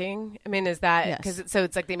renting? I mean, is that because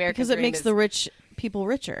it's like the American because it dream makes the rich people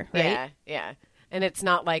richer, right? Yeah, yeah. And it's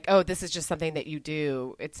not like, oh, this is just something that you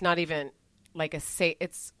do. It's not even like I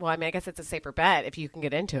mean, I guess it's a safer bet if you can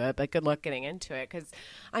get into it, but good luck getting into it. Because,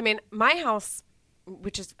 I mean, my house,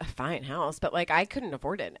 which is a fine house, but like I couldn't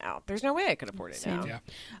afford it now. There's no way I could afford it now.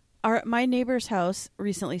 Yeah. My neighbor's house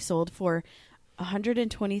recently sold for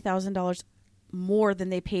 $120,000 more than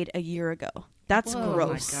they paid a year ago. That's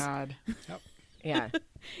gross. Oh my God. Yep. Yeah.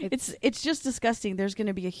 It's just disgusting. There's going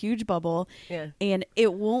to be a huge bubble, and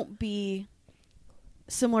it won't be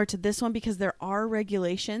similar to this one because there are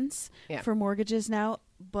regulations for mortgages now,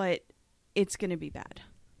 but it's going to be bad.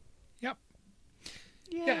 Yep.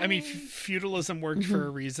 Yeah, I mean, feudalism worked for a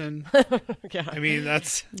reason. I mean,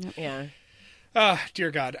 that's... Yeah.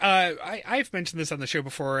 Dear God. I've mentioned this on the show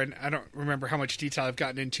before, and I don't remember how much detail I've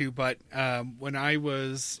gotten into, but when I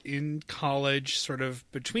was in college, sort of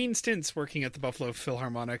between stints working at the Buffalo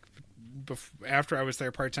Philharmonic, after I was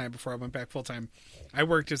there part-time, before I went back full-time, I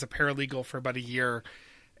worked as a paralegal for about a year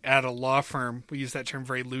at a law firm. We use that term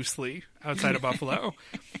very loosely outside of Buffalo.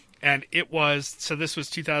 And this was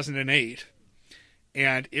 2008.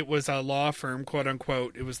 And it was a law firm, quote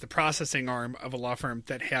unquote. It was the processing arm of a law firm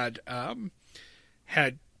that had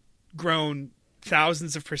grown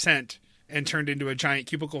thousands of % and turned into a giant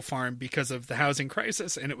cubicle farm because of the housing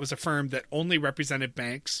crisis. And it was a firm that only represented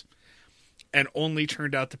banks and only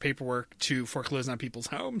turned out the paperwork to foreclose on people's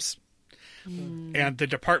homes. And the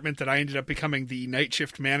department that I ended up becoming the night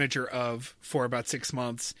shift manager of for about 6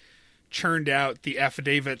 months churned out the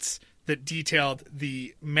affidavits that detailed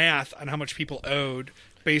the math on how much people owed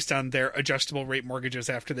based on their adjustable rate mortgages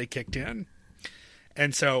after they kicked in.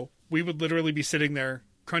 And so we would literally be sitting there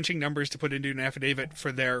crunching numbers to put into an affidavit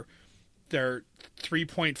for their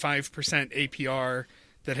 3.5% APR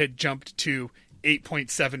that had jumped to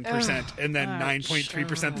 8.7% and then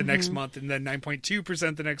 9.3% the next month and then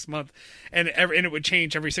 9.2% the next month. And it would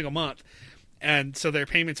change every single month. And so their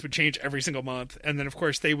payments would change every single month. And then, of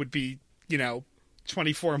course, they would be,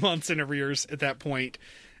 24 months in arrears at that point.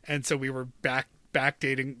 And so we were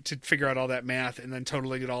backdating to figure out all that math and then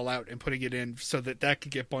totaling it all out and putting it in so that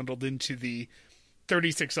could get bundled into the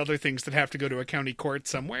 36 other things that have to go to a county court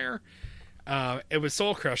somewhere. It was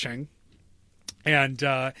soul crushing. And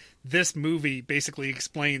this movie basically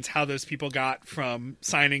explains how those people got from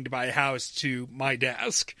signing to buy a house to my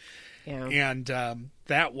desk. Yeah. And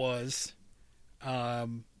that was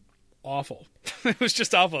awful. It was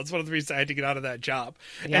just awful. It's one of the reasons I had to get out of that job.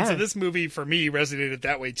 Yeah. And so this movie, for me, resonated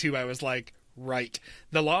that way, too. I was like, right.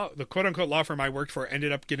 The quote-unquote law firm I worked for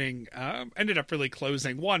ended up really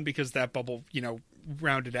closing. One, because that bubble,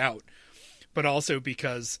 rounded out. But also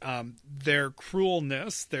because their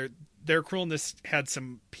cruelness had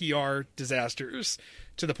some PR disasters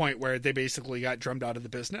to the point where they basically got drummed out of the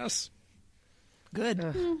business. Good.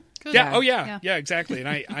 Good. Yeah. Oh, yeah. Yeah, exactly.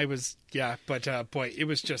 And I was, but boy, it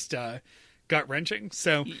was just gut-wrenching.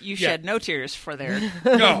 So you shed no tears for their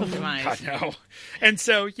demise. God, no. And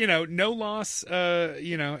so, no loss, so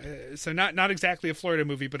not exactly a Florida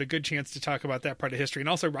movie, but a good chance to talk about that part of history. And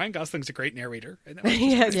also Ryan Gosling's a great narrator. And that was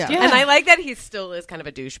yes. Yeah. And I like that he still is kind of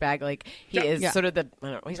a douchebag. Like he is sort of he's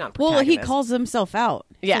not protagonist. Well, he calls himself out.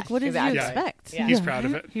 Yeah. Like, what did you expect? Yeah. He's proud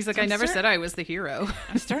of it. He's like, I never said I was the hero.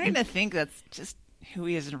 I'm starting to think that's just who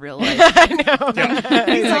he is in real life. I know. Yeah.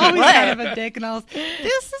 He's always kind of a dick and all.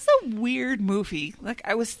 This is a weird movie. Like,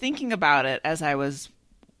 I was thinking about it as I was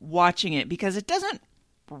watching it because it doesn't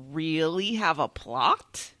really have a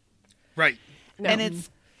plot. Right. No. And it's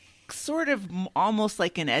sort of almost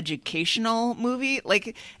like an educational movie.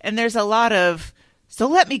 Like, and there's a lot of, so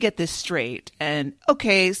let me get this straight. And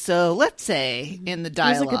okay, so let's say in the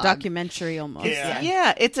dialogue. It's like a documentary almost.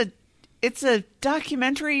 Yeah, it's a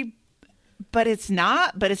documentary, but it's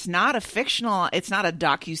not a fictional, it's not a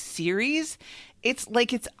docuseries. It's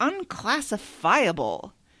like it's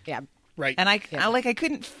unclassifiable. Yeah. Right. And I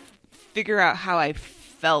couldn't figure out how I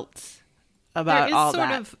felt about all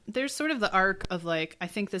that. There's sort of the arc of like, I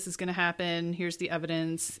think this is going to happen. Here's the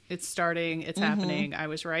evidence. It's starting. It's happening. I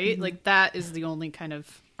was right. Like that is the only kind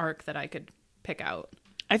of arc that I could pick out.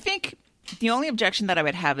 I think The only objection that I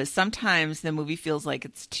would have is sometimes the movie feels like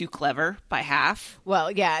it's too clever by half.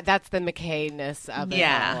 Well, yeah, that's the McKay-ness of it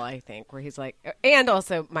all, I think, where he's like, and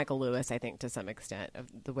also Michael Lewis, I think, to some extent, of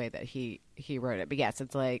the way that he wrote it. But yes,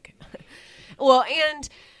 it's like, well, and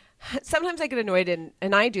sometimes I get annoyed,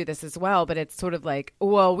 and I do this as well, but it's sort of like,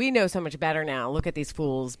 well, we know so much better now. Look at these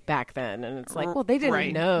fools back then. And it's like, well, they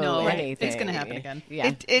didn't know anything. It's going to happen again.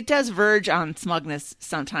 Yeah. It does verge on smugness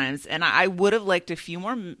sometimes, and I would have liked a few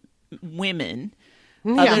more women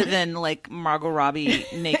other than like Margot Robbie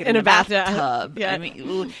naked in a bathtub. Yeah. I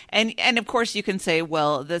mean, and of course you can say,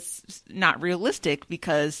 well, that's not realistic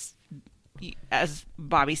because, as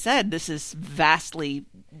Bobby said, this is vastly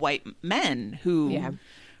white men who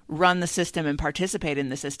run the system and participate in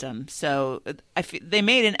the system. So they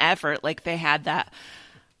made an effort. Like they had that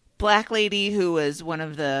black lady who was one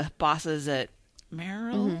of the bosses at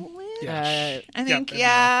Merrill Lynch, I think,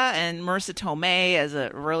 and Marissa Tomei as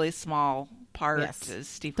a really small part as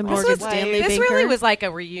Steve The Carell's Morgan wife. Stanley This Banker. really was like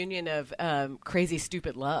a reunion of Crazy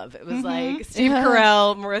Stupid Love. It was like Steve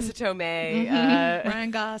Carell, Marissa Tomei,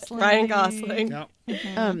 Ryan Gosling. Ryan Gosling.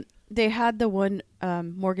 Yep. They had the one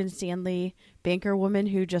Morgan Stanley banker woman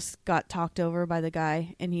who just got talked over by the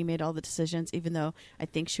guy, and he made all the decisions, even though I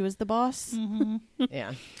think she was the boss.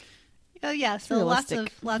 Yeah. Oh yeah, so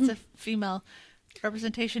Realistic. lots of female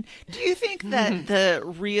representation. Do you think that the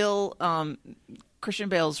real Christian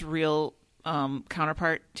Bale's real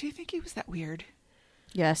counterpart? Do you think he was that weird?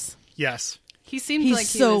 Yes. Yes. He seemed He's like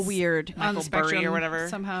he so was weird. on Michael the spectrum Burry or whatever.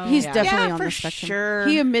 somehow. He's Yeah. definitely Yeah, on for the spectrum. sure.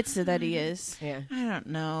 He admits that he is. Yeah. I don't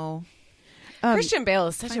know. Christian Bale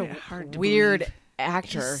is such find a it hard to weird believe.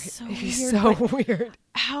 actor. He's He's so so weird.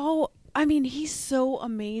 How? I mean, he's so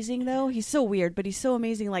amazing, though. He's so weird, but he's so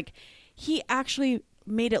amazing. Like, he actually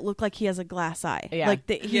made it look like he has a glass eye. Yeah. Like,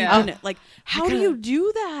 he Yeah. didn't. Like, how do you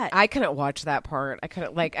do that? I couldn't watch that part. I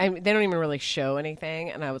couldn't they don't even really show anything,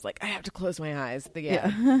 and I was like, I have to close my eyes.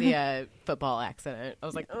 The football accident. I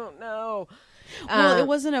was like, oh no. Well, it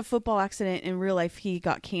wasn't a football accident. In real life, he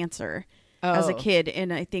got cancer as a kid,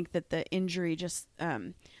 and I think that the injury just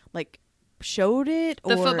showed it.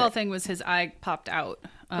 The or... football thing was his eye popped out.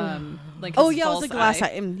 Like Oh his yeah, it was false a glass eye.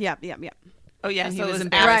 eye. Yeah. Oh yeah, And he so was it was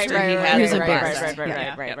embarrassed. after he had He was the embarrassed. glass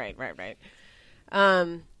eye. Right.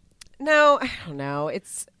 No, I don't know.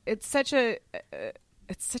 It's such a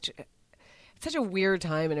weird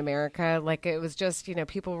time in America. Like it was just,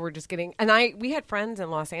 people were just getting, and we had friends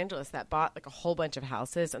in Los Angeles that bought like a whole bunch of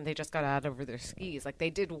houses, and they just got out over their skis. Like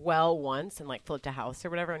they did well once and like flipped a house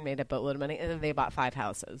or whatever and made a boatload of money, and then they bought 5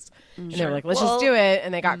 houses. And they were like, let's just do it,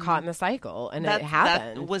 and they got caught in the cycle, and it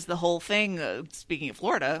happened. That was the whole thing. Speaking of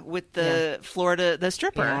Florida, with the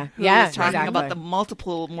stripper, who Yeah, was talking exactly. about the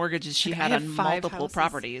multiple mortgages she had on 5 multiple houses.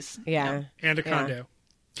 properties. Yeah. And a Yeah. condo.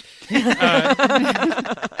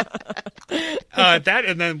 That,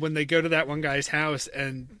 and then when they go to that one guy's house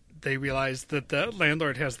and they realize that the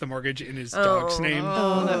landlord has the mortgage in his dog's name.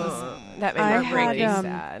 That made I me really had,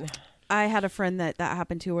 sad. I had a friend that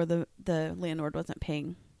happened to, where the landlord wasn't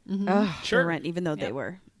paying the Sure. rent, even though they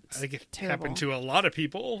were. I think it terrible. happened to a lot of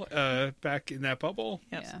people back in that bubble.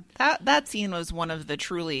 Yes. That scene was one of the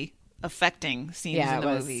truly affecting scenes Yeah, in it the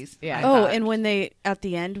was. movies. Yeah. I Oh, thought. and when they at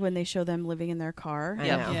the end when they show them living in their car. I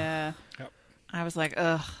Yep. know. Yeah. I was like,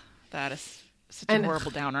 ugh, that is such And- a horrible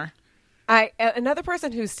downer. Another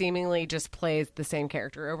person who seemingly just plays the same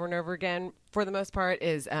character over and over again for the most part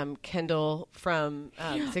is Kendall from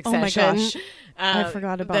Succession. Oh my gosh. I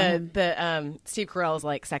forgot about him. The Steve Carell's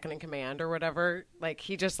like second in command or whatever. Like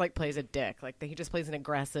he just like plays a dick. Like he just plays an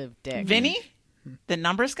aggressive dick. Vinny, the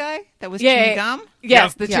numbers guy that was Yeah, chewing yeah. gum.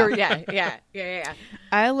 Yes, Yeah. the true. Yeah.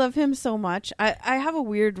 I love him so much. I have a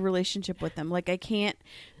weird relationship with him. Like I can't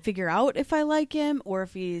figure out if I like him or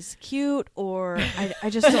if he's cute or I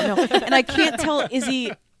just don't know. And I can't tell is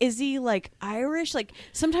he like Irish? Like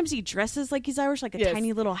sometimes he dresses like he's Irish, like a Yes.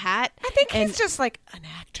 tiny little hat. I think and, he's just like an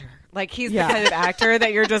actor. Like he's Yeah. the kind of actor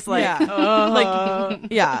that you're just like,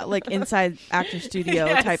 yeah, like inside actor studio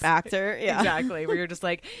Yes. type actor. Yeah. exactly. Where you're just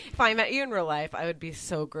like, if I met you in real life, I would be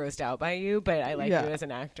so grossed out by you, but I like Yeah. you as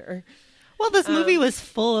an actor. Well, this movie was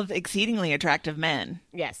full of exceedingly attractive men.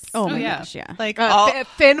 Yes. Oh my yeah. gosh, yeah. Like,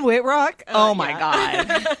 Finn Whitrock. oh my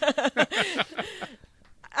yeah. god.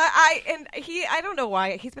 I don't know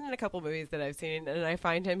why he's been in a couple movies that I've seen, and I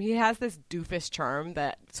find he has this doofus charm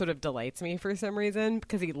that sort of delights me for some reason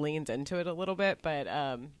because he leans into it a little bit. But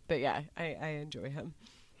yeah, I enjoy him.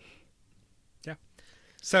 Yeah.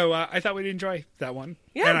 So I thought we'd enjoy that one.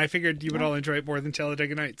 Yeah. And I figured you would all enjoy it more than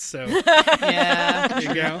Talladega Nights. So Yeah. there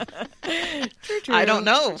you go. True. I don't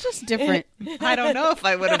know. It's just different. I don't know if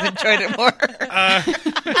I would have enjoyed it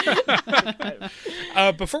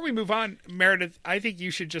more. Before we move on, Meredith, I think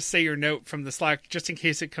you should just say your note from the Slack just in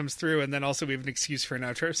case it comes through. And then also we have an excuse for an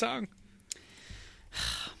outro song.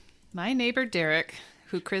 My neighbor Derek,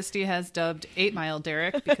 who Christy has dubbed 8 Mile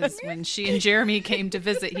Derek, because when she and Jeremy came to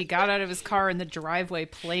visit, he got out of his car in the driveway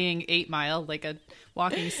playing 8 Mile, like a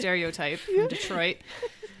walking stereotype from Detroit.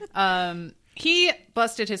 He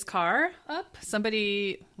busted his car up.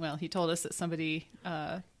 He told us that somebody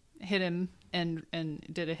hit him and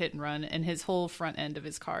did a hit and run, and his whole front end of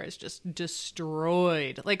his car is just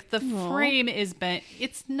destroyed. Like, the frame is bent.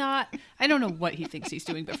 It's not, I don't know what he thinks he's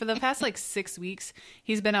doing, but for the past 6 weeks,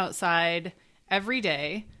 he's been outside every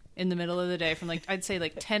day in the middle of the day from I'd say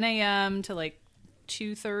 10 a.m. to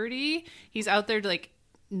 2:30. He's out there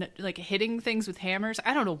hitting things with hammers.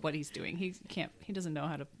 I don't know what he's doing. He doesn't know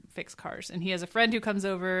how to fix cars. And he has a friend who comes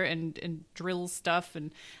over and drills stuff,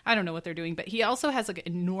 and I don't know what they're doing. But he also has an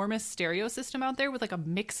enormous stereo system out there with a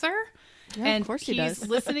mixer. Yeah, and of course he he's does.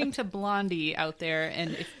 listening to Blondie out there.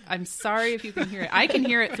 And I'm sorry if you can hear it. I can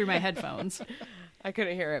hear it through my headphones. I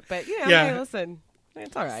couldn't hear it, but Yeah. hey, listen,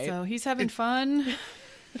 it's all right. So he's having fun.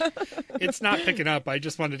 It's not picking up. I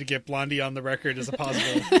just wanted to get Blondie on the record as a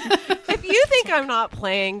positive. If you think I'm not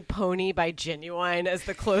playing Pony by Genuine as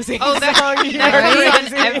the closing Oh, song, that you're runs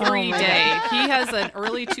crazy. every Oh my day. He has an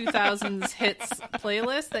early 2000s hits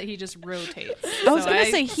playlist that he just rotates. I was going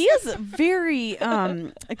to say, he has a very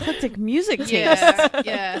eclectic music taste.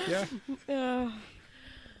 Yeah.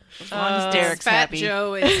 As long as Derek's Fat happy.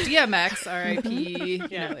 Joe is DMX, R.I.P.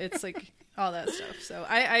 It's all that stuff. So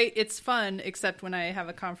it's fun, except when I have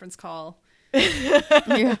a conference call with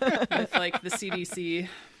the CDC.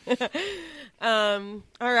 All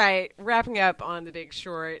right, wrapping up on The Big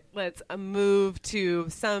Short, let's move to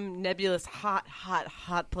some nebulous hot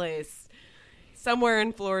place somewhere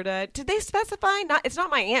in Florida. Did they specify? It's not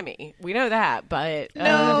Miami. We know that, but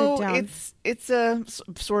No, down. it's a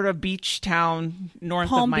sort of beach town north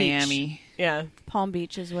Palm of Beach. Miami. yeah, Palm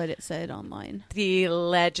Beach is what it said online. the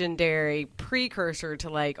legendary precursor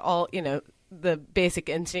to all the basic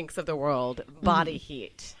instincts of the world, body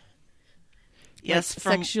heat. Yes,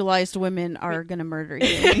 from Sexualized women are going to murder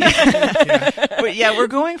you. but yeah, we're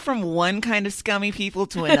going from one kind of scummy people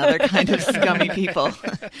to another kind of scummy people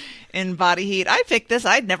in Body Heat. I picked this.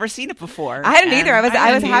 I'd never seen it before. I hadn't either. I was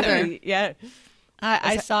hadn't happy. either. Yeah.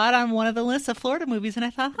 I saw it on one of the lists of Florida movies, and I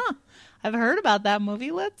thought, I've heard about that movie.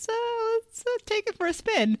 Let's take it for a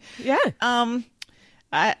spin. Yeah.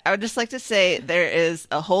 I would just like to say there is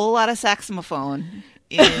a whole lot of saxophone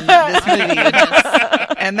in this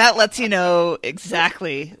movie, and that lets you know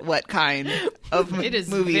exactly what kind of It is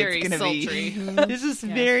movie very it's going to sultry. be. This is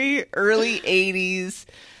very early 80s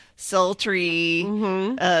sultry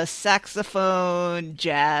saxophone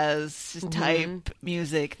jazz type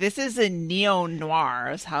music. This is a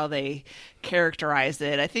neo-noir is how they characterize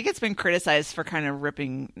it. I think it's been criticized for kind of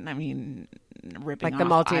ripping Like the off,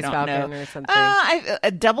 Maltese I don't Falcon know. or something.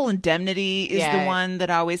 A Double Indemnity is Yeah. the one that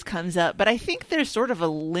always comes up, but I think there's sort of a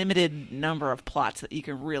limited number of plots that you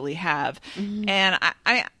can really have, and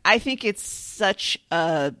I think it's such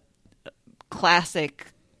a classic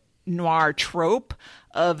noir trope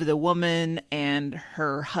of the woman and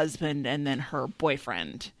her husband and then her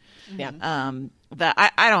boyfriend. Yeah. That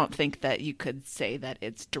I don't think that you could say that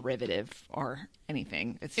it's derivative or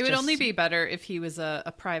anything. It would only be better if he was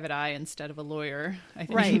a private eye instead of a lawyer, I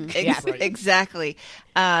think. Right. Right. Exactly.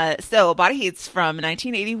 So Body Heat's from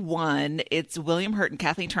 1981. It's William Hurt and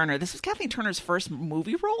Kathleen Turner. This was Kathleen Turner's first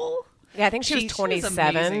movie role. Yeah, I think she was was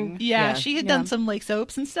 27. amazing. Yeah, she had done Yeah. some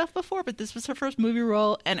soaps and stuff before, but this was her first movie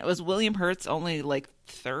role. And it was William Hurt's only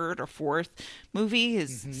third or fourth movie.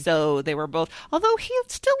 So they were both, although he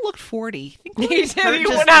still looked 40. I think William did. Hurt He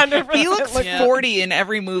just- 100% he looks looked 40 in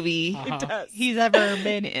every movie he's ever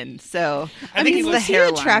been in. So I think he it's looks- the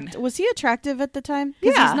hairline. Was he attractive at the time?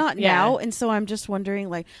 Because Yeah. he's not Yeah. now, and so I'm just wondering.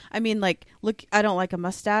 Look, I don't like a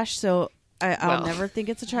mustache, so I'll Well. never think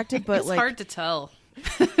it's attractive. But It's like, hard to tell.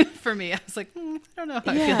 For me, I was like, I don't know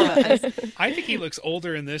how I feel about this. I think he looks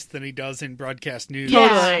older in this than he does in broadcast news.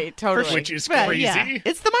 Totally. Which is Well, crazy. yeah.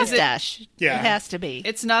 It's the mustache. Yeah. It has to be.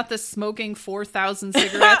 It's not the smoking 4,000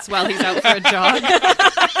 cigarettes while he's out for a jog.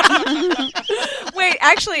 Wait,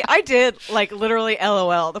 actually, I did literally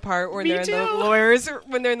LOL the part when they're in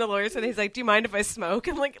the lawyers and he's like, "Do you mind if I smoke?"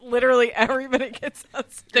 And literally everybody gets up.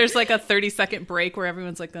 There's a 30-second break where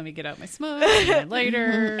everyone's like, let me get out my smoke, and then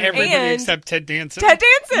later. Everybody And except Ted Danson. Ted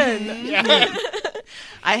Danson. Danson.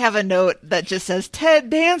 I have a note that just says Ted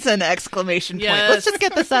Danson! Exclamation point. Yes. Let's just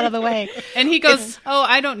get this out of the way. And he goes, "Oh,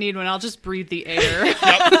 I don't need one. I'll just breathe the air."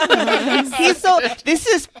 He's so. This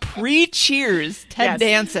is pre-Cheers. Ted Yes.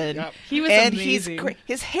 Danson. Yep. He was and amazing. he's great.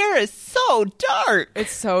 His hair is so dark.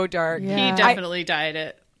 It's so dark. Yeah. He definitely dyed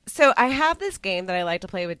it. So I have this game that I like to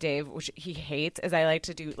play with Dave, which he hates, is I like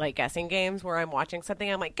to do like guessing games where I'm watching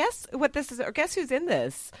something. I'm like, guess what this is, or guess who's in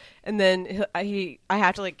this, and then I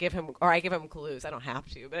have to like give him, or I give him clues. I don't have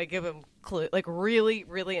to, but I give him like really,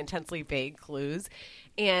 really intensely vague clues,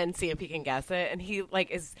 and see if he can guess it. And he like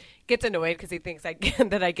gets annoyed because he thinks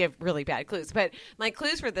that I give really bad clues. But my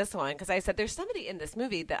clues for this one, because I said there's somebody in this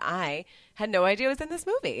movie that I had no idea was in this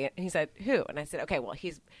movie, and he said who, and I said okay, well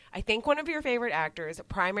he's I think one of your favorite actors,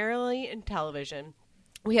 primarily in television.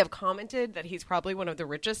 We have commented that he's probably one of the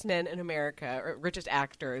richest men in America, or richest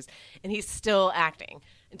actors, and he's still acting.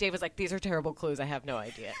 And Dave was like, these are terrible clues. I have no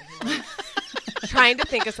idea. And I'm like, trying to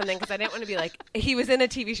think of something because I didn't want to be like, he was in a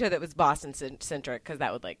TV show that was Boston-centric because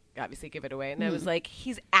that would like obviously give it away. And I was like,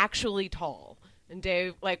 he's actually tall. And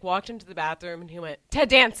Dave like walked into the bathroom and he went, Ted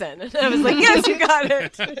Danson. And I was like, yes, you got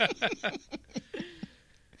it.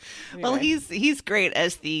 Well, Anyway. he's great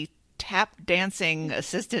as the tap dancing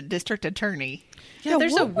assistant district attorney. Yeah,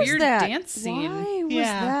 there's a what was weird that? dance scene. Why was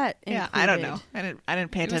Yeah. that? Yeah, I don't included? know. I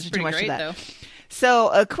didn't pay It was attention too pretty much great, to that. though. So,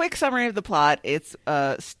 a quick summary of the plot: it's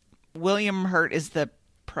William Hurt is the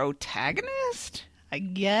protagonist, I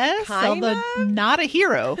guess. Kinda? Although not a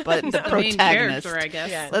hero. but the The main protagonist. character, I guess.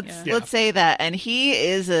 Yeah. Let's say that, and he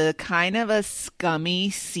is a kind of a scummy,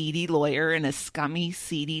 seedy lawyer in a scummy,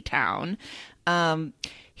 seedy town.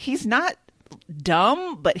 He's not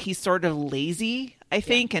dumb, but he's sort of lazy, I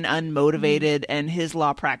think, and unmotivated. And his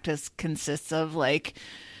law practice consists of like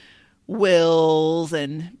wills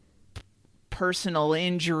and personal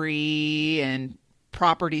injury and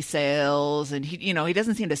property sales, and he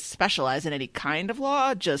doesn't seem to specialize in any kind of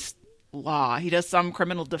law, just law. He does some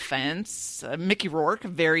criminal defense. Mickey Rourke,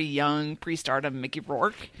 very young pre-stardom Mickey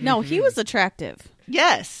Rourke. No, he was attractive.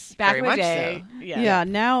 Yes, Back very in the much day. so. Yeah.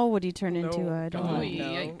 Now what he turned into, I don't no, know.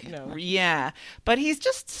 Yike. no. Yeah, but he's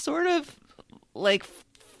just sort of like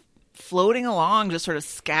floating along, just sort of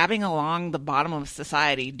scabbing along the bottom of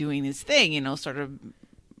society, doing his thing, sort of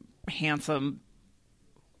handsome,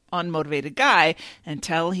 unmotivated guy,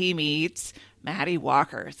 until he meets Maddie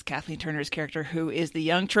Walker. It's Kathleen Turner's character, who is the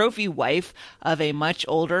young trophy wife of a much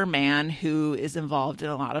older man who is involved in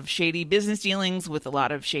a lot of shady business dealings with a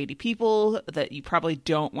lot of shady people that you probably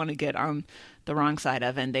don't want to get on the wrong side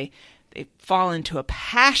of. And they fall into a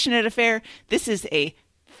passionate affair. This is a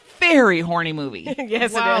very horny movie.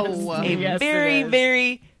 Yes, Wow. it is. A Yes, very, it is.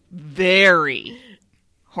 very, very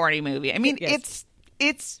horny movie. I mean, Yes.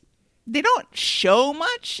 it's they don't show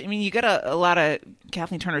much. I mean, you get a lot of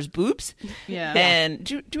Kathleen Turner's boobs. Yeah. And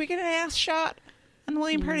do we get an ass shot on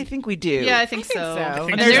William Hurt? I think we do. Yeah, I think think so. so. I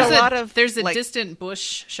think And so. there's There's a lot of, there's a like- distant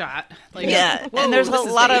bush shot. Like, Yeah, whoa, and there's a this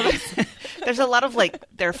is lot Vegas. of there's a lot of like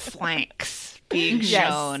their flanks being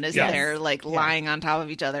Yes. shown as Yes. they're like lying on top of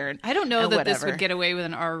each other. And, I don't know and that this whatever. would get away with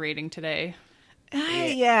an R rating today.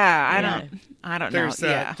 I don't know.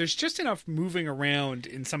 Yeah. There's just enough moving around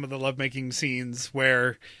in some of the lovemaking scenes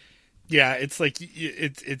where, yeah, it's like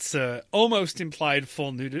it's almost implied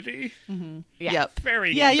full nudity. Yep.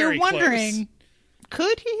 Very Yeah, you're very wondering,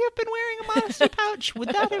 could he have been wearing a modesty pouch? Would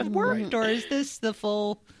that have worked? Or is this the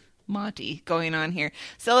full Monty? Going on here.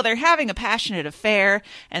 So they're having a passionate affair,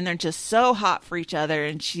 and they're just so hot for each other,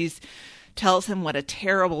 and she's tells him what a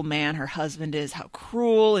terrible man her husband is, how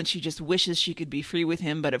cruel, and she just wishes she could be free with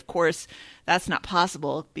him, but of course that's not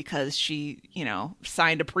possible because she,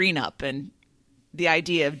 signed a prenup, and the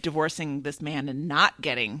idea of divorcing this man and not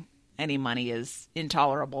getting any money is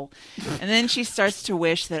intolerable. And then she starts to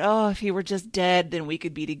wish that, if he were just dead, then we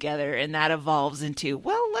could be together, and that evolves into,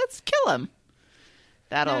 well, let's kill him.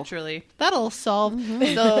 Naturally. That'll solve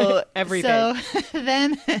So Everything. So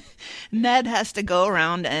then Ned has to go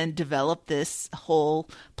around and develop this whole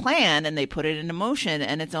plan, and they put it into motion.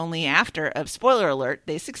 And it's only after, spoiler alert,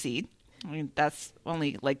 they succeed. I mean, that's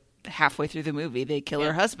only like halfway through the movie. They kill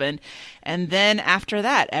her husband, and then after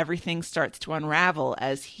that, everything starts to unravel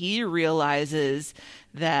as he realizes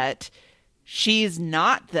that she's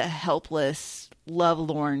not the helpless,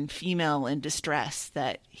 lovelorn female in distress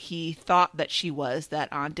that he thought that she was,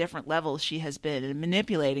 that on different levels she has been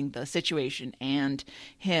manipulating the situation and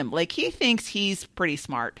him. Like, he thinks he's pretty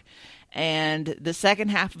smart. And the second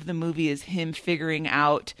half of the movie is him figuring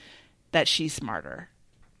out that she's smarter.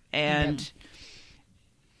 And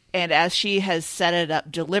as she has set it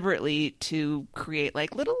up deliberately to create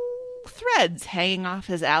like little threads hanging off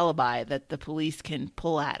his alibi that the police can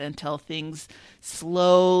pull at until things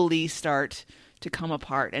slowly start to come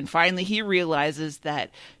apart. And finally he realizes that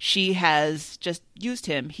she has just used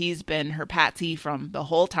him. He's been her patsy from the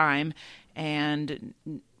whole time. And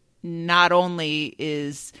not only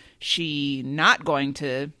is she not going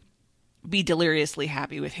to be deliriously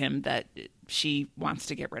happy with him, that she wants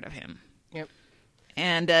to get rid of him. Yep.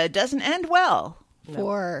 And doesn't end well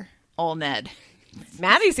For old Ned.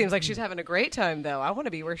 Maddie seems like she's having a great time, though. I want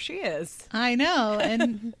to be where she is. I know,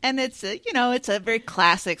 and And it's it's a very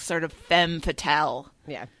classic sort of femme fatale.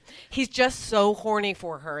 Yeah. He's just so horny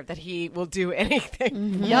for her that he will do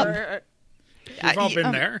anything for Yep. her. We've all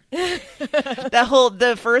been there.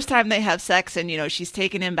 The first time they have sex and she's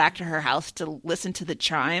taking him back to her house to listen to the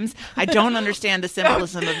chimes. I don't understand the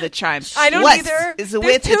symbolism of the chimes. I don't What either. is There's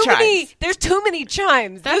with the too many. chimes? There's too many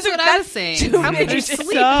chimes. That's what I was saying. too How many. could you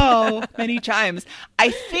sleep? So many chimes.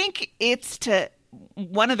 I think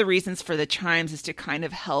one of the reasons for the chimes is to kind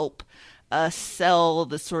of help sell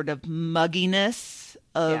the sort of mugginess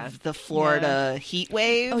of Yeah. the Florida heat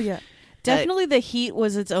wave. Oh yeah, definitely the heat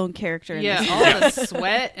was its own character. In Yeah, this. all the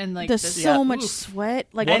sweat and like There's this, so much oof. sweat.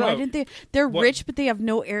 Like, What why a- didn't they? They're what- rich, but they have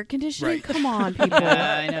no air conditioning. Right. Come on, people.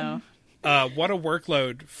 Yeah, I know. What a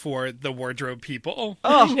workload for the wardrobe people.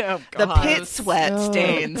 Oh, know, the God. pit sweat Oh,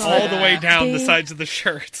 stains. God. All the way down the They- sides of the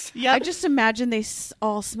shirts. I just imagine they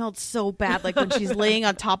all smelled so bad. Like when she's laying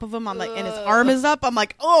on top of him, I'm like, and his arm is up. I'm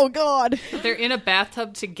like, oh god. They're in a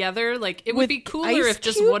bathtub together. Like it would With be cooler ice if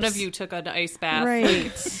just one cubes? of you took an ice bath. Right.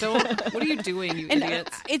 Like, don't. What are you doing, you And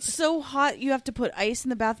idiots? it's so hot, you have to put ice in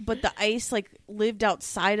the bath, but the ice like lived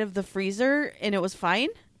outside of the freezer, and it was fine.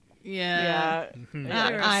 Yeah.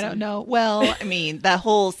 I don't know. Well, I mean, that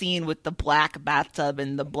whole scene with the black bathtub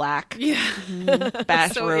and the black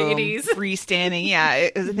bathroom 80s. freestanding. Yeah,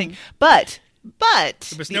 it was a thing. But There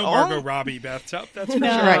was the no only- Margot Robbie bathtub. That's for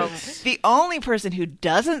No. sure. Right. The only person who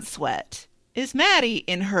doesn't sweat is Maddie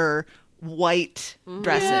in her white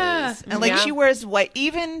dresses. Yeah. And like Yeah. she wears white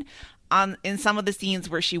even in some of the scenes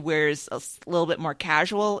where she wears a little bit more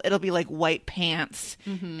casual, it'll be like white pants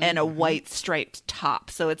and a white striped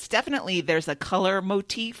top. So it's definitely there's a color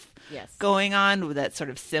motif Yes. going on that sort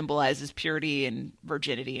of symbolizes purity and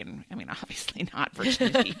virginity, and I mean obviously not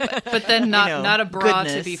virginity, But then not know, not a bra to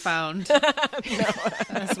goodness. be found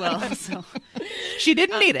as well. So she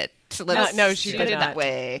didn't need it. So let's no, she put did it not. that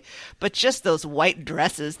way. But just those white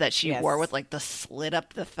dresses that she Yes. wore with like the slit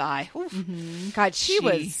up the thigh. Oof. God, she She-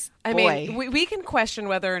 was. I boy. mean, we can question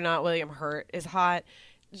whether or not William Hurt is hot.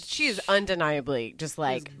 She is undeniably just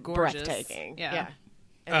like gorgeous. breathtaking. Yeah.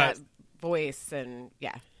 And that voice and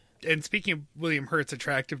And speaking of William Hurt's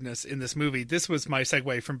attractiveness in this movie, this was my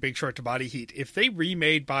segue from Big Short to Body Heat. If they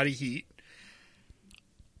remade Body Heat,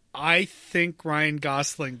 I think Ryan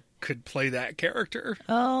Gosling could play that character.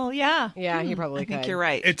 oh yeah. yeah, he probably I think could. you're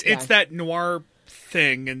right. It's that noir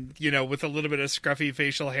thing, and with a little bit of scruffy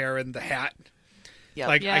facial hair and the hat. Yep.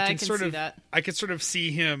 Like Yeah, I I can can sort see of, that. I could sort of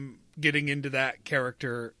see him getting into that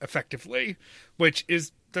character effectively, which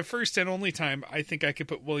is the first and only time I think I could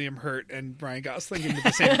put William Hurt and Ryan Gosling into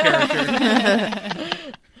the same character.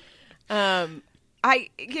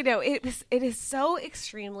 It is so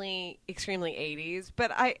extremely 80s,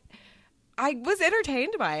 but I was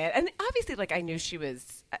entertained by it. And obviously like I knew she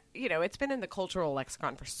was it's been in the cultural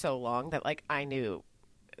lexicon for so long that like I knew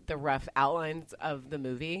the rough outlines of the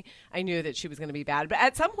movie. I knew that she was going to be bad, but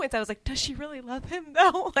at some points I was like, does she really love him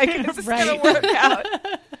though? Like is this going to work out?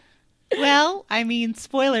 Well, I mean,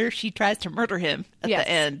 spoiler. She tries to murder him at Yes.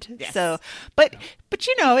 the end. Yes. So, but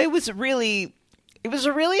it was really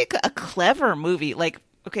a clever movie. Like,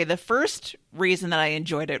 okay, the first reason that I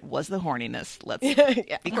enjoyed it was the horniness. Let's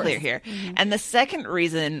be clear here. And the second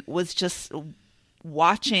reason was just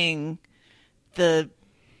watching the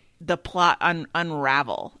plot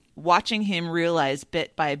unravel, watching him realize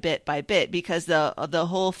bit by bit by bit, because the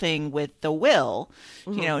whole thing with the will,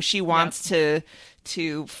 she wants to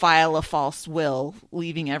file a false will,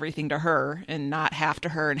 leaving everything to her and not half to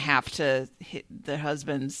her and half to the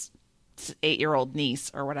husband's 8-year-old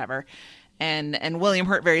niece or whatever. And William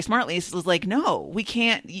Hurt very smartly was like, no, we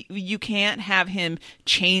can't. You can't have him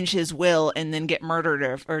change his will and then get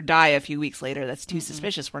murdered or die a few weeks later. That's too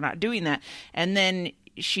suspicious. We're not doing that. And then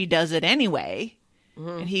she does it anyway.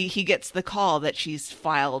 And he gets the call that she's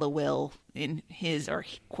filed a will in his, or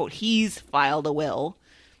quote, he's filed a will,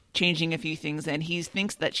 changing a few things. And he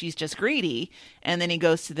thinks that she's just greedy. And then he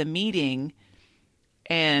goes to the meeting,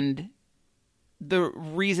 and the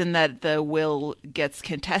reason that the will gets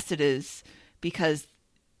contested is because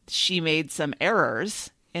she made some errors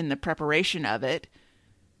in the preparation of it.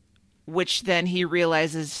 which then he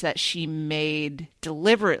realizes that she made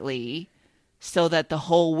deliberately so that the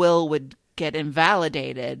whole will would get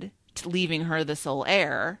invalidated, leaving her the sole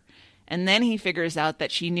heir. And then he figures out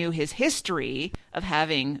that she knew his history of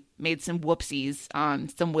having made some whoopsies on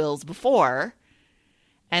some wills before,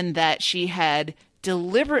 and that she had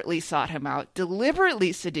deliberately sought him out,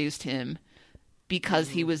 deliberately seduced him because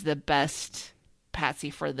he was the best patsy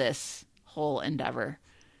for this whole endeavor.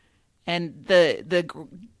 And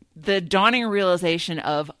the dawning realization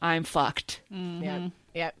of I'm fucked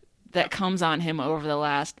Yep. that comes on him over the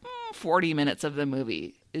last 40 minutes of the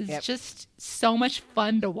movie is just so much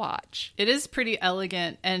fun to watch. It is pretty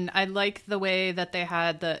elegant, and I like the way that they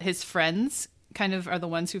had his friends kind of are the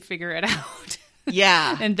ones who figure it out.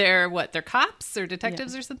 Yeah. And they're cops or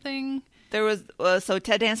detectives or something? There was, so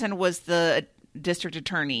Ted Danson was the district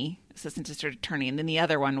attorney, assistant district attorney, and then the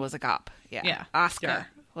other one was a cop. Yeah. Oscar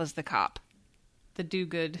was the cop. The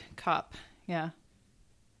do-good cop. Yeah.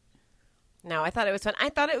 No, I thought it was fun. I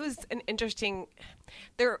thought it was an interesting...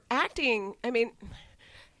 Their acting, I mean...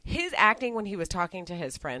 His acting when he was talking to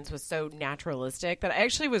his friends was so naturalistic that I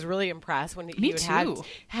actually was really impressed when he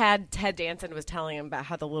had Ted Danson was telling him about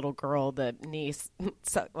how the little girl, the niece,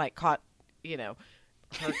 caught, her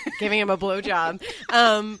giving him a blowjob,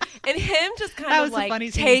 and him just kind of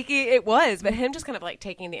like taking but him just kind of like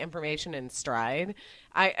taking the information in stride.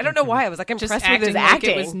 I don't know why I was like impressed with his acting.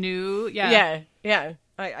 Like it was new. Yeah.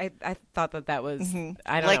 I thought that was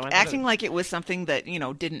I don't know, acting like it was something that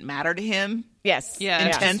didn't matter to him. Yes,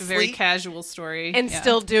 Just a very casual story, and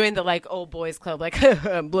still doing the like old boys club like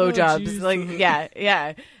blowjobs.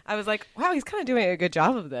 I was like, wow, he's kind of doing a good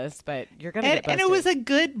job of this, but you're gonna get busted. And it was a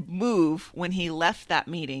good move when he left that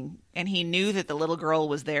meeting, and he knew that the little girl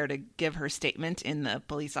was there to give her statement in the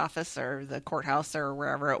police office or the courthouse or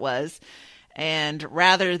wherever it was, and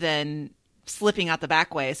rather than slipping out the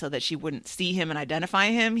back way so that she wouldn't see him and identify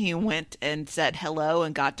him, he went and said hello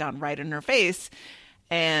and got down right in her face.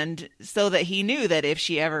 And so that he knew that if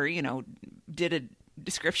she ever, did a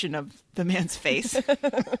description of the man's face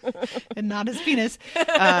and not his penis,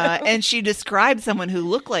 and she described someone who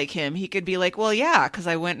looked like him, he could be like, well, yeah, because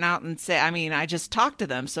I went out and I just talked to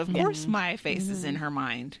them. So of course my face is in her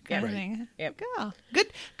mind. Kind of thing. Yep. Oh,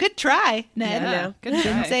 good try, Ned. Yeah, good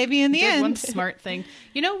try. Didn't save you in the end. One smart thing.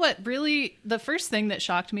 You know what? Really, the first thing that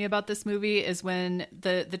shocked me about this movie is when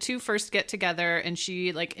the two first get together and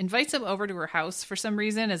she like invites him over to her house for some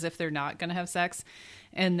reason, as if they're not going to have sex.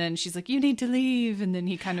 And then she's like, you need to leave. And then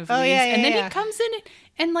he kind of leaves. And then he comes in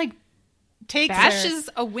and like bashes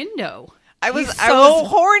a window. I was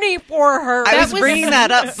horny for her. I was bringing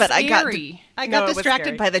that up, but I got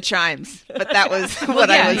distracted by the chimes. But that was what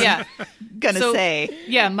I was going to say.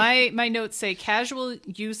 Yeah, my notes say casual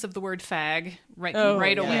use of the word fag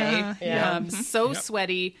right away. Yeah. So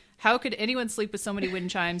sweaty. How could anyone sleep with so many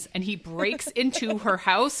wind chimes? And he breaks into her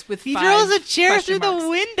house with he 5 throws a chair through marks. the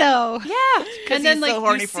window. Yeah, and then he's like so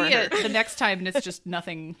horny you for see her. it the next time, and it's just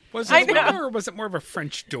nothing. Was it a window or was it more of a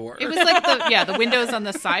French door? It was like the windows on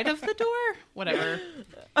the side of the door. Whatever.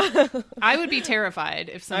 I would be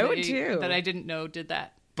terrified if somebody that I didn't know did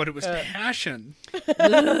that. But it was passion.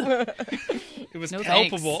 It was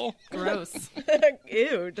palpable. Gross.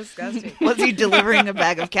 Ew, disgusting. Was he delivering a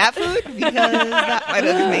bag of cat food? Because that might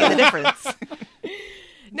have made the difference.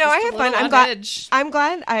 No, I had fun. Edge. I'm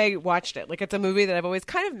glad I watched it. Like, it's a movie that I've always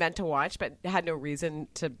kind of meant to watch, but had no reason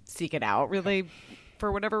to seek it out, really,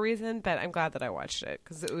 for whatever reason. But I'm glad that I watched it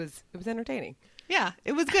because it was entertaining. Yeah,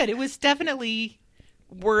 it was good. It was definitely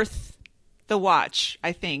worth the watch,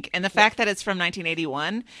 I think. And the fact that it's from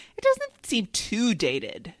 1981, it doesn't seem too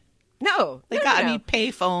dated. No. I mean,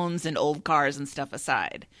 pay phones and old cars and stuff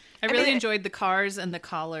aside. I really enjoyed the cars and the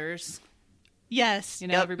collars. Yes.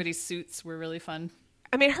 Everybody's suits were really fun.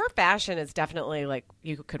 I mean, her fashion is definitely like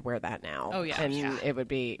you could wear that now. Oh, yeah. And it would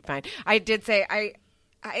be fine. I did say I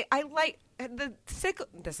like the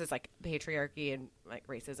this is like patriarchy and like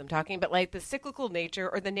racism talking, but like the cyclical nature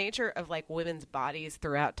or the nature of like women's bodies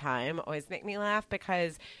throughout time always make me laugh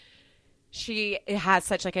because she has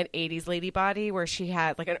such like an 80s lady body where she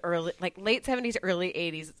had like an late 70s, early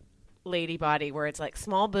 80s lady body where it's like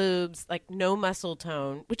small boobs, like no muscle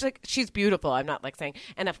tone, which like she's beautiful. I'm not like saying,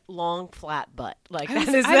 and a long flat butt. Like I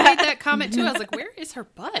made that comment too. I was like, where is her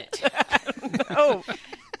butt? Oh.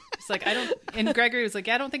 It's like, I don't, and Gregory was like,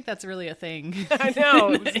 yeah, I don't think that's really a thing. I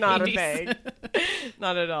know, it's not 80s. A thing.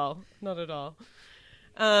 Not at all. Not at all.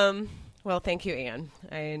 Well, thank you, Anne.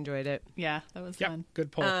 I enjoyed it. Yeah, that was fun.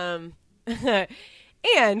 Good poll.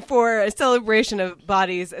 And for a celebration of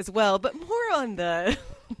bodies as well, but more on the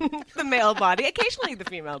the male body, occasionally the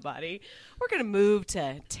female body. We're going to move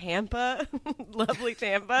to Tampa, lovely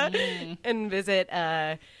Tampa, and visit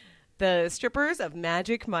the strippers of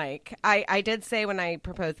Magic Mike. I did say when I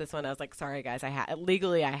proposed this one, I was like, sorry guys,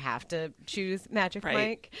 legally I have to choose Magic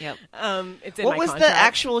Mike. Yep. It's in What my was contract. the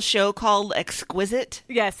actual show called? Exquisite?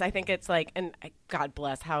 Yes, I think it's like, and God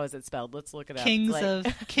bless, how is it spelled? Let's look it up.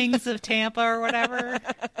 Kings of Tampa or whatever.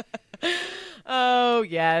 Oh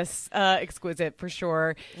yes, Exquisite for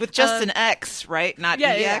sure. With just an X, right? Not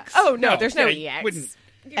EX? Yeah. Oh no, No, there's no yeah, EX. wouldn't-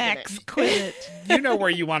 Exquisite. You know where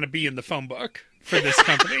you want to be in the phone book for this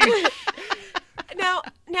company.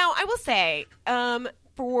 Now I will say,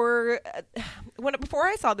 before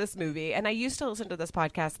I saw this movie, and I used to listen to this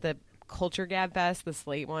podcast, the Culture Gab Fest, the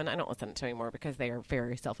Slate one. I don't listen to it anymore because they are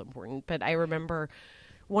very self-important. But I remember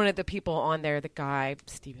one of the people on there, the guy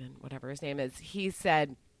Steven, whatever his name is, he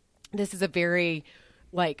said this is a very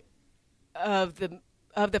like of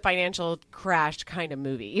the financial crash kind of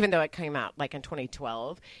movie, even though it came out like in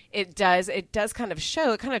 2012. It does kind of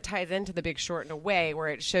show, it kind of ties into The Big Short in a way where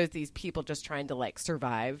it shows these people just trying to like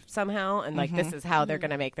survive somehow. And like, this is how they're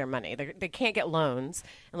going to make their money. They can't get loans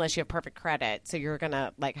unless you have perfect credit. So you're going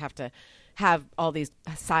to like have to have all these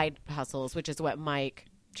side hustles, which is what Mike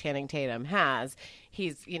Channing Tatum has.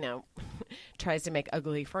 He's, tries to make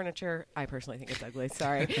ugly furniture. I personally think it's ugly.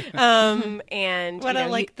 Sorry. And What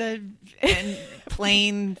like the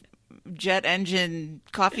plain jet engine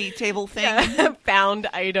coffee table thing. found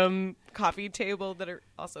item coffee table that are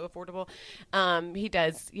also affordable. He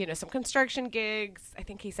does, some construction gigs. I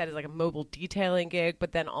think he said it's like a mobile detailing gig,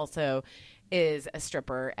 but then also is a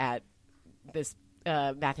stripper at this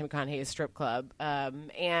Matthew McConaughey's strip club.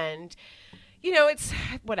 And it's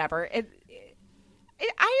whatever.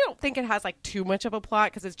 I don't think it has like too much of a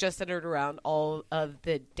plot because it's just centered around all of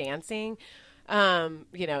the dancing.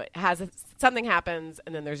 It has something happens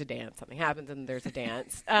and then there's a dance. Something happens and there's a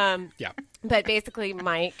dance. Yeah. But basically,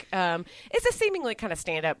 Mike is a seemingly kind of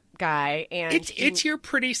stand-up guy, and It's your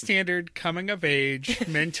pretty standard coming of age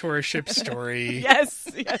mentorship story. yes,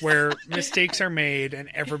 Where mistakes are made and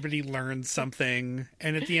everybody learns something,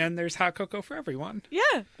 and at the end there's hot cocoa for everyone.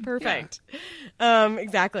 yeah, perfect,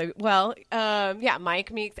 exactly. Well,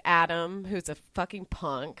 Mike meets Adam, who's a fucking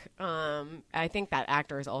punk. I think that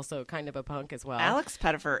actor is also kind of a punk as well. Alex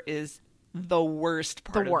Pettyfer is the worst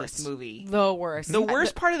part The of worst. this movie. The worst. The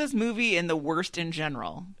worst part of this movie and the worst in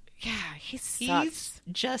general. Yeah, he sucks. He's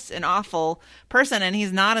just an awful person, and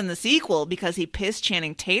he's not in the sequel because he pissed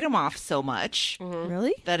Channing Tatum off so much.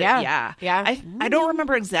 Really? That Yeah. I don't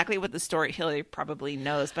remember exactly what the story. Hillary probably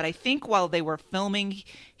knows, but I think while they were filming,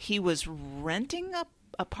 he was renting a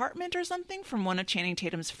apartment or something from one of Channing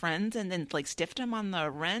Tatum's friends, and then like stiffed him on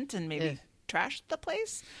the rent and maybe trashed the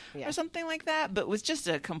place or something like that. But was just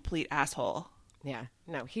a complete asshole. Yeah,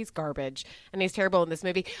 no, he's garbage, and he's terrible in this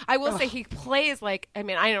movie. I will say he plays like, I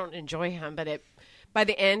don't enjoy him, but by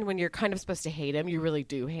the end, when you're kind of supposed to hate him, you really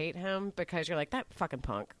do hate him because you're like, that fucking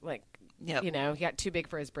punk. Like, Yep. he got too big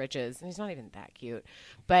for his britches, and he's not even that cute.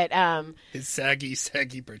 But His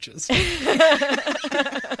saggy britches.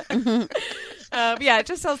 it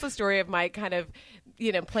just tells the story of Mike kind of,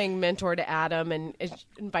 playing mentor to Adam and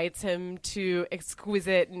invites him to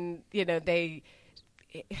Exquisite, and,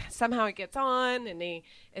 somehow it gets on and he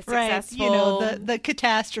is successful. The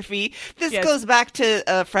catastrophe. This Yes. goes back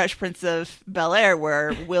to Fresh Prince of Bel-Air,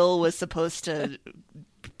 where Will was supposed to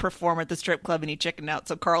perform at the strip club and he chickened out,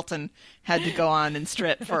 so Carlton had to go on and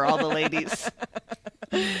strip for all the ladies.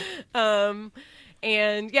 And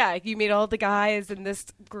you meet all the guys in this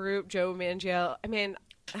group, Joe Manganiello.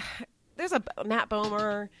 There's a Matt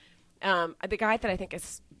Bomer, the guy that I think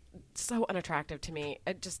is so unattractive to me.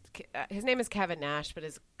 His name is Kevin Nash, but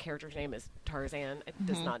his character's name is Tarzan. It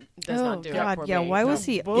does not do it for me. Why was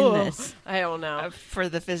he in this? I don't know. For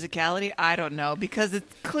the physicality, I don't know, because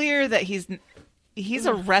it's clear that he's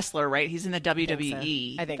a wrestler, right? He's in the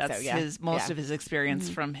WWE. I think so, That's yeah. most of his experience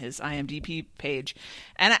from his IMDb page.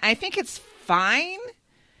 And I think it's fine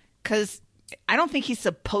because I don't think he's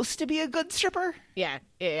supposed to be a good stripper. Yeah.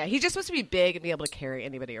 He's just supposed to be big and be able to carry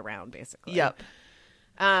anybody around, basically. Yep.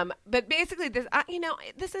 But basically, this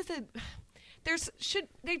this is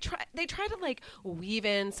they try to like weave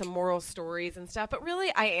in some moral stories and stuff, but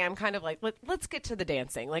really I am kind of like, let's get to the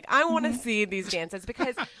dancing. Like, I want to see these dances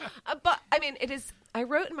because, it is. I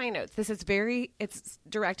wrote in my notes. It's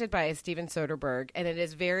directed by Steven Soderbergh, and it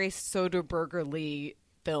is very Soderbergh-ly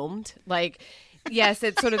filmed. Like, yes,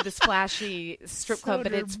 it's sort of this flashy strip club,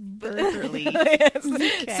 but it's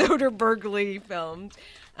Soderbergh-ly filmed.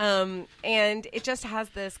 And it just has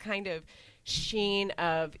this kind of sheen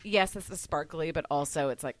of, yes, this is sparkly, but also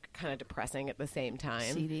it's like kind of depressing at the same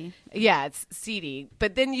time. CD. Yeah, it's seedy.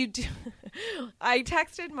 But then you do. I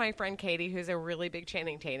texted my friend Katie, who's a really big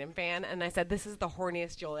Channing Tatum fan, and I said, "This is the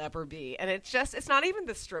horniest you'll ever be." And it's not even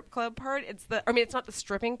the strip club part. It's not the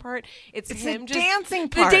stripping part. It's him the just dancing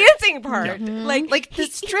part. The dancing part. Like the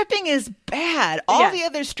stripping is bad. All the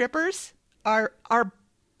other strippers are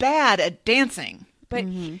bad at dancing. But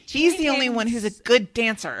He's the only one who's a good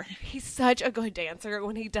dancer. He's such a good dancer.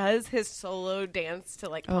 When he does his solo dance to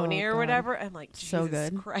like Pony or God. whatever, I'm like, Jesus So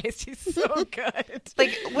good. Christ, he's so good.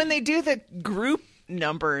 Like when they do the group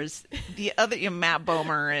numbers, the other Matt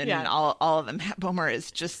Bomer and all of them. Matt Bomer is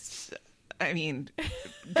just, I mean,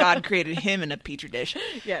 God created him in a petri dish.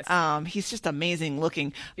 Yes. He's just amazing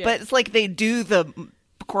looking. Yes. But it's like they do the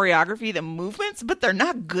choreography, the movements, but they're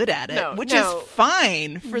not good at it, which is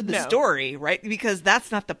fine for the story, right? Because that's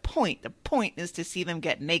not the point. The point is to see them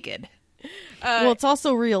get naked. Well, it's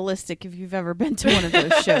also realistic if you've ever been to one of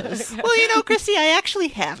those shows. Well, Chrissy, I actually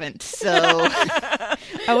haven't, so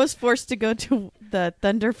I was forced to go to the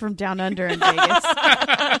Thunder from Down Under in Vegas.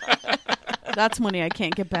 That's money I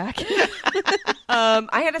can't get back.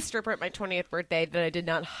 I had a stripper at my 20th birthday that I did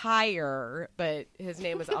not hire, but his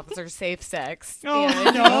name was Officer Safe Sex. Oh,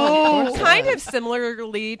 and, no. Kind of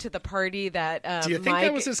similarly to the party that Do you think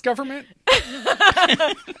that was his government?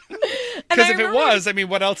 Because if it was, I mean,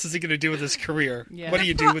 what else is he going to do with his career? Yeah. What do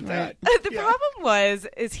you do with that? The problem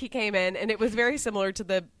is he came in, and it was very similar to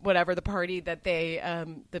the party that they,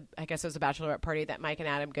 I guess it was a bachelorette party that Mike and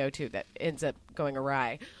Adam go to that ends up going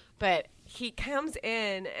awry. But he comes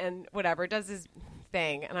in and does his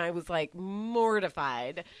thing, and I was like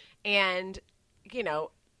mortified. And, he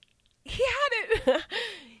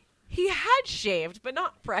had shaved, but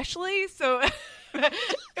not freshly, so it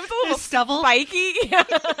was a little stubble? spiky.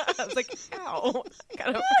 I was like, ow,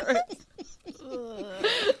 kind of hurts.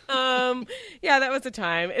 That was a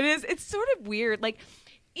time. It's sort of weird. Like,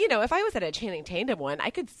 if I was at a Channing Tatum one, I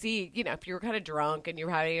could see, if you were kind of drunk and you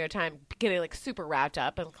were having a time getting like super wrapped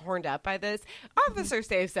up and horned up by this Officer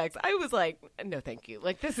Safe Sex, I was like, no, thank you.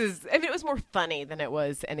 Like it was more funny than it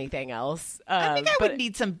was anything else. I think I would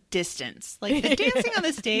need some distance. Like the dancing on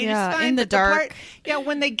the stage is fine. in the but dark.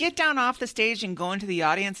 When they get down off the stage and go into the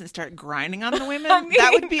audience and start grinding on the women,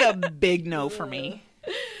 that would be a big no for me.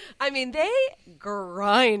 I mean, they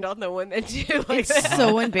grind on the women too. Like It's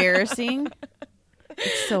so embarrassing.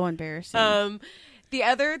 It's so embarrassing. The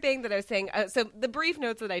other thing that I was saying, so the brief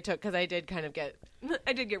notes that I took, because I did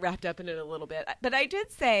get wrapped up in it a little bit, but I did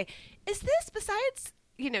say, is this, besides,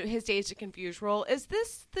 his Dazed and Confused role, is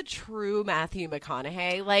this the true Matthew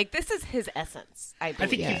McConaughey? Like, this is his essence, I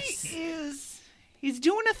believe. I think He's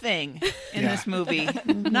doing a thing in this movie.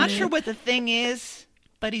 Not sure what the thing is,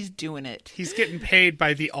 but he's doing it. he's getting paid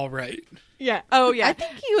by the all right. Yeah. Oh, yeah. I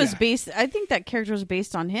think he was based. I think that character was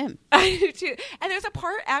based on him. I do too. And there's a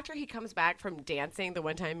part after he comes back from dancing, the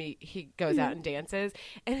one time he goes out and dances,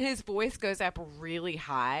 and his voice goes up really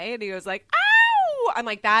high, and he goes like, "Ow!" I'm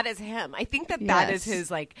like, that is him. I think that is his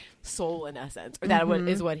like soul in essence, or that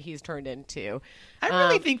is what he's turned into. I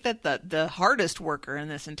really think that the hardest worker in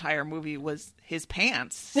this entire movie was his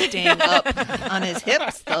pants staying up on his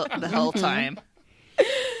hips the whole time.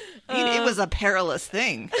 It was a perilous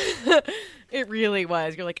thing. It really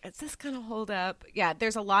was. You're like, is this going to hold up? Yeah,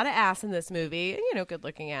 there's a lot of ass in this movie. Good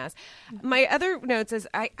looking ass. My other notes is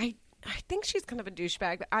I think she's kind of a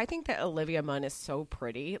douchebag, but I think that Olivia Munn is so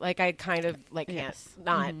pretty. Like, I kind of like can't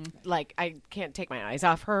like I can't take my eyes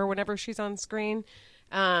off her whenever she's on screen.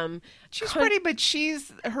 She's pretty, but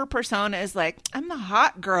her persona is like, I'm the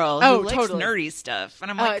hot girl who likes nerdy stuff,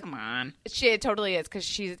 and I'm like, come on. She totally is, because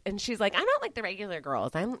she's like, I'm not like the regular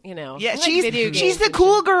girls. I'm yeah, I like she's the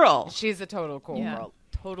cool girl. She's a total cool girl.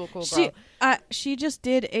 Total cool girl. She just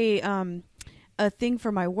did a thing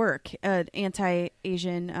for my work, an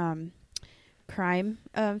anti-Asian crime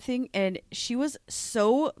thing, and she was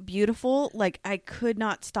so beautiful. Like, I could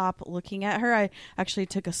not stop looking at her. I actually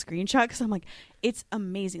took a screenshot because I'm like, it's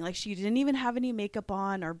amazing. Like, she didn't even have any makeup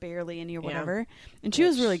on, or barely any, or whatever, and she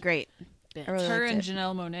was really great. I really her liked and it.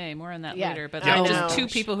 Janelle Monáe, more on that Yeah. later, but I they're know. just two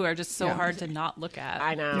people who are just so hard to not look at.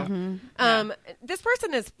 I know. This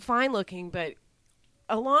person is fine looking, but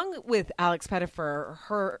along with Alex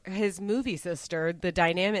Pettyfer, his movie sister, the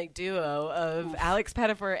dynamic duo of Alex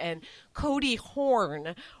Pettyfer and Cody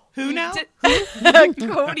Horn. Who now?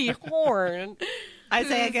 Cody Horn. I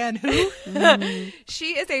say again, who?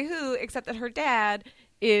 She is a who, except that her dad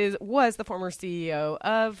was the former CEO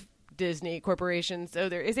of Disney Corporation. So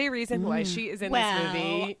there is a reason why she is in this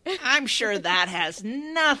movie. I'm sure that has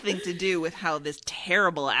nothing to do with how this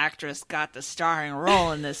terrible actress got the starring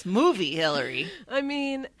role in this movie, Hillary. I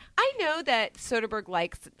mean, I know that Soderbergh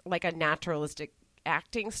likes like a naturalistic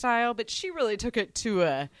acting style, but she really took it to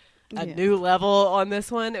a new level on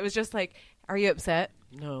this one. It was just like, are you upset?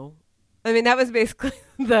 No. I mean, that was basically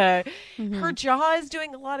her jaw is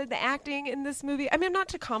doing a lot of the acting in this movie. I mean, not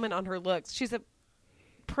to comment on her looks. She's a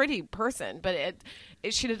pretty person, but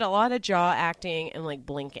she did a lot of jaw acting and like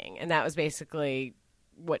blinking. And that was basically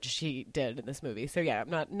what she did in this movie. So yeah,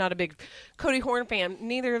 I'm not a big Cody Horn fan.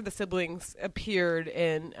 Neither of the siblings appeared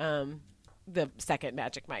in the second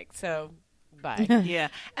Magic Mike. So bye. Yeah.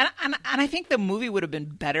 And I think the movie would have been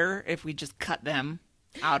better if we just cut them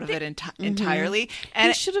out of it entirely. And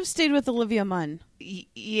He should have stayed with Olivia Munn.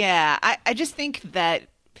 yeah, I just think that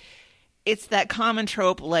it's that common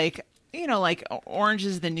trope, like, you know, like Orange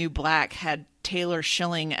is the New Black had Taylor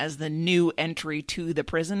Schilling as the new entry to the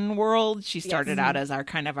prison world. She started out as our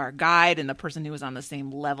guide and the person who was on the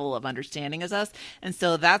same level of understanding as us. And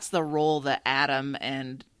so that's the role that Adam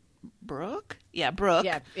and Brooke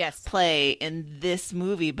play in this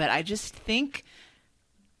movie. But I just think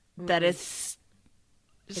that it's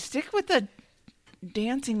stick with the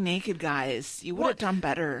dancing naked guys. You would have done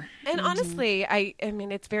better. And honestly, I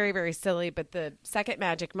mean, it's very, very silly, but the second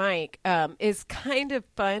Magic Mike is kind of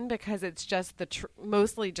fun because it's just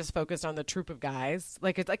mostly just focused on the troop of guys.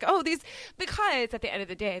 Like, it's like, because at the end of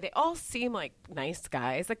the day, they all seem like nice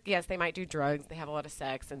guys. Like, yes, they might do drugs, they have a lot of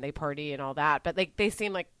sex, and they party and all that, but like, they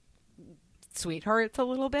seem like sweethearts a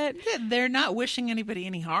little bit. They're not wishing anybody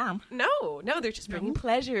any harm. No, they're just bringing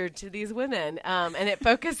pleasure to these women. And it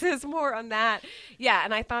focuses more on that. Yeah,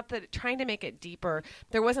 and I thought that trying to make it deeper,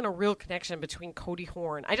 there wasn't a real connection between Cody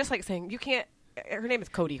Horn. I just like saying, you can't, her name is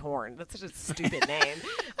Cody Horn. That's such a stupid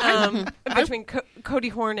name. Between Cody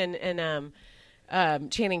Horn and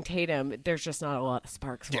Channing Tatum, there's just not a lot of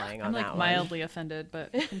sparks flying on that one. I'm mildly offended,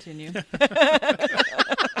 but continue.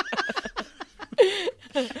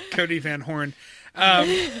 Cody Van Horn.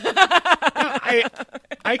 I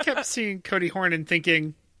kept seeing Cody Horn and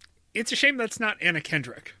thinking, it's a shame that's not Anna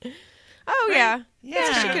Kendrick. Oh, right?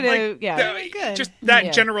 Yeah. She could have, good. Just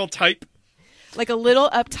that general type. Like a little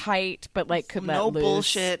uptight, but like could let no loose.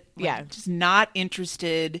 Bullshit. Yeah. Just not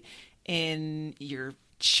interested in your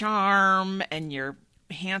charm and your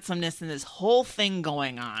handsomeness and this whole thing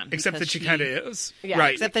going on. Except that she kind of is. Yeah.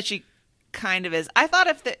 Right. Except that she kind of is. I thought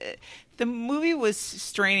if the movie was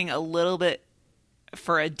straining a little bit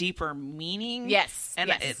for a deeper meaning. Yes. And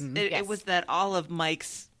yes. It was that all of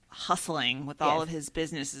Mike's hustling with all of his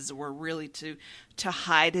businesses were really to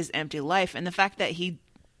hide his empty life. And the fact that he,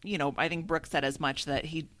 you know, I think Brooke said as much, that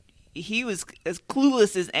he was as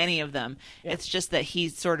clueless as any of them. Yeah. It's just that he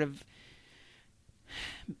sort of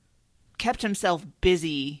kept himself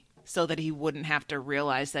busy so that he wouldn't have to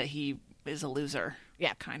realize that he is a loser.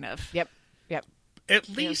 Yeah. Kind of. Yep. At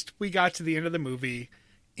least we got to the end of the movie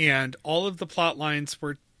and all of the plot lines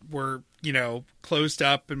were, you know, closed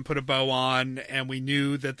up and put a bow on, and we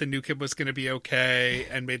knew that the new kid was going to be okay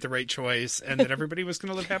and made the right choice and that everybody was going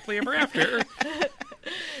to live happily ever after.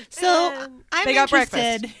 So I'm they got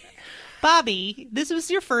interested. breakfast. Bobby, this was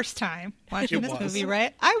your first time watching this movie,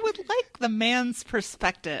 right? I would like the man's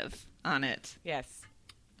Perspective on it. Yes.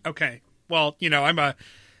 Okay. Well, you know, I'm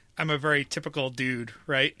a very typical dude,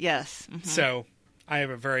 right? Yes. Mm-hmm. So I have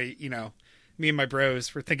a very, you know, me and my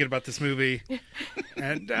bros were thinking about this movie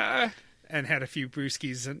and had a few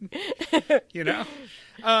brewskis and, you know,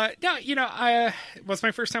 it was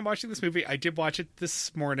my first time watching this movie. I did watch it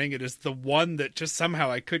this morning. It is the one that just somehow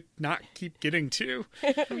I could not keep getting to.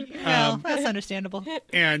 Well, that's understandable.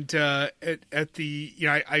 And at the, you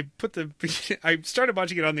know, I started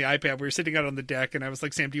watching it on the iPad. We were sitting out on the deck and I was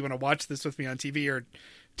like, Sam, do you want to watch this with me on TV or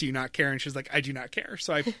do you not care? And she's like, I do not care.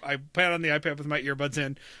 So I put it on the iPad with my earbuds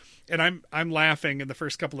in. And I'm laughing in the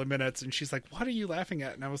first couple of minutes, and she's like, "What are you laughing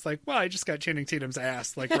at?" And I was like, "Well, I just got Channing Tatum's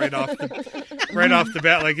ass like right off the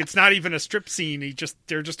bat. Like it's not even a strip scene.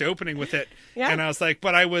 They're just opening with it." Yeah. And I was like,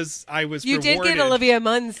 "But I was You rewarded. did get Olivia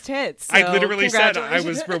Munn's tits. So I literally said I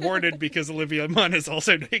was rewarded because Olivia Munn is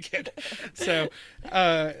also naked. So,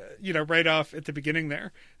 you know, right off at the beginning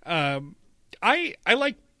there, I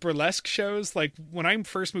like burlesque shows. Like when I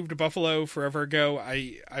first moved to Buffalo forever ago,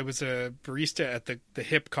 I was a barista at the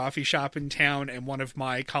hip coffee shop in town, and one of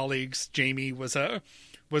my colleagues, Jamie, was a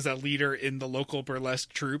leader in the local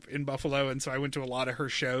burlesque troupe in Buffalo, and so I went to a lot of her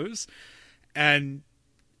shows. And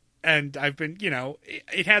And I've been,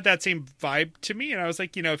 it had that same vibe to me. And I was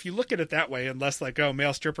like, if you look at it that way, and less like, oh,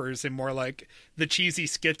 male strippers, and more like the cheesy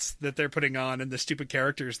skits that they're putting on and the stupid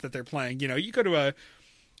characters that they're playing, you go to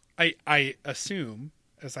I assume,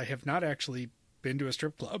 as I have not actually been to a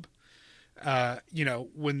strip club,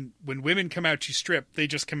 when women come out to strip, they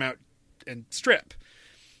just come out and strip.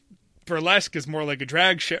 Burlesque is more like a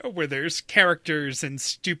drag show where there's characters and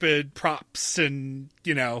stupid props and,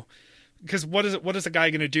 because what is a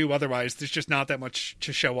guy going to do otherwise? There's just not that much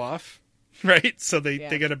to show off, right? So they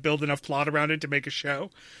got to build enough plot around it to make a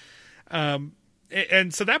show.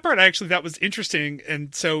 And so that part I actually thought was interesting.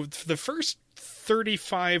 And so for the first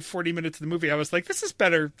 35, 40 minutes of the movie, I was like, this is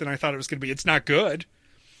better than I thought it was going to be. It's not good,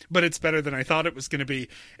 but it's better than I thought it was going to be.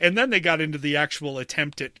 And then they got into the actual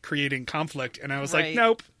attempt at creating conflict. And I was like,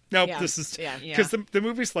 nope, this is... Because the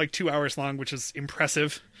movie's like 2 hours long, which is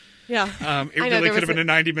impressive. Yeah. It really could have been a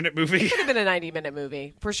 90-minute movie. It could have been a 90-minute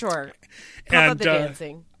movie, for sure. How about the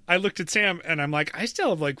dancing? I looked at Sam and I'm like, I still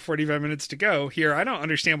have like 45 minutes to go here. I don't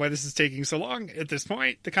understand why this is taking so long at this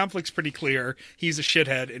point. The conflict's pretty clear. He's a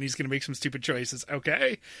shithead and he's going to make some stupid choices.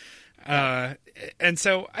 Okay. And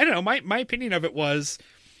so, I don't know, my opinion of it was,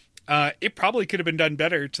 it probably could have been done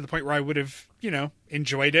better to the point where I would have,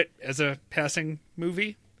 enjoyed it as a passing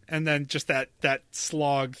movie. And then just that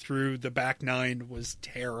slog through the back nine was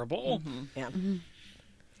terrible. Mm-hmm. Yeah.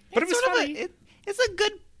 But it was funny. It's a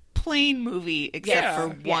good plain movie, except for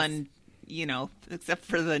one, except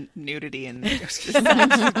for the nudity and the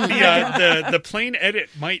plain edit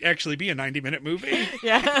might actually be a 90-minute movie.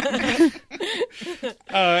 Yeah.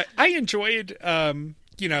 I enjoyed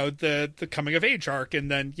the coming of age arc,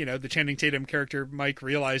 and then the Channing Tatum character Mike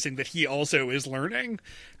realizing that he also is learning.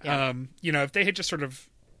 Yeah. If they had just sort of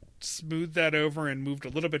smoothed that over and moved a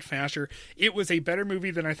little bit faster, it was a better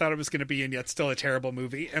movie than I thought it was going to be, and yet still a terrible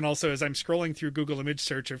movie. And also, as I'm scrolling through Google image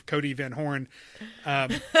search of Cody Van Horn, I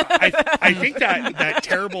think that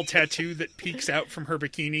terrible tattoo that peeks out from her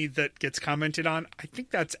bikini that gets commented on, I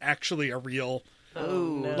think that's actually a real...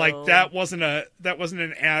 No. Like that wasn't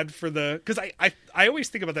an ad for the, because I always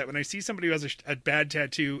think about that when I see somebody who has a bad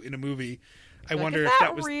tattoo in a movie. I wonder if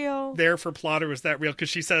that was real? There for plot, or was that real? Because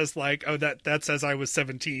she says like, oh, that says I was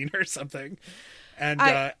 17 or something, and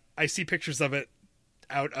I see pictures of it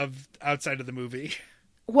outside of the movie.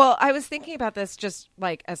 Well, I was thinking about this just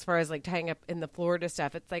like as far as like tying up in the Florida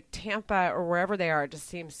stuff. It's like Tampa or wherever they are, it just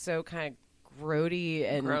seems so kind of grody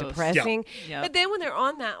and Gross. depressing. Yeah. But then when they're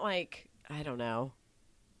on that, like, I don't know,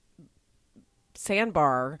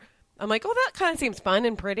 sandbar, I'm like, oh, that kind of seems fun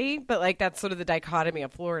and pretty, but like that's sort of the dichotomy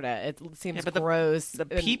of Florida. It seems gross. The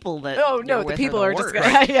people that the people are just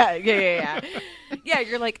yeah.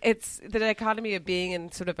 You're like, it's the dichotomy of being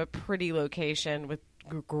in sort of a pretty location with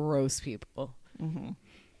gross people. Mm-hmm.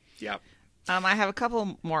 Yep. I have a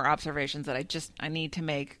couple more observations that I need to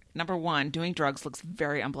make. Number one, doing drugs looks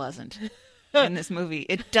very unpleasant in this movie.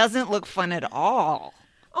 It doesn't look fun at all.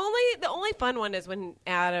 The only fun one is when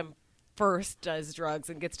Adam first does drugs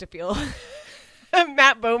and gets to feel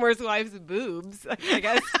Matt Bomer's wife's boobs, I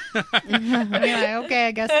guess. Okay,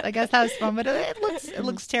 I guess that was fun, but it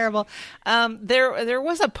looks terrible. There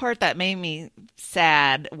was a part that made me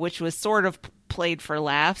sad, which was sort of played for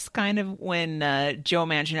laughs, kind of when Joe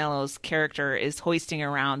Manganiello's character is hoisting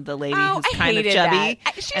around the lady who's kind of chubby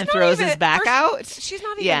and throws his back out. She's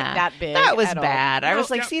not even that big. That was at bad. All. I was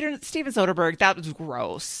like, Steven Soderbergh, that was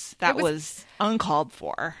gross. That was uncalled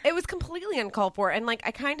for. It was completely uncalled for, and like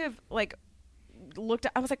I kind of like looked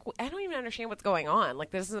at, I was like, I don't even understand what's going on.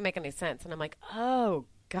 Like, this doesn't make any sense. And I'm like, oh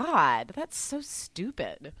God, that's so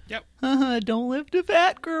stupid. Yep. Don't lift a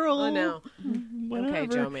fat girl. Oh no. Whatever. Okay,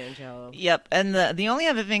 Joe Manganiello. Yep. And the only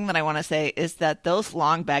other thing that I want to say is that those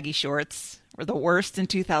long baggy shorts were the worst in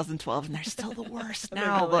 2012, and they're still the worst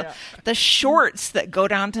now. really The shorts that go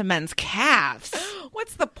down to men's calves.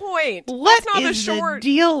 What's the point? What That's not is a short. the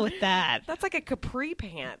deal with that? That's like a capri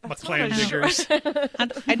pant. That's McClan not a short. diggers.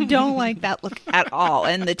 I don't like that look at all.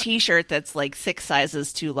 And the t-shirt that's like 6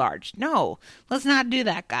 sizes too large. No, let's not do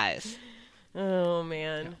that, guys. Oh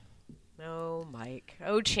man. No, Mike.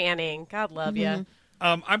 Oh, Channing. God love you.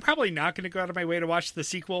 I'm probably not going to go out of my way to watch the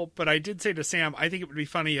sequel, but I did say to Sam, I think it would be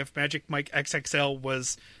funny if Magic Mike XXL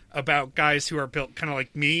was about guys who are built kind of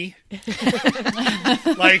like me.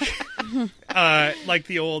 like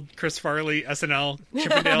the old Chris Farley SNL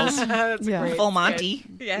Chippendales. That's great. Full Monty.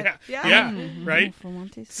 Yeah. Right? Full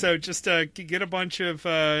Monty. So just get a bunch of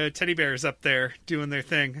teddy bears up there doing their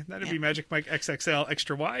thing. That'd be Magic Mike XXL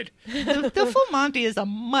extra wide. The Full Monty is a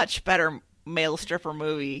much better male stripper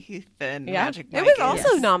movie than Yeah. Magic Mike. It was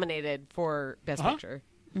also is. nominated for Best Picture.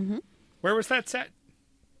 Where was that set?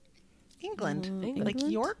 England. England. Like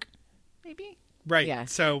York, maybe? Right. Yeah.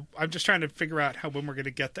 So I'm just trying to figure out when we're going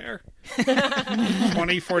to get there.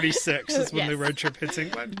 2046 is when the road trip hits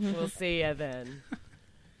England. We'll see you then.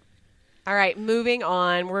 All right, moving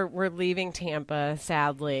on. We're leaving Tampa,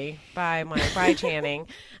 sadly. Bye, Channing.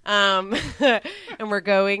 And we're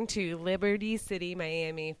going to Liberty City,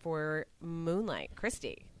 Miami for Moonlight.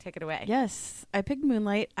 Christy, take it away. Yes, I picked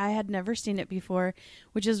Moonlight. I had never seen it before,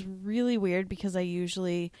 which is really weird because I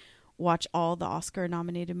usually watch all the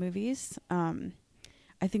Oscar-nominated movies.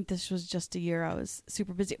 I think this was just a year I was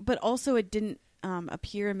super busy. But also it didn't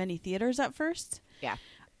appear in many theaters at first. Yeah.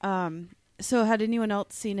 So had anyone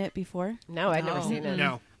else seen it before? No, I'd never No. seen it.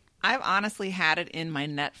 No. I've honestly had it in my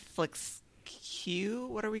Netflix queue.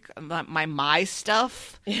 What are we? My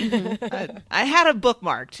stuff. I had it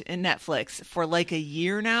bookmarked in Netflix for like a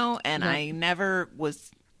year now, and I never was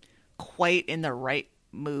quite in the right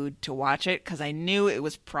mood to watch it because I knew it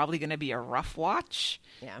was probably going to be a rough watch.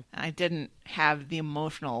 Yeah. I didn't have the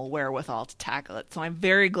emotional wherewithal to tackle it. So I'm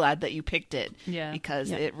very glad that you picked it. Yeah.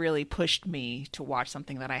 Because it really pushed me to watch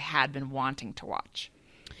something that I had been wanting to watch.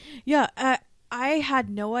 Yeah, I had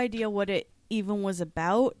no idea what it even was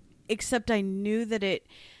about, except I knew that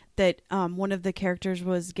one of the characters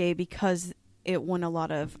was gay because it won a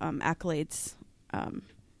lot of accolades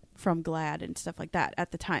from GLAAD and stuff like that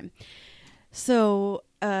at the time. So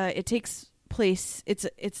it takes place.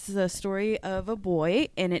 It's the story of a boy,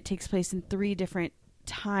 and it takes place in 3 different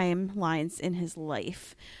timelines in his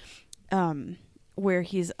life, where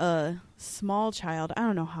he's a small child. I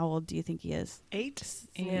don't know, how old do you think he is? 8?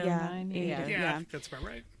 Yeah, Yeah, 9, eight. yeah. Yeah, I think that's about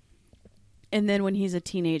right. And then when he's a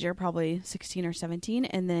teenager, probably 16 or 17,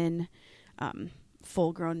 and then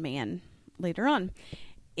full-grown man later on.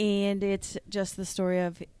 And it's just the story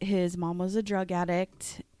of his mom was a drug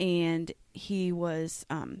addict, and he was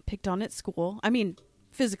picked on at school. I mean,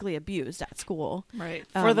 physically abused at school. Right.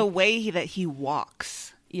 For the way that he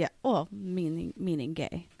walks. Yeah. Well, meaning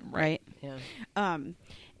gay, right? Yeah.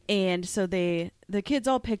 And so the kids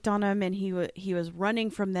all picked on him, and he was running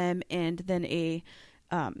from them, and then a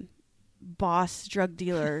boss drug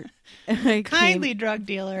dealer Kindly drug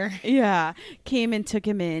dealer. came and took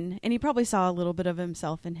him in, and he probably saw a little bit of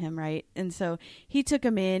himself in him, right? And so he took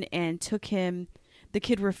him in and took him. The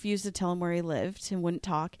kid refused to tell him where he lived and wouldn't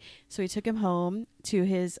talk, so he took him home to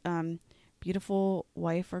his beautiful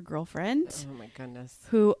wife or girlfriend, Oh, my goodness.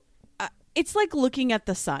 who it's like looking at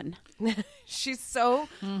the sun. She's so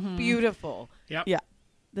beautiful. Yep. Yeah,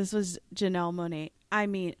 this was Janelle Monáe. I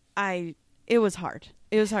mean, it was hard.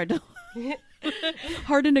 It was hard to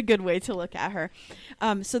hard in a good way to look at her.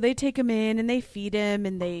 So they take him in and they feed him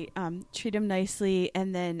and they treat him nicely,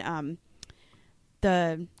 and then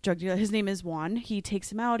the drug dealer, his name is Juan, he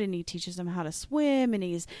takes him out and he teaches him how to swim, and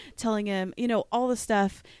he's telling him, all the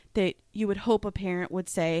stuff that you would hope a parent would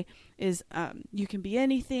say is you can be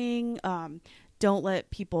anything, don't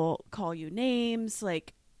let people call you names,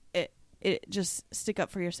 like it just stick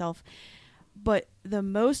up for yourself. But the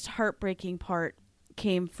most heartbreaking part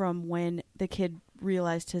came from when the kid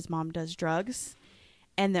realized his mom does drugs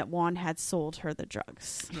and that Juan had sold her the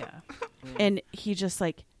drugs. Yeah. And he just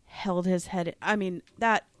held his head. I mean,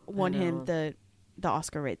 that won him the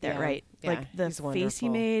Oscar right there, Yeah. right? Yeah, The he's face he wonderful.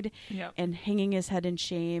 made Yep. and hanging his head in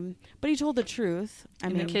shame. But he told the truth. I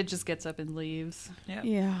And mean, the kid just gets up and leaves. Yeah.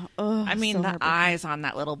 yeah. Oh, I mean, so the heartbreaking. eyes on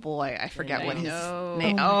that little boy. I forget I what his know.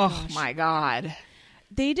 name. Oh my Oh, gosh. my God.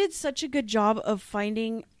 They did such a good job of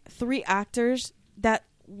finding 3 actors that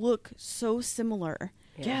look so similar.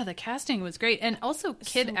 Yeah, the casting was great. And also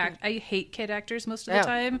I hate kid actors most of the Yeah.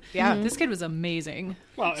 time. Yeah. This kid was amazing.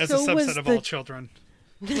 Well, as So a was subset of the- all children.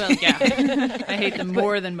 Well, yeah. I hate them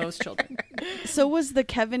more than most children. So was the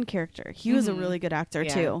Kevin character. He was a really good actor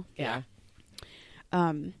Yeah. too. Yeah.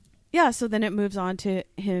 Yeah, so then it moves on to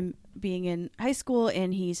him being in high school,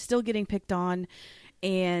 and he's still getting picked on,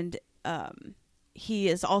 and he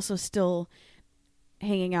is also still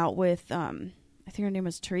hanging out with I think her name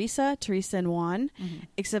was Teresa and Juan.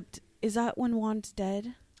 Except, is that when Juan's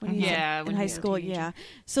dead? When he's Yeah, in when high he's a school. teenager. Yeah,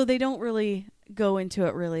 so they don't really go into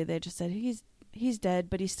it. Really, they just said he's dead,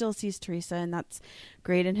 but he still sees Teresa, and that's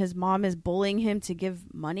great. And his mom is bullying him to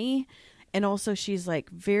give money, and also she's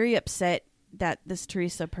very upset that this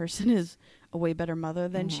Teresa person is a way better mother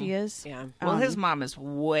than she is. Yeah. Well, his mom is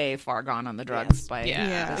way far gone on the drugs by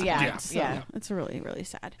Yeah. this Yeah. point. Yeah. So Yeah. it's really, really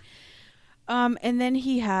sad. And then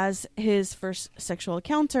he has his first sexual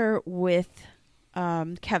encounter with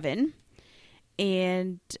Kevin,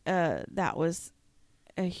 and that was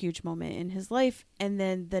a huge moment in his life. And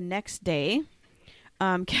then the next day,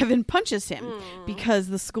 Kevin punches him because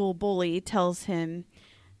the school bully tells him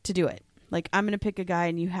to do it. Like, I'm going to pick a guy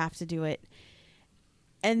and you have to do it.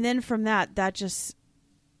 And then from that just,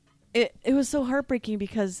 it was so heartbreaking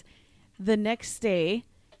because the next day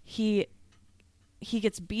he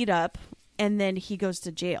gets beat up and then he goes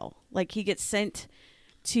to jail. Like, he gets sent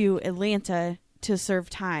to Atlanta to serve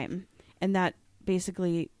time. And that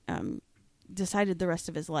basically decided the rest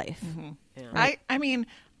of his life. Yeah. Right? I mean,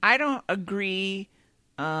 I don't agree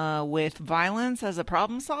with violence as a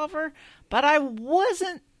problem solver, but I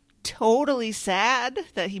wasn't totally sad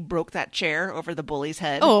that he broke that chair over the bully's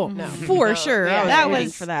head. Oh, No. for No. sure. Yeah, I was that rooting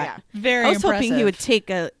was- for that. Very I was hoping he impressive. would take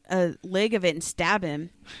a leg of it and stab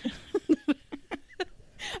him.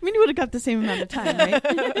 I mean, he would have got the same amount of time,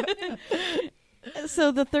 right?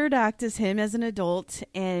 So the third act is him as an adult,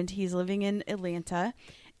 and he's living in Atlanta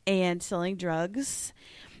and selling drugs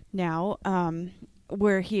now,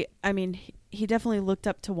 where he definitely looked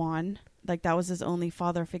up to Juan. Like, that was his only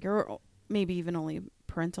father figure, or maybe even only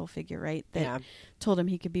parental figure, right? That told him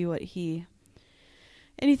he could be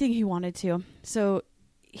anything he wanted to. So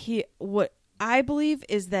what I believe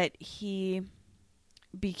is that he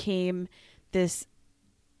became this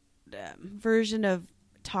version of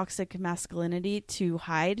toxic masculinity to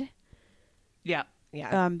hide, Yeah.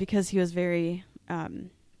 Yeah. because he was very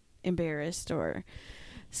embarrassed or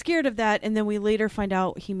scared of that. And then we later find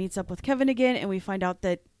out he meets up with Kevin again, and we find out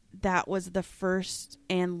that was the first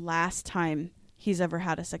and last time he's ever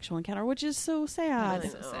had a sexual encounter, which is so sad. I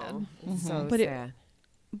know. sad. It's so But it- sad.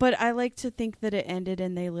 But I like to think that it ended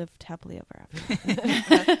and they lived happily ever after.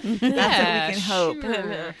 That's what we can hope.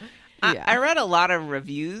 Sure. I read a lot of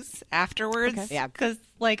reviews afterwards. Okay. Yeah. Because,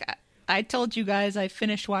 like, I told you guys I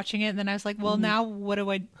finished watching it, and then I was like, well, now what do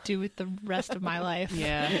I do with the rest of my life?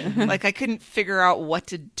 Yeah. Like, I couldn't figure out what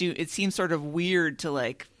to do. It seemed sort of weird to,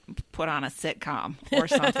 like, put on a sitcom or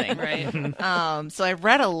something. Right. So I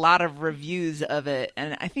read a lot of reviews of it,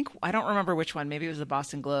 and I don't remember which one, maybe it was the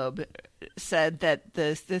Boston Globe, said that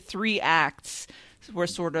the three acts were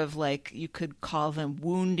sort of like, you could call them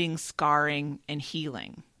wounding, scarring, and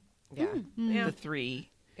healing. Yeah. Yeah. The three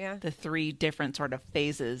Yeah. the three different sort of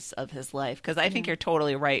phases of his life. Because I think you're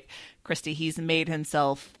totally right, Christy. He's made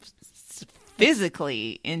himself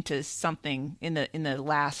physically into something in the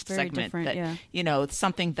last Very segment different, that yeah.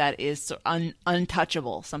 something that is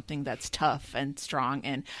untouchable, something that's tough and strong.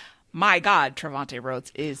 And my God, Trevante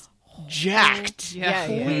Rhodes is jacked. Yeah.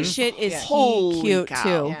 Holy shit, is he Holy cute cow.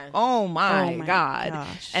 too. Yeah. Oh my, Oh my God.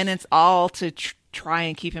 gosh. And it's all to try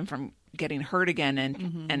and keep him from getting hurt again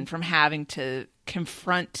and from having to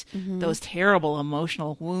confront those terrible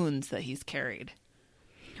emotional wounds that he's carried.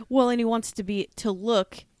 Well, and he wants to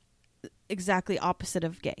look exactly opposite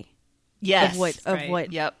of gay. Yes. Of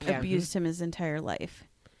what Yep. abused him his entire life.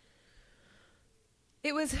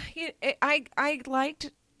 It was. I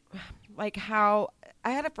liked like how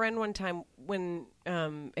I had a friend one time when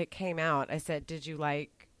it came out. I said, "Did you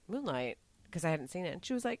like Moonlight?" Because I hadn't seen it, and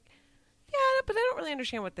she was like, "Yeah, but I don't really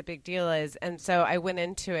understand what the big deal is." And so I went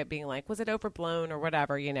into it being like, "Was it overblown or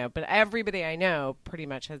whatever?" But everybody I know pretty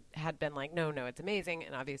much had been like, "No, it's amazing,"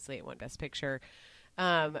 and obviously it won Best Picture.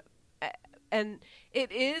 And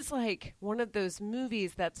it is like one of those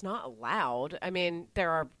movies that's not loud. I mean,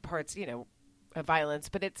 there are parts, of violence,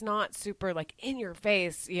 but it's not super like in your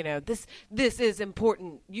face. This is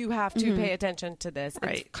important. You have to pay attention to this.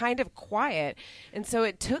 Right. It's kind of quiet, and so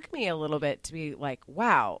it took me a little bit to be like,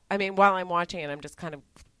 wow. I mean, while I'm watching it, I'm just kind of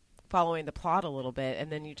following the plot a little bit,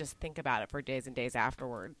 and then you just think about it for days and days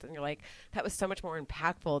afterwards, and you're like, that was so much more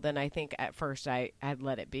impactful than I think at first I had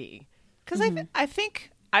let it be. Because I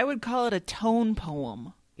think I would call it a tone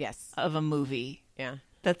poem Yes. of a movie Yeah.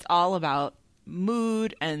 that's all about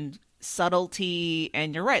mood and subtlety.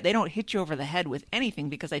 And you're right, they don't hit you over the head with anything,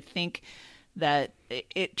 because I think that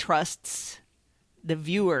it trusts the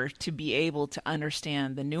viewer to be able to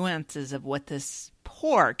understand the nuances of what this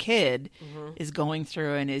poor kid is going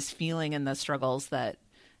through and is feeling, and the struggles that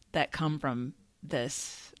come from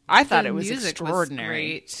this. I thought it was music extraordinary.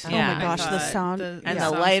 great. Yeah. Oh my gosh, I the thought sound- And sounds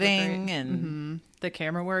the were lighting great. and the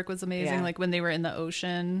camera work was amazing. Yeah. Like when they were in the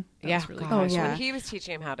ocean. That Yeah, was really gosh, cool. Oh, yeah. when he was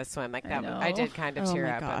teaching him how to swim, like that, know. I did kind of Oh tear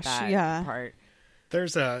my up gosh, at that yeah. part.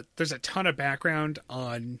 There's a ton of background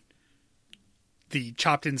on the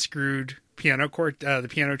chopped and screwed piano the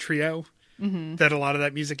piano trio that a lot of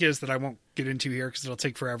that music is, that I won't get into here because it'll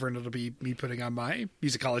take forever and it'll be me putting on my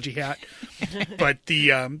musicology hat. But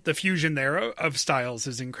the fusion there of styles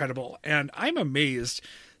is incredible, and I'm amazed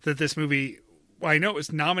that this movie. Well, I know it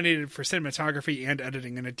was nominated for cinematography and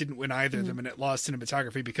editing, and it didn't win either of them, and it lost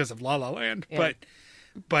cinematography because of La La Land. Yeah.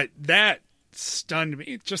 But that stunned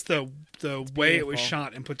me. Just the way it was beautiful.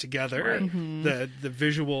 shot and put together, the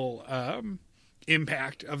visual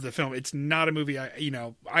impact of the film. It's not a movie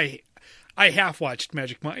I half watched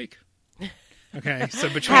Magic Mike. Okay, so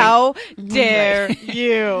between How dare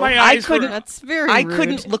you? my eyes were, That's very I rude.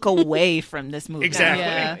 couldn't look away from this movie. Exactly.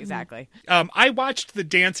 Yeah. Exactly. I watched the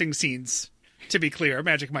dancing scenes. To be clear,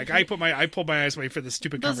 Magic Mike. I pulled my eyes away for the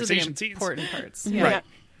stupid Those are the conversation scenes. important parts. Right.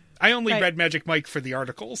 I only read Magic Mike for the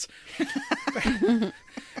articles.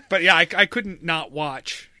 But yeah, I couldn't not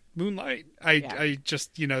watch Moonlight. I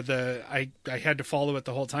just, I had to follow it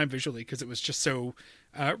the whole time visually because it was just so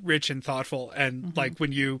rich and thoughtful. And like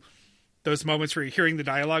when those moments where you're hearing the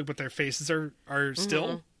dialogue, but their faces are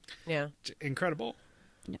still incredible.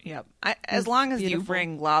 Yep. As long as you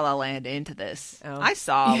bring La La Land into this, Oh. I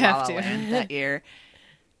saw You La have La to. Land that year.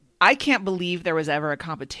 I can't believe there was ever a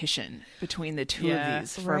competition between the two Yeah. of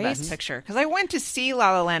these for Right? Best Picture. Because I went to see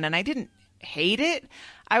La La Land and I didn't hate it.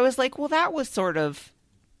 I was like, well, that was sort of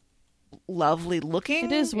lovely looking.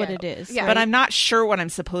 It is what it is. Yeah. But I'm not sure what I'm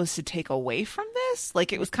supposed to take away from this.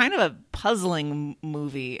 Like, it was kind of a puzzling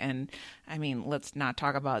movie. And, I mean, let's not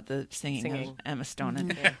talk about the singing. Of Emma Stone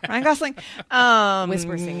and Ryan Gosling.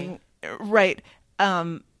 Whisper singing. Right.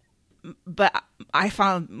 But I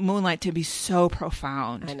found Moonlight to be so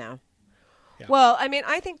profound. I know. Yeah. Well, I mean,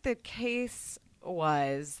 I think the case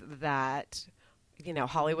was that,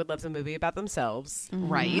 Hollywood loves a movie about themselves.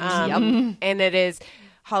 Right. Yep. And it is,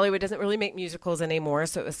 Hollywood doesn't really make musicals anymore,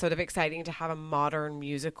 so it was sort of exciting to have a modern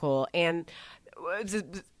musical. And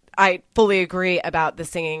I fully agree about the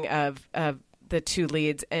singing of the two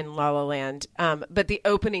leads in La La Land. But the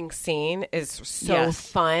opening scene is so Yes.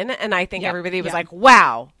 fun, and I think Yep. everybody was Yep. like,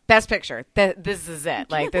 wow, Best Picture. This is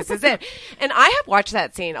it. Like, this is it. And I have watched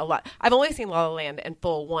that scene a lot. I've only seen La La Land in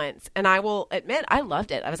full once, and I will admit I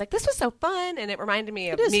loved it. I was like, this was so fun, and it reminded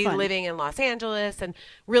me of is me fun. living in Los Angeles, and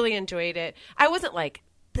really enjoyed it. I wasn't like,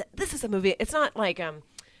 this is a movie. It's not like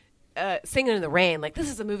Singing in the Rain. Like, this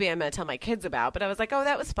is a movie I'm going to tell my kids about. But I was like, oh,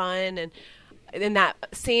 that was fun, and that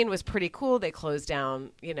scene was pretty cool. They closed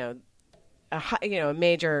down, a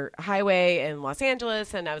major highway in Los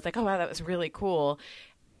Angeles, and I was like, oh wow, that was really cool.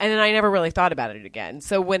 And then I never really thought about it again.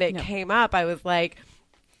 So when it came up, I was like,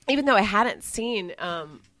 even though I hadn't seen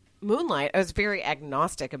Moonlight, I was very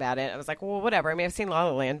agnostic about it. I was like, well, whatever. I mean, I've seen La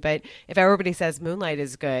La Land, but if everybody says Moonlight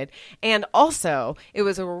is good, and also it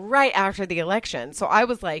was right after the election, so I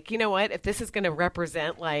was like, you know what? If this is going to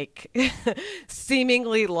represent like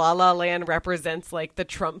seemingly La La Land represents like the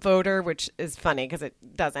Trump voter, which is funny because it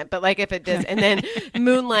doesn't, but like if it does, and then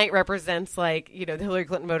Moonlight represents like the Hillary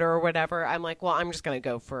Clinton voter or whatever, I'm like, well, I'm just going to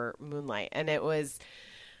go for Moonlight, and it was.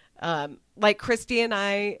 Like Christy and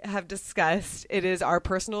I have discussed, it is our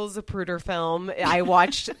personal Zapruder film. I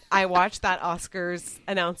watched that Oscars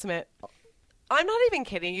announcement. I'm not even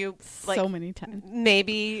kidding you. Like, so many times.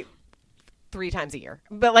 maybe 3 times a year,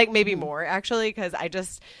 but like maybe more actually, because I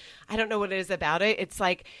don't know what it is about it. It's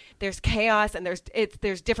like there's chaos and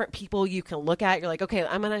there's different people you can look at. You're like, okay,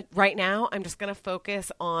 right now I'm just gonna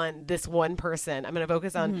focus on this one person. I'm gonna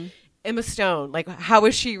focus on Emma Stone. Like, how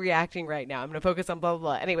is she reacting right now? I'm gonna focus on blah blah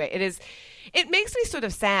blah. Anyway, it makes me sort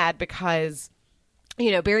of sad because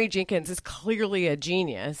Barry Jenkins is clearly a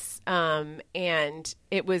genius, and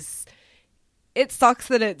it sucks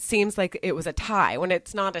that it seems like it was a tie when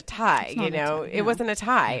it's not a tie. It wasn't a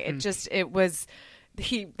tie.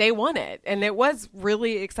 They won it, and it was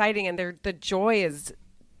really exciting, and the joy is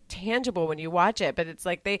tangible when you watch it. But it's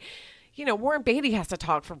like Warren Beatty has to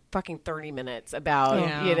talk for fucking 30 minutes about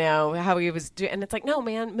how he was doing, and it's like, no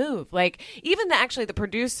man, move. Like, even the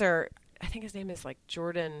producer, I think his name is like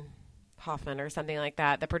Jordan Hoffman or something like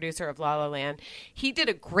that, the producer of La La Land, he did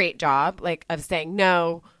a great job like of saying,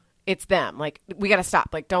 no, it's them. Like, we got to stop.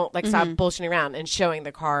 Like, don't stop bullshitting around and showing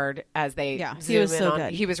the card as they zoom he was in so on.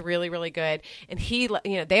 good. He was really, really good. And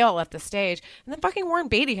they all left the stage, and then fucking Warren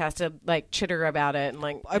Beatty has to like chitter about it and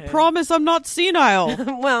like, I promise I'm not senile.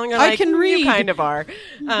 well, you're I like, can read. You kind of are.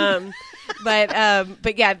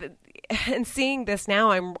 But yeah, and seeing this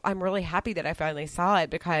now, I'm really happy that I finally saw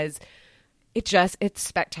it because it's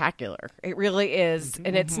spectacular. It really is.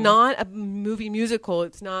 And it's not a movie musical.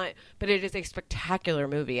 It's not, but it is a spectacular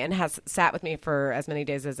movie and has sat with me for as many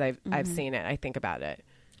days as I've seen it. I think about it.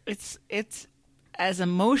 It's as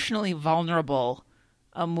emotionally vulnerable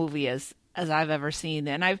a movie as I've ever seen.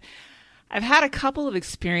 And I've had a couple of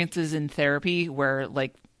experiences in therapy where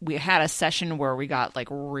like we had a session where we got like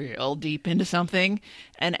real deep into something,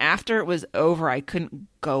 and after it was over, I couldn't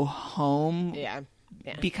go home. Yeah.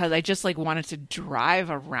 Because I just like wanted to drive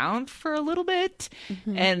around for a little bit.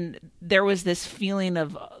 And there was this feeling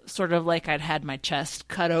of sort of like I'd had my chest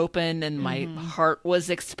cut open and my heart was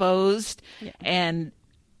exposed. And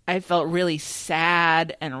I felt really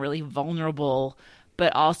sad and really vulnerable,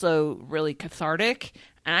 but also really cathartic.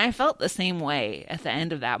 And I felt the same way at the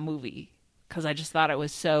end of that movie because I just thought it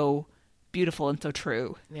was so beautiful and so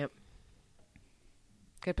true. Yep.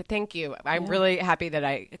 Good, but thank you. I'm really happy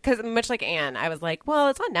that because much like Anne, I was like, well,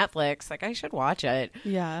 it's on Netflix. Like, I should watch it.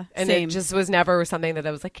 Yeah. And same. it just was never something that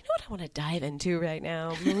I was like, you know what I want to dive into right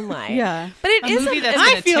now? Moonlight. Yeah. But it A is movie that's I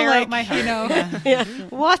going to feel tear like, out my heart. you know,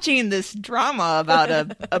 watching this drama about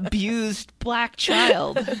a abused black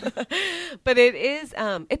child. But it is,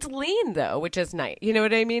 it's lean though, which is nice. You know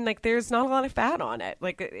what I mean? Like, there's not a lot of fat on it.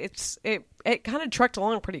 Like, it kind of trucked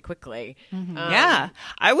along pretty quickly. Yeah,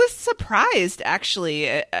 I was surprised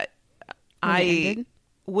actually.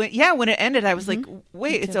 When it ended, I was like,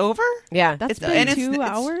 "Wait, it's over?" Yeah. That's and been it's 2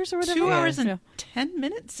 hours or whatever. 2 hours Yeah. and 10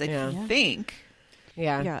 minutes, I Yeah. think.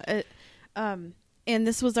 Yeah. Yeah. And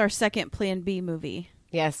this was our second Plan B movie.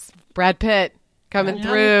 Yes. Brad Pitt coming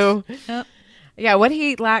through. Yep. Yeah, what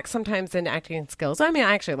he lacks sometimes in acting skills. I mean,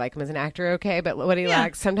 I actually like him as an actor, okay, but what he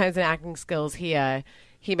lacks sometimes in acting skills, he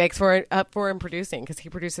makes up for in producing because he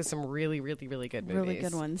produces some really, really, really good movies. Really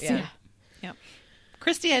good ones. Yeah. Yep.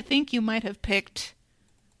 Christy, I think you might have picked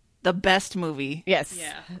the best movie. Yes.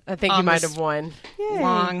 Yeah. I think you On might this- have won.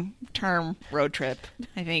 Long-term road trip,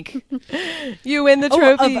 I think. You win the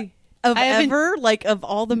trophy. Of I haven't- ever, like of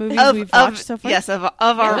all the movies of, we've watched so far? Yes, of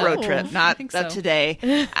our Yeah. road trip, not think of so. today.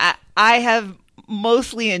 I have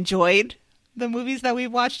mostly enjoyed The movies that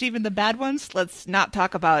we've watched, even the bad ones. Let's not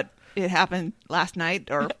talk about It Happened Last Night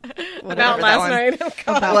or whatever About that last one night. Oh,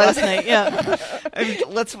 God. was. Yeah. I mean,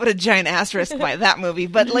 let's put a giant asterisk by that movie.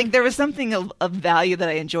 But like, there was something of value that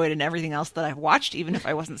I enjoyed in everything else that I've watched, even if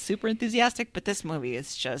I wasn't super enthusiastic. But this movie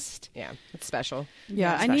is just Yeah, it's special.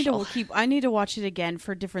 Yeah, Yeah, I need to special. I need to watch it again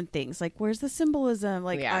for different things. Like, where's the symbolism?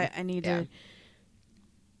 Like, Yeah. I need Yeah. to.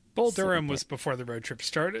 Bull Durham was before the road trip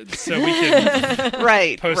started, so we can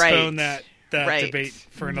right. postpone right. that Right. debate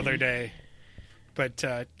for another day. But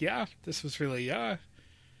yeah, this was really I'm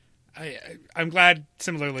glad.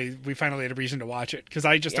 Similarly, we finally had a reason to watch it because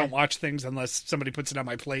I just Yeah. don't watch things unless somebody puts it on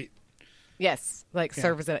my plate. Yes, like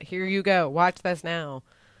serves it. Here you go. Watch this now.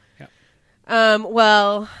 Yeah.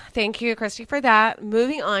 Well, thank you, Christy, for that.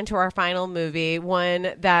 Moving on to our final movie,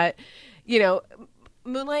 one that,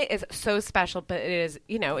 Moonlight is so special, but it is,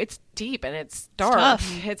 it's deep and it's dark.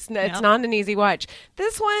 tough. It's not an easy watch.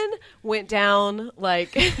 This one went down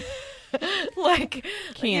like like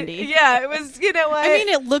Candy. Yeah, it was. You know what? I mean,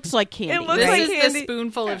 it looks like candy. It looks This like is candy. the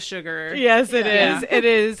spoonful of sugar. Yes, it is. Yeah. It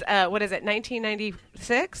is. What is it?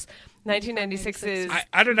 1996. 1996 is.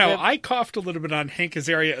 I don't know. the- I coughed a little bit on Hank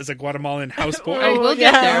Azaria as a Guatemalan houseboy. Oh, we'll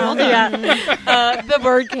get there. Hold on. Yeah. The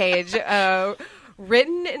Birdcage.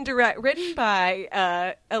 Written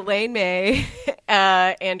by Elaine May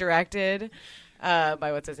and directed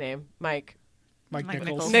by what's his name? Mike Mike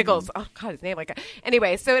Nichols. Nichols. Oh God, his name like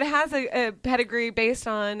anyway. So it has a pedigree based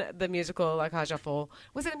on the musical La Cage aux Folles.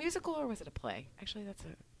 Was it a musical or was it a play? Actually,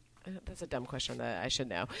 that's a dumb question that I should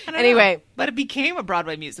know. I don't Anyway, know. But it became a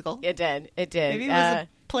Broadway musical. it did. It did. Maybe it was a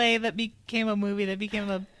play that became a movie that became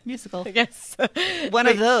a musical. yes. One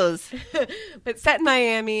of those. But set in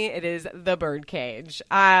Miami, it is The Birdcage.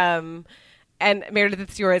 And Meredith,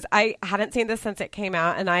 it's yours. I hadn't seen this since it came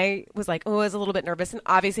out, and I was like, I was a little bit nervous. And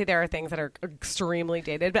obviously, there are things that are extremely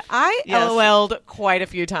dated, but I Yes. LOL'd quite a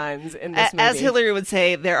few times in this movie. As Hillary would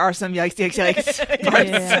say, there are some yikes, yikes, yikes.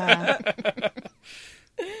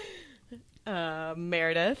 Yeah.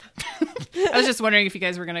 Meredith. I was just wondering if you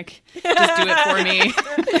guys were going to just do it for me.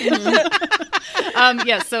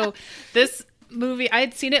 Yeah, so this movie, I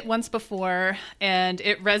had seen it once before, and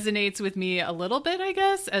it resonates with me a little bit, I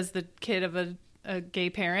guess, as the kid of a gay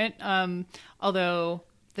parent, although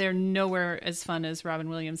they're nowhere as fun as Robin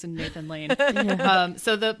Williams and Nathan Lane.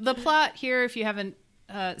 So the plot here, if you haven't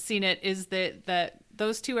seen it, is that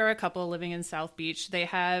those two are a couple living in South Beach. They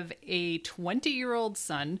have a 20-year-old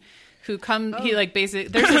son who he like basically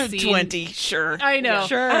there's a scene 20, sure. I know.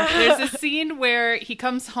 Sure. There's a scene where he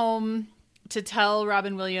comes home to tell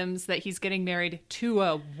Robin Williams that he's getting married to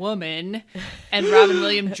a woman, and Robin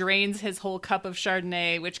Williams drains his whole cup of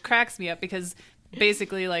Chardonnay, which cracks me up because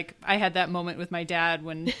basically, like, I had that moment with my dad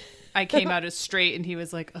when I came out as straight, and he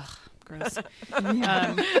was like, "Ugh, gross."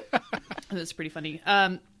 It was pretty funny.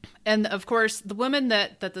 And of course, the woman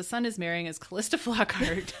that the son is marrying is Callista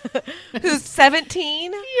Flockhart. Who's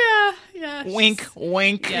 17? Yeah. Wink,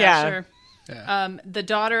 wink. Yeah. Sure. The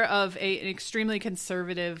daughter of an extremely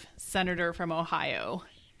conservative senator from Ohio.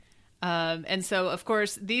 And so, of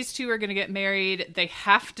course, these two are going to get married. They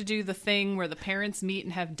have to do the thing where the parents meet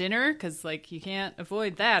and have dinner because, like, you can't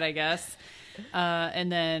avoid that, I guess.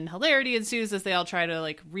 And then hilarity ensues as they all try to,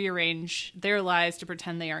 like, rearrange their lives to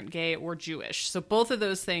pretend they aren't gay or Jewish. So both of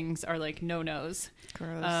those things are, like, no-nos.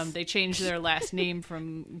 Gross. They change their last name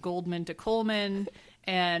from Goldman to Coleman.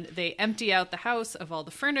 And they empty out the house of all the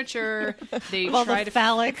furniture. They All try the to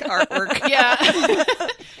phallic artwork. yeah.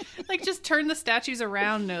 Like, just turn the statues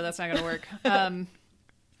around. No, that's not going to work.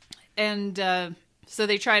 So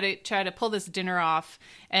they try to pull this dinner off,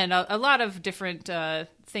 and a lot of different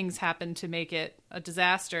things happen to make it a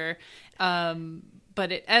disaster.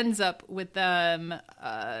 But it ends up with them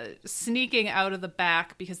sneaking out of the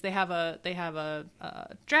back because they have a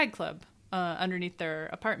drag club underneath their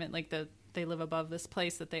apartment. Like, they live above this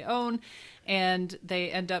place that they own, and they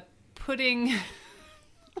end up putting.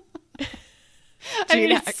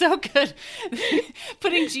 It's so good.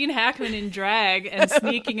 Putting Gene Hackman in drag and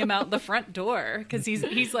sneaking him out the front door because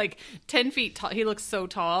he's like 10 feet tall. He looks so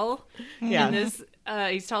tall. Yeah. In this,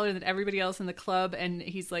 he's taller than everybody else in the club, and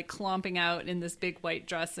he's like clomping out in this big white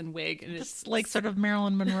dress and wig, and it's Just like sort of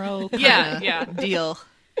Marilyn Monroe. yeah. Deal.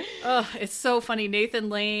 Oh, it's so funny. Nathan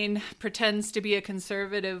Lane pretends to be a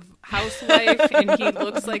conservative housewife, and he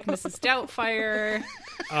looks like Mrs. Doubtfire.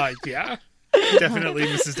 Yeah. Definitely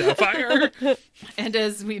Mrs. Doubtfire. And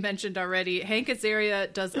as we mentioned already, Hank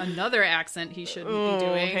Azaria does another accent he shouldn't be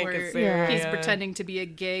doing, Hank where Azaria. he's pretending to be a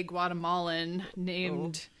gay Guatemalan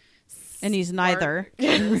named And he's neither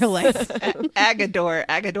in real life. Agador,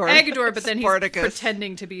 Agador, but then Spartacus. he's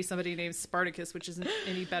pretending to be somebody named Spartacus, which isn't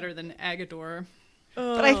any better than Agador.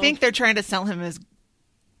 But I think they're trying to sell him as...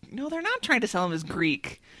 No, they're not trying to sell him as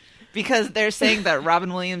Greek. Because they're saying that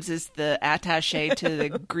Robin Williams is the attaché to the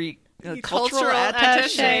Greek... cultural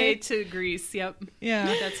attaché. to Greece. Yep. Yeah.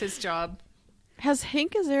 That's his job. Has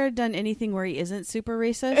Hank Azaria done anything where he isn't super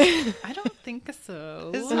racist? I don't think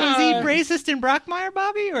so. Is he racist in Brockmire,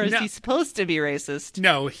 Bobby, or is No. he Supposed to be racist.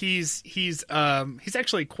 No, he's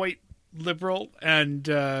actually quite liberal and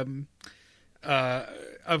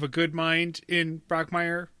of a good mind in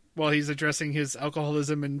Brockmire while he's addressing his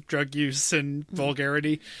alcoholism and drug use and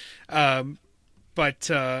vulgarity. But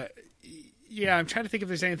yeah, I'm trying to think if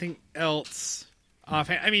there's anything else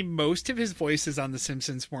offhand. I mean, most of his voices on The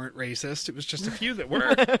Simpsons weren't racist. It was just a few that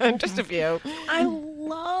were. Just a few. I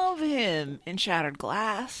love him in Shattered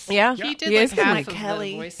Glass. Yeah. He did He like is half Mike of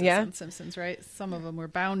Kelly. the voices Yeah. on Simpsons, right? Some of them were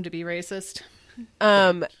bound to be racist.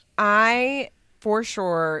 I for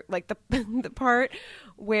sure like the part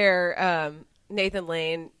where Nathan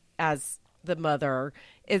Lane as the mother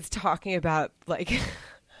is talking about like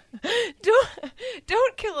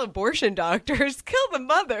don't kill abortion doctors, kill the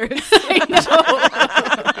mothers.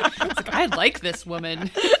 I like this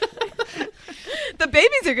woman. The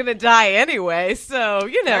babies are gonna die anyway, so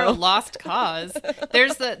you They're a know. lost cause.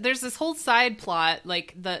 There's this whole side plot,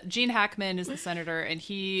 like the Gene Hackman is the senator, and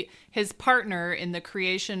his partner in the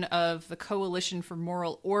creation of the Coalition for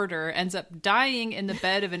Moral Order ends up dying in the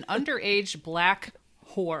bed of an underage black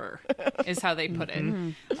whore, is how they put it.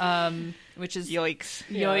 Which is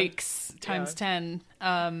Yikes. times 10.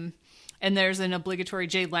 And there's an obligatory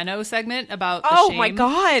Jay Leno segment about the Oh shame. my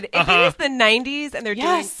god! If it is the '90s and they're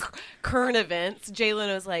Yes. doing current events, Jay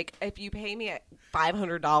Leno's like, if you pay me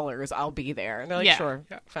 $500, I'll be there. And they're like, Yeah. sure,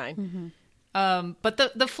 fine. But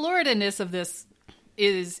the Florida-ness of this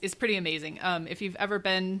is pretty amazing. If you've ever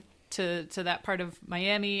been to that part of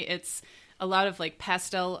Miami, it's a lot of like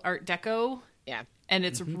pastel Art Deco. Yeah. And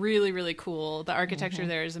it's really, really cool. The architecture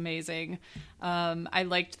there is amazing. I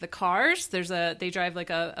liked the cars. They drive like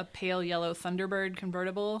a pale yellow Thunderbird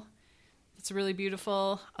convertible. It's really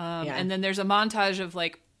beautiful. And then there's a montage of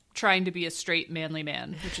like trying to be a straight manly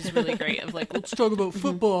man, which is really great. Of like, let's talk about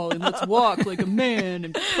football and let's walk like a man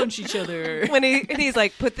and punch each other. When he's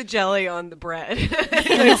like, put the jelly on the bread.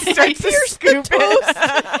 He starts to scoop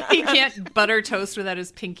it. He can't butter toast without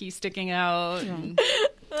his pinky sticking out. And,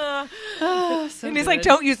 so And he's like, good.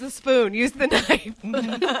 don't use the spoon, use the knife.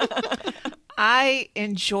 I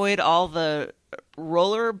enjoyed all the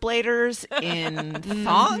rollerbladers in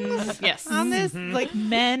thongs Yes. on this. Like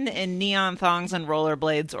men in neon thongs and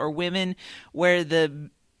rollerblades, or women where the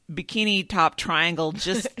bikini top triangle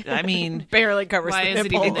just, I mean, Barely covers Why the is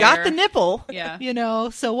it nipple. even got there? the nipple. Yeah. You know,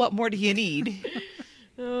 so what more do you need?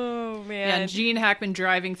 Oh, Yeah, man. and Gene Hackman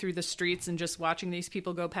driving through the streets and just watching these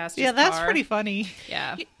people go past his Yeah, that's car. pretty funny.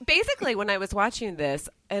 Yeah. Basically, when I was watching this,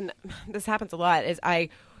 and this happens a lot, is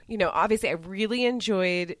obviously I really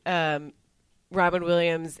enjoyed Robin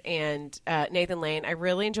Williams and Nathan Lane. I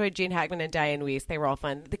really enjoyed Gene Hackman and Diane Weiss. They were all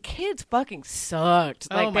fun. The kids fucking sucked.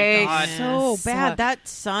 Oh Like, my they God. So bad. sucked. That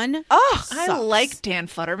son. Oh, I sucks. like Dan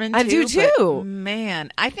Futterman too. I do, but, too.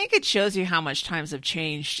 man, I think it shows you how much times have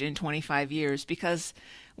changed in 25 years because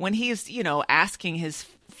when he's, asking his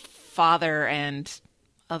father and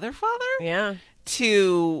other father yeah.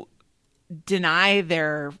 to deny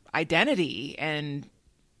their identity and,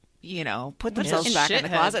 put themselves back in the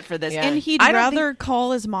shithead. closet for this. Yeah. And he'd I don't rather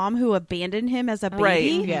call his mom who abandoned him as a baby.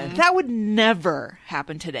 Right. Yeah. That would never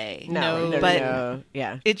happen today. No, but no.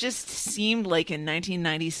 Yeah. it just seemed like in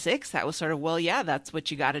 1996 that was sort of, well, yeah, that's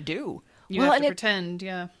what you got to do. You Well, have and to it- pretend,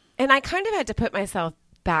 yeah. And I kind of had to put myself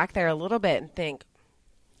back there a little bit and think,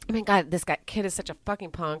 I mean, God, this kid is such a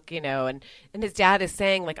fucking punk, and his dad is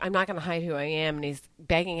saying, like, I'm not going to hide who I am, and he's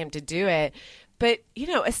begging him to do it. But,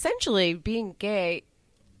 essentially being gay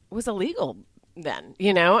was illegal then,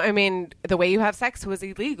 I mean, the way you have sex was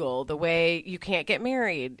illegal. The way you can't get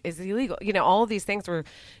married is illegal. All of these things were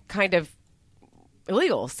kind of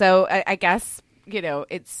illegal. So I guess,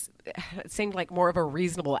 it seemed like more of a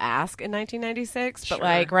reasonable ask in 1996. But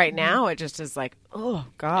like right now, it just is like, oh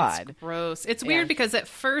God. It's gross. It's weird because at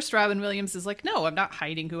first Robin Williams is like, no, I'm not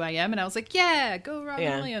hiding who I am. And I was like, yeah, go Robin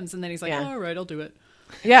Yeah. Williams. And then he's like, Yeah. all right, I'll do it.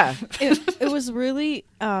 Yeah. It was really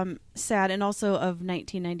sad, and also of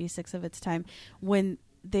 1996 of its time when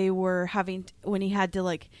they were when he had to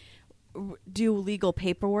like do legal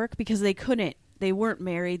paperwork because they weren't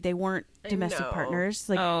married, they weren't domestic know. partners.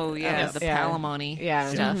 Like, Oh, yeah, the Yeah. palimony Yeah.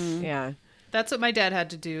 stuff. Yeah. That's what my dad had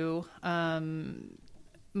to do.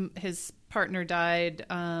 His partner died,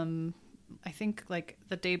 I think, like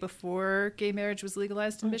the day before gay marriage was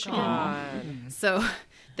legalized in Michigan. So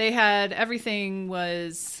they had everything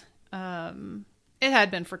was, it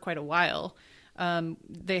had been for quite a while.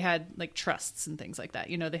 They had like trusts and things like that.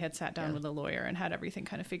 They had sat down with a lawyer and had everything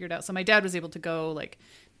kind of figured out. So my dad was able to go like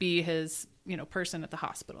be his, person at the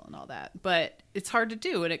hospital and all that. But it's hard to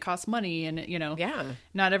do and it costs money and, Yeah.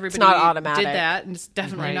 not everybody not automatic. did that, and it's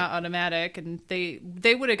definitely Right. not automatic. And they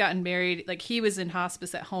would have gotten married, like he was in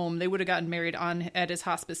hospice at home. They would have gotten married at his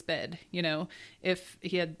hospice bed, if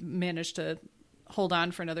he had managed to hold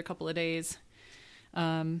on for another couple of days.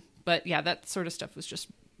 But yeah, that sort of stuff was just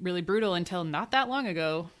really brutal until not that long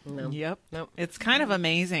ago. Yep. Nope. It's kind of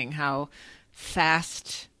amazing how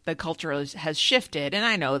fast the culture has shifted. And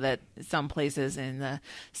I know that some places in the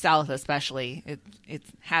South especially, it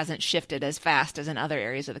hasn't shifted as fast as in other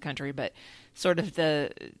areas of the country, but sort of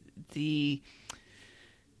the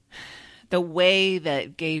way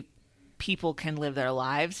that gay people can live their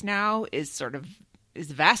lives now is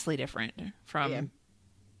vastly different from Yeah.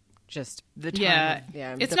 Just the time Yeah. of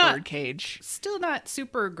Yeah. It's the not birdcage. still not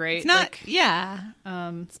super great. It's not, like, yeah,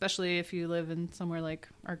 especially if you live in somewhere like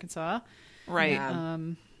Arkansas. right. Yeah.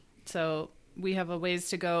 So we have a ways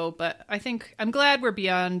to go, but I think I'm glad we're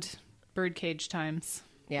beyond birdcage times.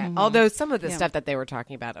 Yeah. Although some of the Yeah. stuff that they were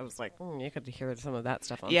talking about, I was like, you could hear some of that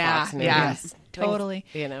stuff on Yeah, Fox News. yeah. Totally.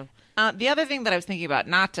 The other thing that I was thinking about,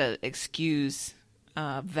 not to excuse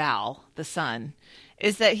Val, the son,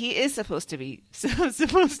 is that he is supposed to be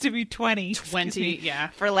 20. 20, yeah.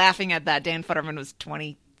 For laughing at that, Dan Futterman was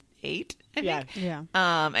 28. I Yeah. think. yeah.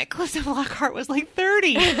 And Clifton Lockhart was like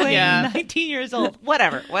 30, playing Yeah. 19 years old.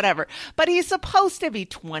 Whatever. But he's supposed to be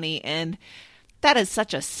 20, and that is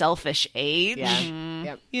such a selfish age.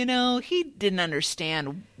 Yeah. Yep. He didn't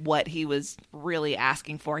understand what he was really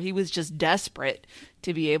asking for. He was just desperate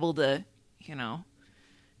to be able to,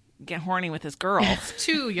 get horny with his girl.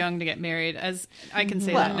 Too young to get married, as I can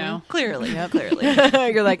say that now. Clearly. Clearly.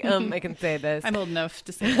 You're like, I can say this. I'm old enough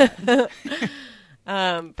to say that.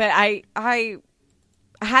 But I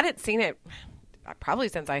hadn't seen it probably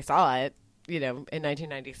since I saw it, in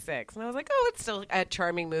 1996, and I was like, oh, it's still a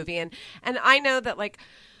charming movie, and I know that like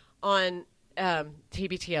on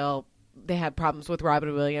TBTL they had problems with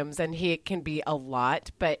Robin Williams, and he can be a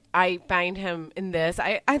lot, but I find him in this.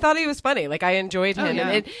 I thought he was funny. Like I enjoyed him,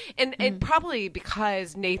 yeah. and probably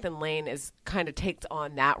because Nathan Lane is kind of takes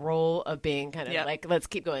on that role of being kind of Yep. like let's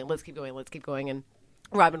keep going, and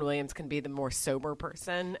Robin Williams can be the more sober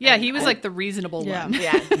person. Yeah, and- he was like the reasonable Yeah. one.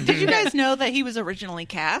 yeah. Did you guys know that he was originally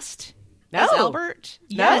cast No. as Albert?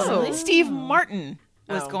 No. Yes. Really? Steve Martin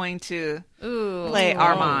was Oh. going to Ooh. play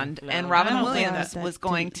Armand, no. and I Robin don't Williams think was that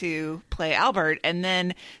going to play Albert, and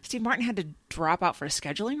then Steve Martin had to drop out for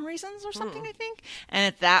scheduling reasons or something, I think. And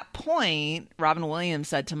at that point, Robin Williams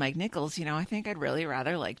said to Mike Nichols, I think I'd really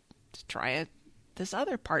rather like to try this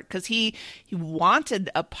other part, because he wanted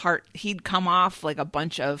a part. He'd come off like a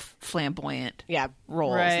bunch of flamboyant Yeah.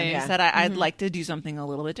 roles, Right. and he Yeah. said, I'd like to do something a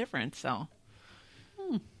little bit different. So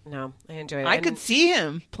No, I enjoyed it. I And- could see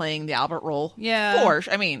him playing the Albert role. Yeah. For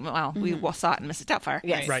I mean, well, we saw it in Mrs. Doubtfire.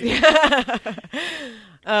 Yes. Right.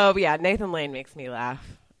 Oh, yeah. Nathan Lane makes me laugh.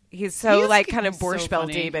 He's so He's- like kind of he's so Borscht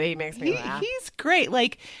funny. Belty, but he makes me laugh. He's great.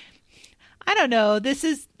 Like, I don't know. This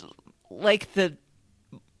is Like the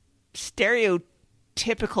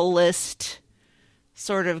stereotypicalist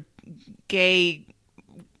sort of gay,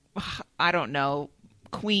 I don't know,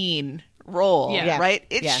 queen role, Yeah. right?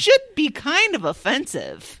 It Yeah. should be kind of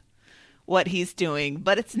offensive what he's doing,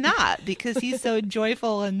 but it's not because he's he's so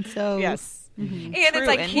joyful and so Yes. And True, it's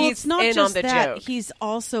like and- he's Well, it's not in just on the that. joke. He's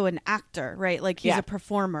also an actor, right? Like he's Yeah. a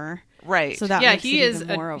performer. right. So that Yeah, makes he it is.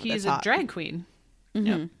 even more over He's the a top. drag queen.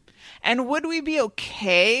 And would we be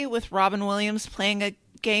okay with Robin Williams playing a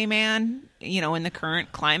gay man, in the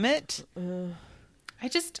current climate? I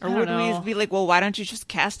just, Or I would don't know. we be like, well, why don't you just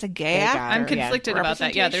cast a gay Gay actor? guy. I'm Yeah. conflicted about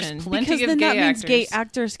that. Yeah, there's Representation. plenty Because of then gay that means actors. gay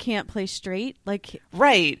actors can't play straight. Like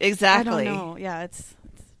Right, exactly. I don't know. Yeah, it's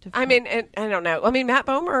difficult. I mean, I don't know. I mean, Matt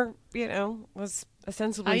Bomer, was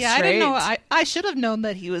ostensibly yeah, I straight. didn't know. I should have known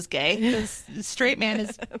that He was gay. because the straight man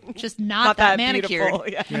is just Not not, that manicured. beautiful.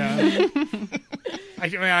 Yeah. Yeah. I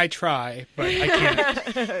mean, I try, but I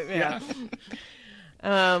can't. Yeah.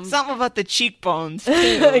 Something about the cheekbones, too.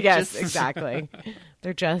 Yes, Just- exactly.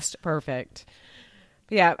 They're just perfect.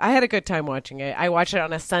 But yeah, I had a good time watching it. I watched it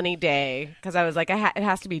on a sunny day because I was like, it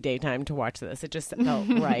has to be daytime to watch this. It just felt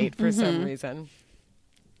right for some reason.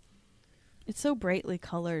 it's so brightly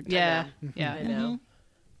colored. Yeah, yeah. I know.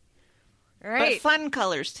 All But right. fun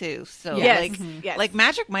colors, too. So, Yes. Yes. like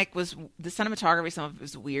Magic Mike the cinematography, some of it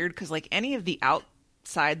was weird because, like, any of the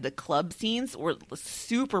outside the club scenes were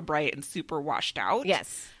super bright and super washed out.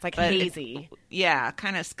 Yes. It's like But hazy. Yeah,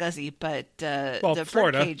 kind of scuzzy, but Well, the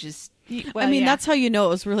Florida. birdcage is. I mean, that's how you know it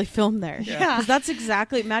was really filmed there. Yeah. Because that's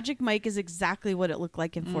exactly Magic Mike is exactly what it looked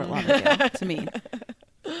like in Fort Lauderdale to me.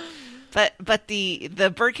 But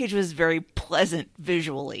the birdcage was very pleasant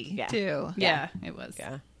visually. Yeah. Too. Yeah, it was.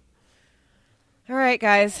 Yeah. All right,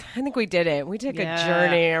 guys. I think we did it. We took Yeah. a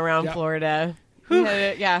journey around Yep. Florida. We had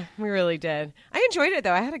it- yeah, we really did. I enjoyed it,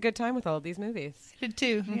 though. I had a good time with all of these movies. Did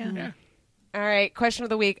too. Yeah. Yeah. All right, question of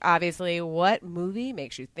the week, obviously. What movie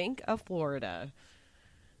makes you think of Florida?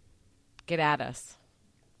 Get at us.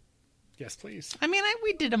 Yes, please. I mean,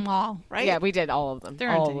 we did them all. Right? Yeah, we did all of them. There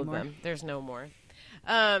aren't all any of more. them. There's no more.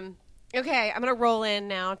 Okay, I'm going to roll in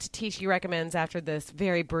now to Tishy Recommends after this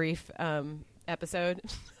very brief episode.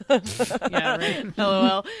 Yeah, right.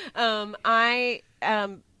 LOL. I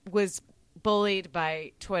was bullied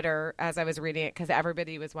by Twitter as I was reading it because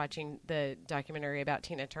everybody was watching the documentary about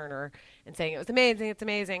Tina Turner and saying it was amazing, it's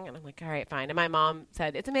amazing. And I'm like, all right, fine. And my mom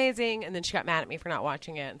said it's amazing. And then she got mad at me for not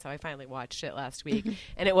watching it. And so I finally watched it last week.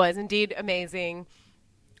 And it was indeed amazing.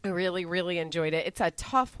 I really, really enjoyed it. It's a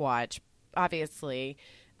tough watch, obviously,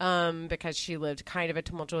 because she lived kind of a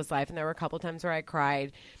tumultuous life. And there were a couple times where I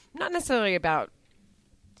cried, not necessarily about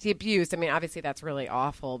the abuse. I mean, obviously that's really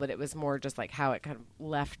awful, but it was more just like how it kind of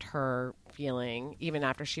left her feeling even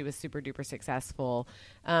after she was super duper successful.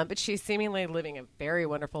 But she's seemingly living a very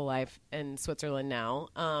wonderful life in Switzerland now.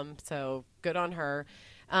 So good on her.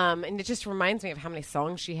 And it just reminds me of how many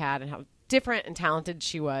songs she had and how different and talented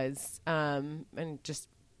she was. And just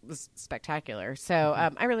was spectacular. So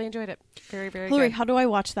I really enjoyed it. Very, very Hillary, good. how do I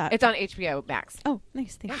watch that? It's on HBO Max. Oh,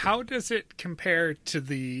 nice. Thank you. How does it compare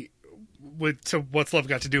to What's Love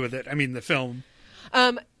Got to Do with It? I mean, the film.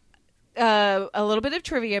 A little bit of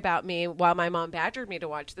trivia about me. While my mom badgered me to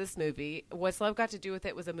watch this movie, What's Love Got to Do with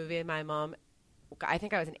It was a movie, and my mom, I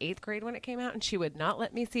think I was in 8th grade when it came out, and she would not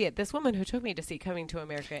let me see it. This woman who took me to see Coming to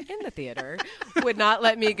America in the theater would not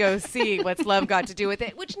let me go see What's Love Got to Do with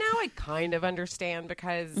It, which now I kind of understand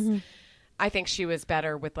because I think she was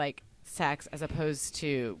better with like sex as opposed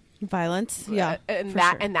to Violence. Yeah. and for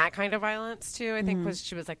that sure. and that kind of violence too. I think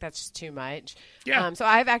she was like, that's just too much. Yeah. So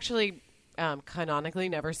I've actually canonically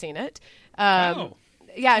never seen it. Oh.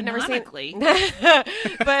 Yeah, I've never seen. Canonically.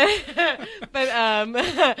 but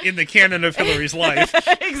In the canon of Hillary's life.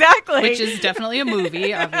 exactly. Which is definitely a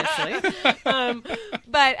movie, obviously.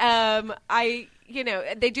 But I,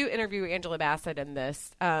 they do interview Angela Bassett in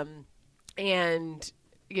this, and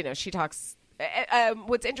she talks.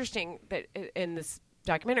 What's interesting that in this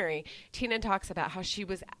documentary, Tina talks about how she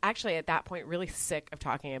was actually at that point really sick of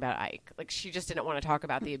talking about Ike. Like she just didn't want to talk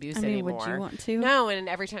about the abuse I mean, anymore. would you want to? No, and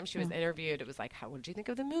every time she was interviewed, it was like, what did you think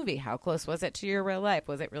of the movie? How close was it to your real life?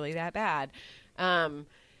 Was it really that bad?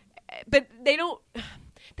 But they don't.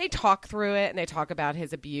 They talk through it and they talk about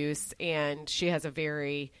his abuse, and she has a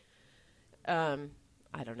very, I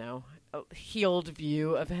don't know, healed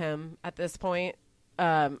view of him at this point.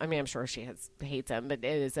 I mean, I'm sure she hates him, but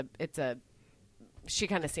it's a she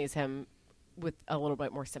kind of sees him with a little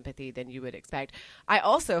bit more sympathy than you would expect. I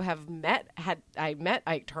also have met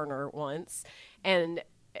Ike Turner once, and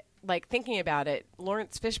like thinking about it,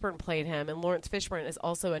 Lawrence Fishburne played him, and Lawrence Fishburne is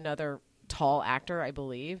also another tall actor, I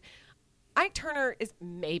believe. Ike Turner is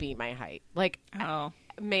maybe my height. Like,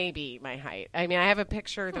 maybe my height. I mean, I have a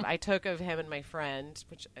picture that I took of him and my friend,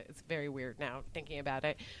 which is very weird now thinking about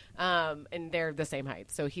it. And they're the same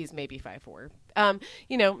height. So he's maybe 5'4".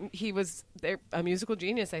 You know, he was a musical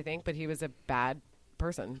genius, I think, but he was a bad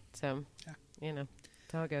person. So, you know,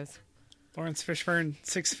 that's how it goes. Lawrence Fishburne,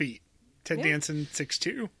 6 feet. Ted Danson,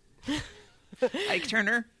 6'2". Ike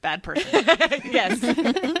Turner, bad person. Yes.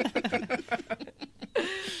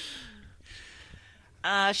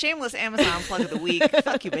 Shameless Amazon plug of the week.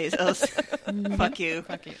 Fuck you, Bezos. Fuck you.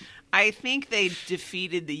 Fuck you. I think they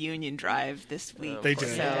defeated the union drive this week. They did.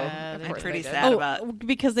 So Yeah, I'm of course pretty they did. sad about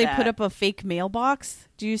because they put that. up a fake mailbox.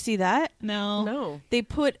 Do you see that? No. No. They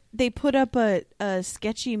put up a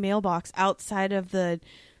sketchy mailbox outside of the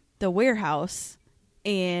warehouse,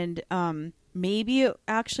 and maybe it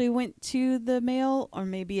actually went to the mail, or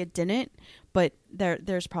maybe it didn't. But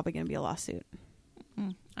there's probably going to be a lawsuit.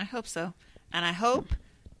 I hope so. And I hope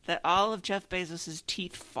that all of Jeff Bezos'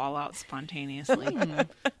 teeth fall out spontaneously.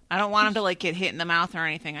 I don't want him to like get hit in the mouth or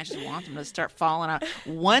anything. I just want them to start falling out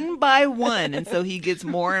one by one, and so he gets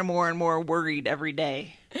more and more and more worried every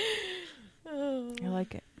day. I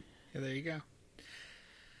like it. Yeah, there you go.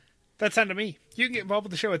 That's on to me. You can get involved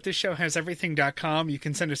with the show at thisshowhaseverything.com. You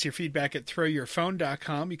can send us your feedback at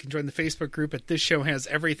throwyourphone.com. You can join the Facebook group at This Show Has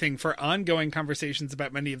Everything for ongoing conversations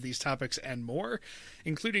about many of these topics and more,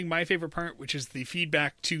 including my favorite part, which is the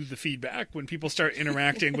feedback to the feedback, when people start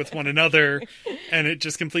interacting with one another and it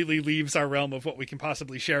just completely leaves our realm of what we can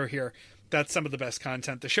possibly share here. That's some of the best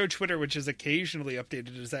content. The show Twitter, which is occasionally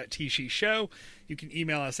updated, is at Tishy Show. You can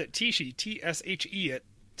email us at Tishy, TSHE, at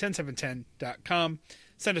 10710.com.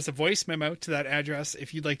 Send us a voice memo to that address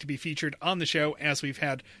if you'd like to be featured on the show, as we've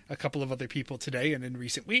had a couple of other people today and in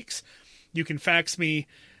recent weeks. You can fax me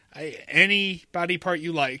any body part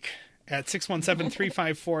you like at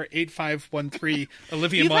 617-354-8513,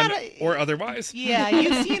 Olivia Munn or otherwise. Yeah,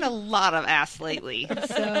 you've seen a lot of ass lately,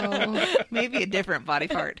 so maybe a different body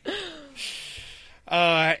part.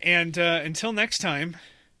 And until next time,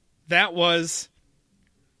 that was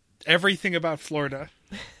everything about Florida.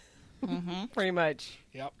 Pretty much.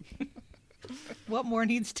 Yep. What more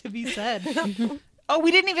needs to be said? Oh,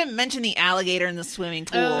 we didn't even mention the alligator in the swimming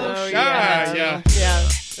pool. Oh, yeah. yeah.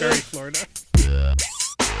 Very Florida.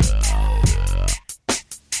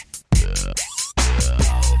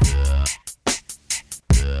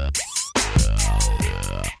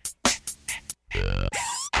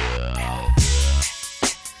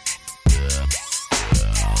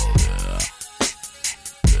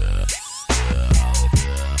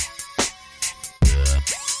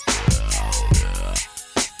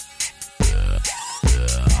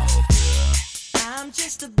 I'm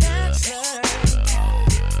just a bachelor.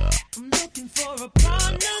 I'm looking for a partner.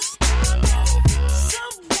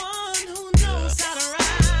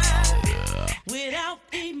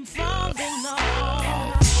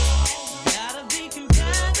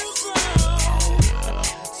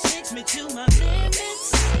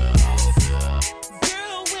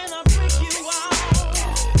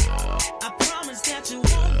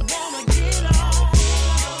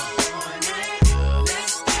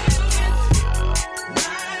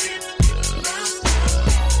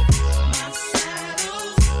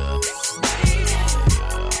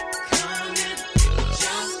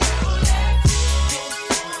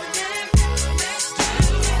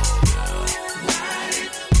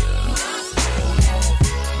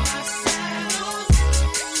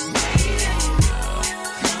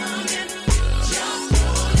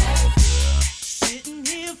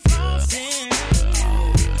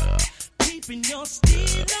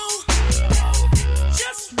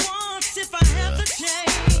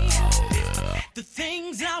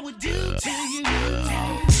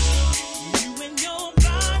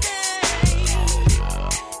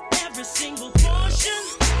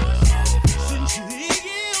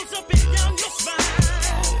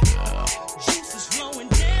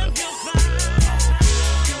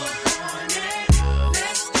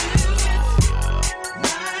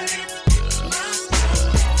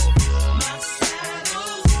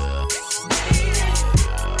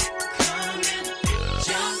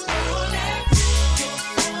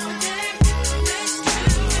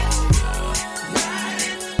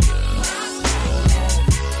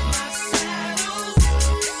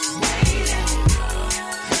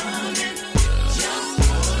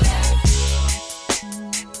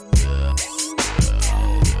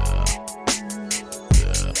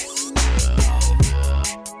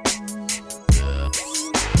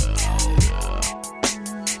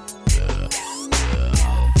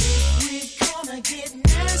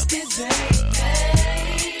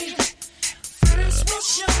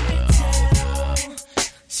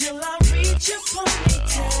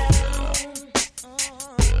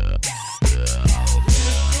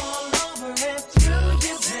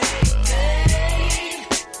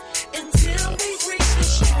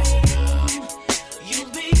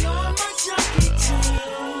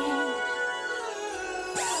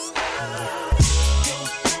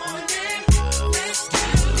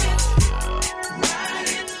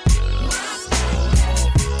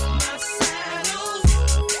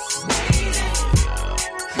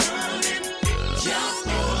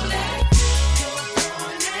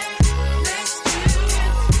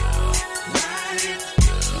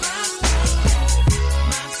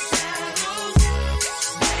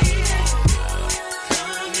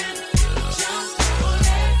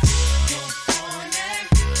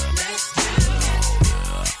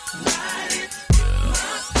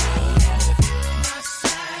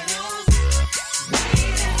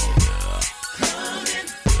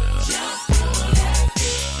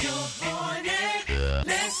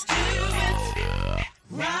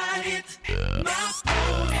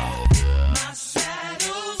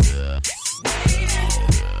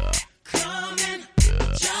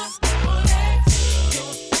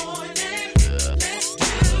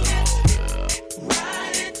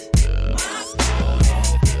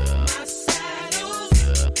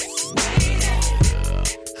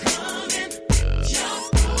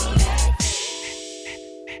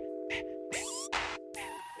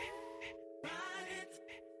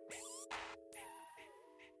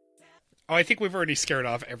 Oh, I think we've already scared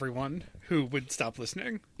off everyone who would stop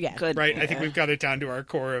listening. Yeah. Good. Right? I think we've got it down to our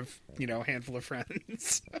core of, a handful of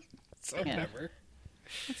friends. So Yeah. whatever.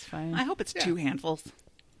 That's fine. I hope it's 2 handfuls.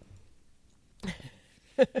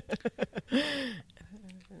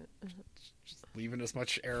 Leaving as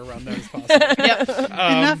much air around that as possible.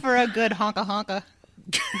 Enough for a good honka honka.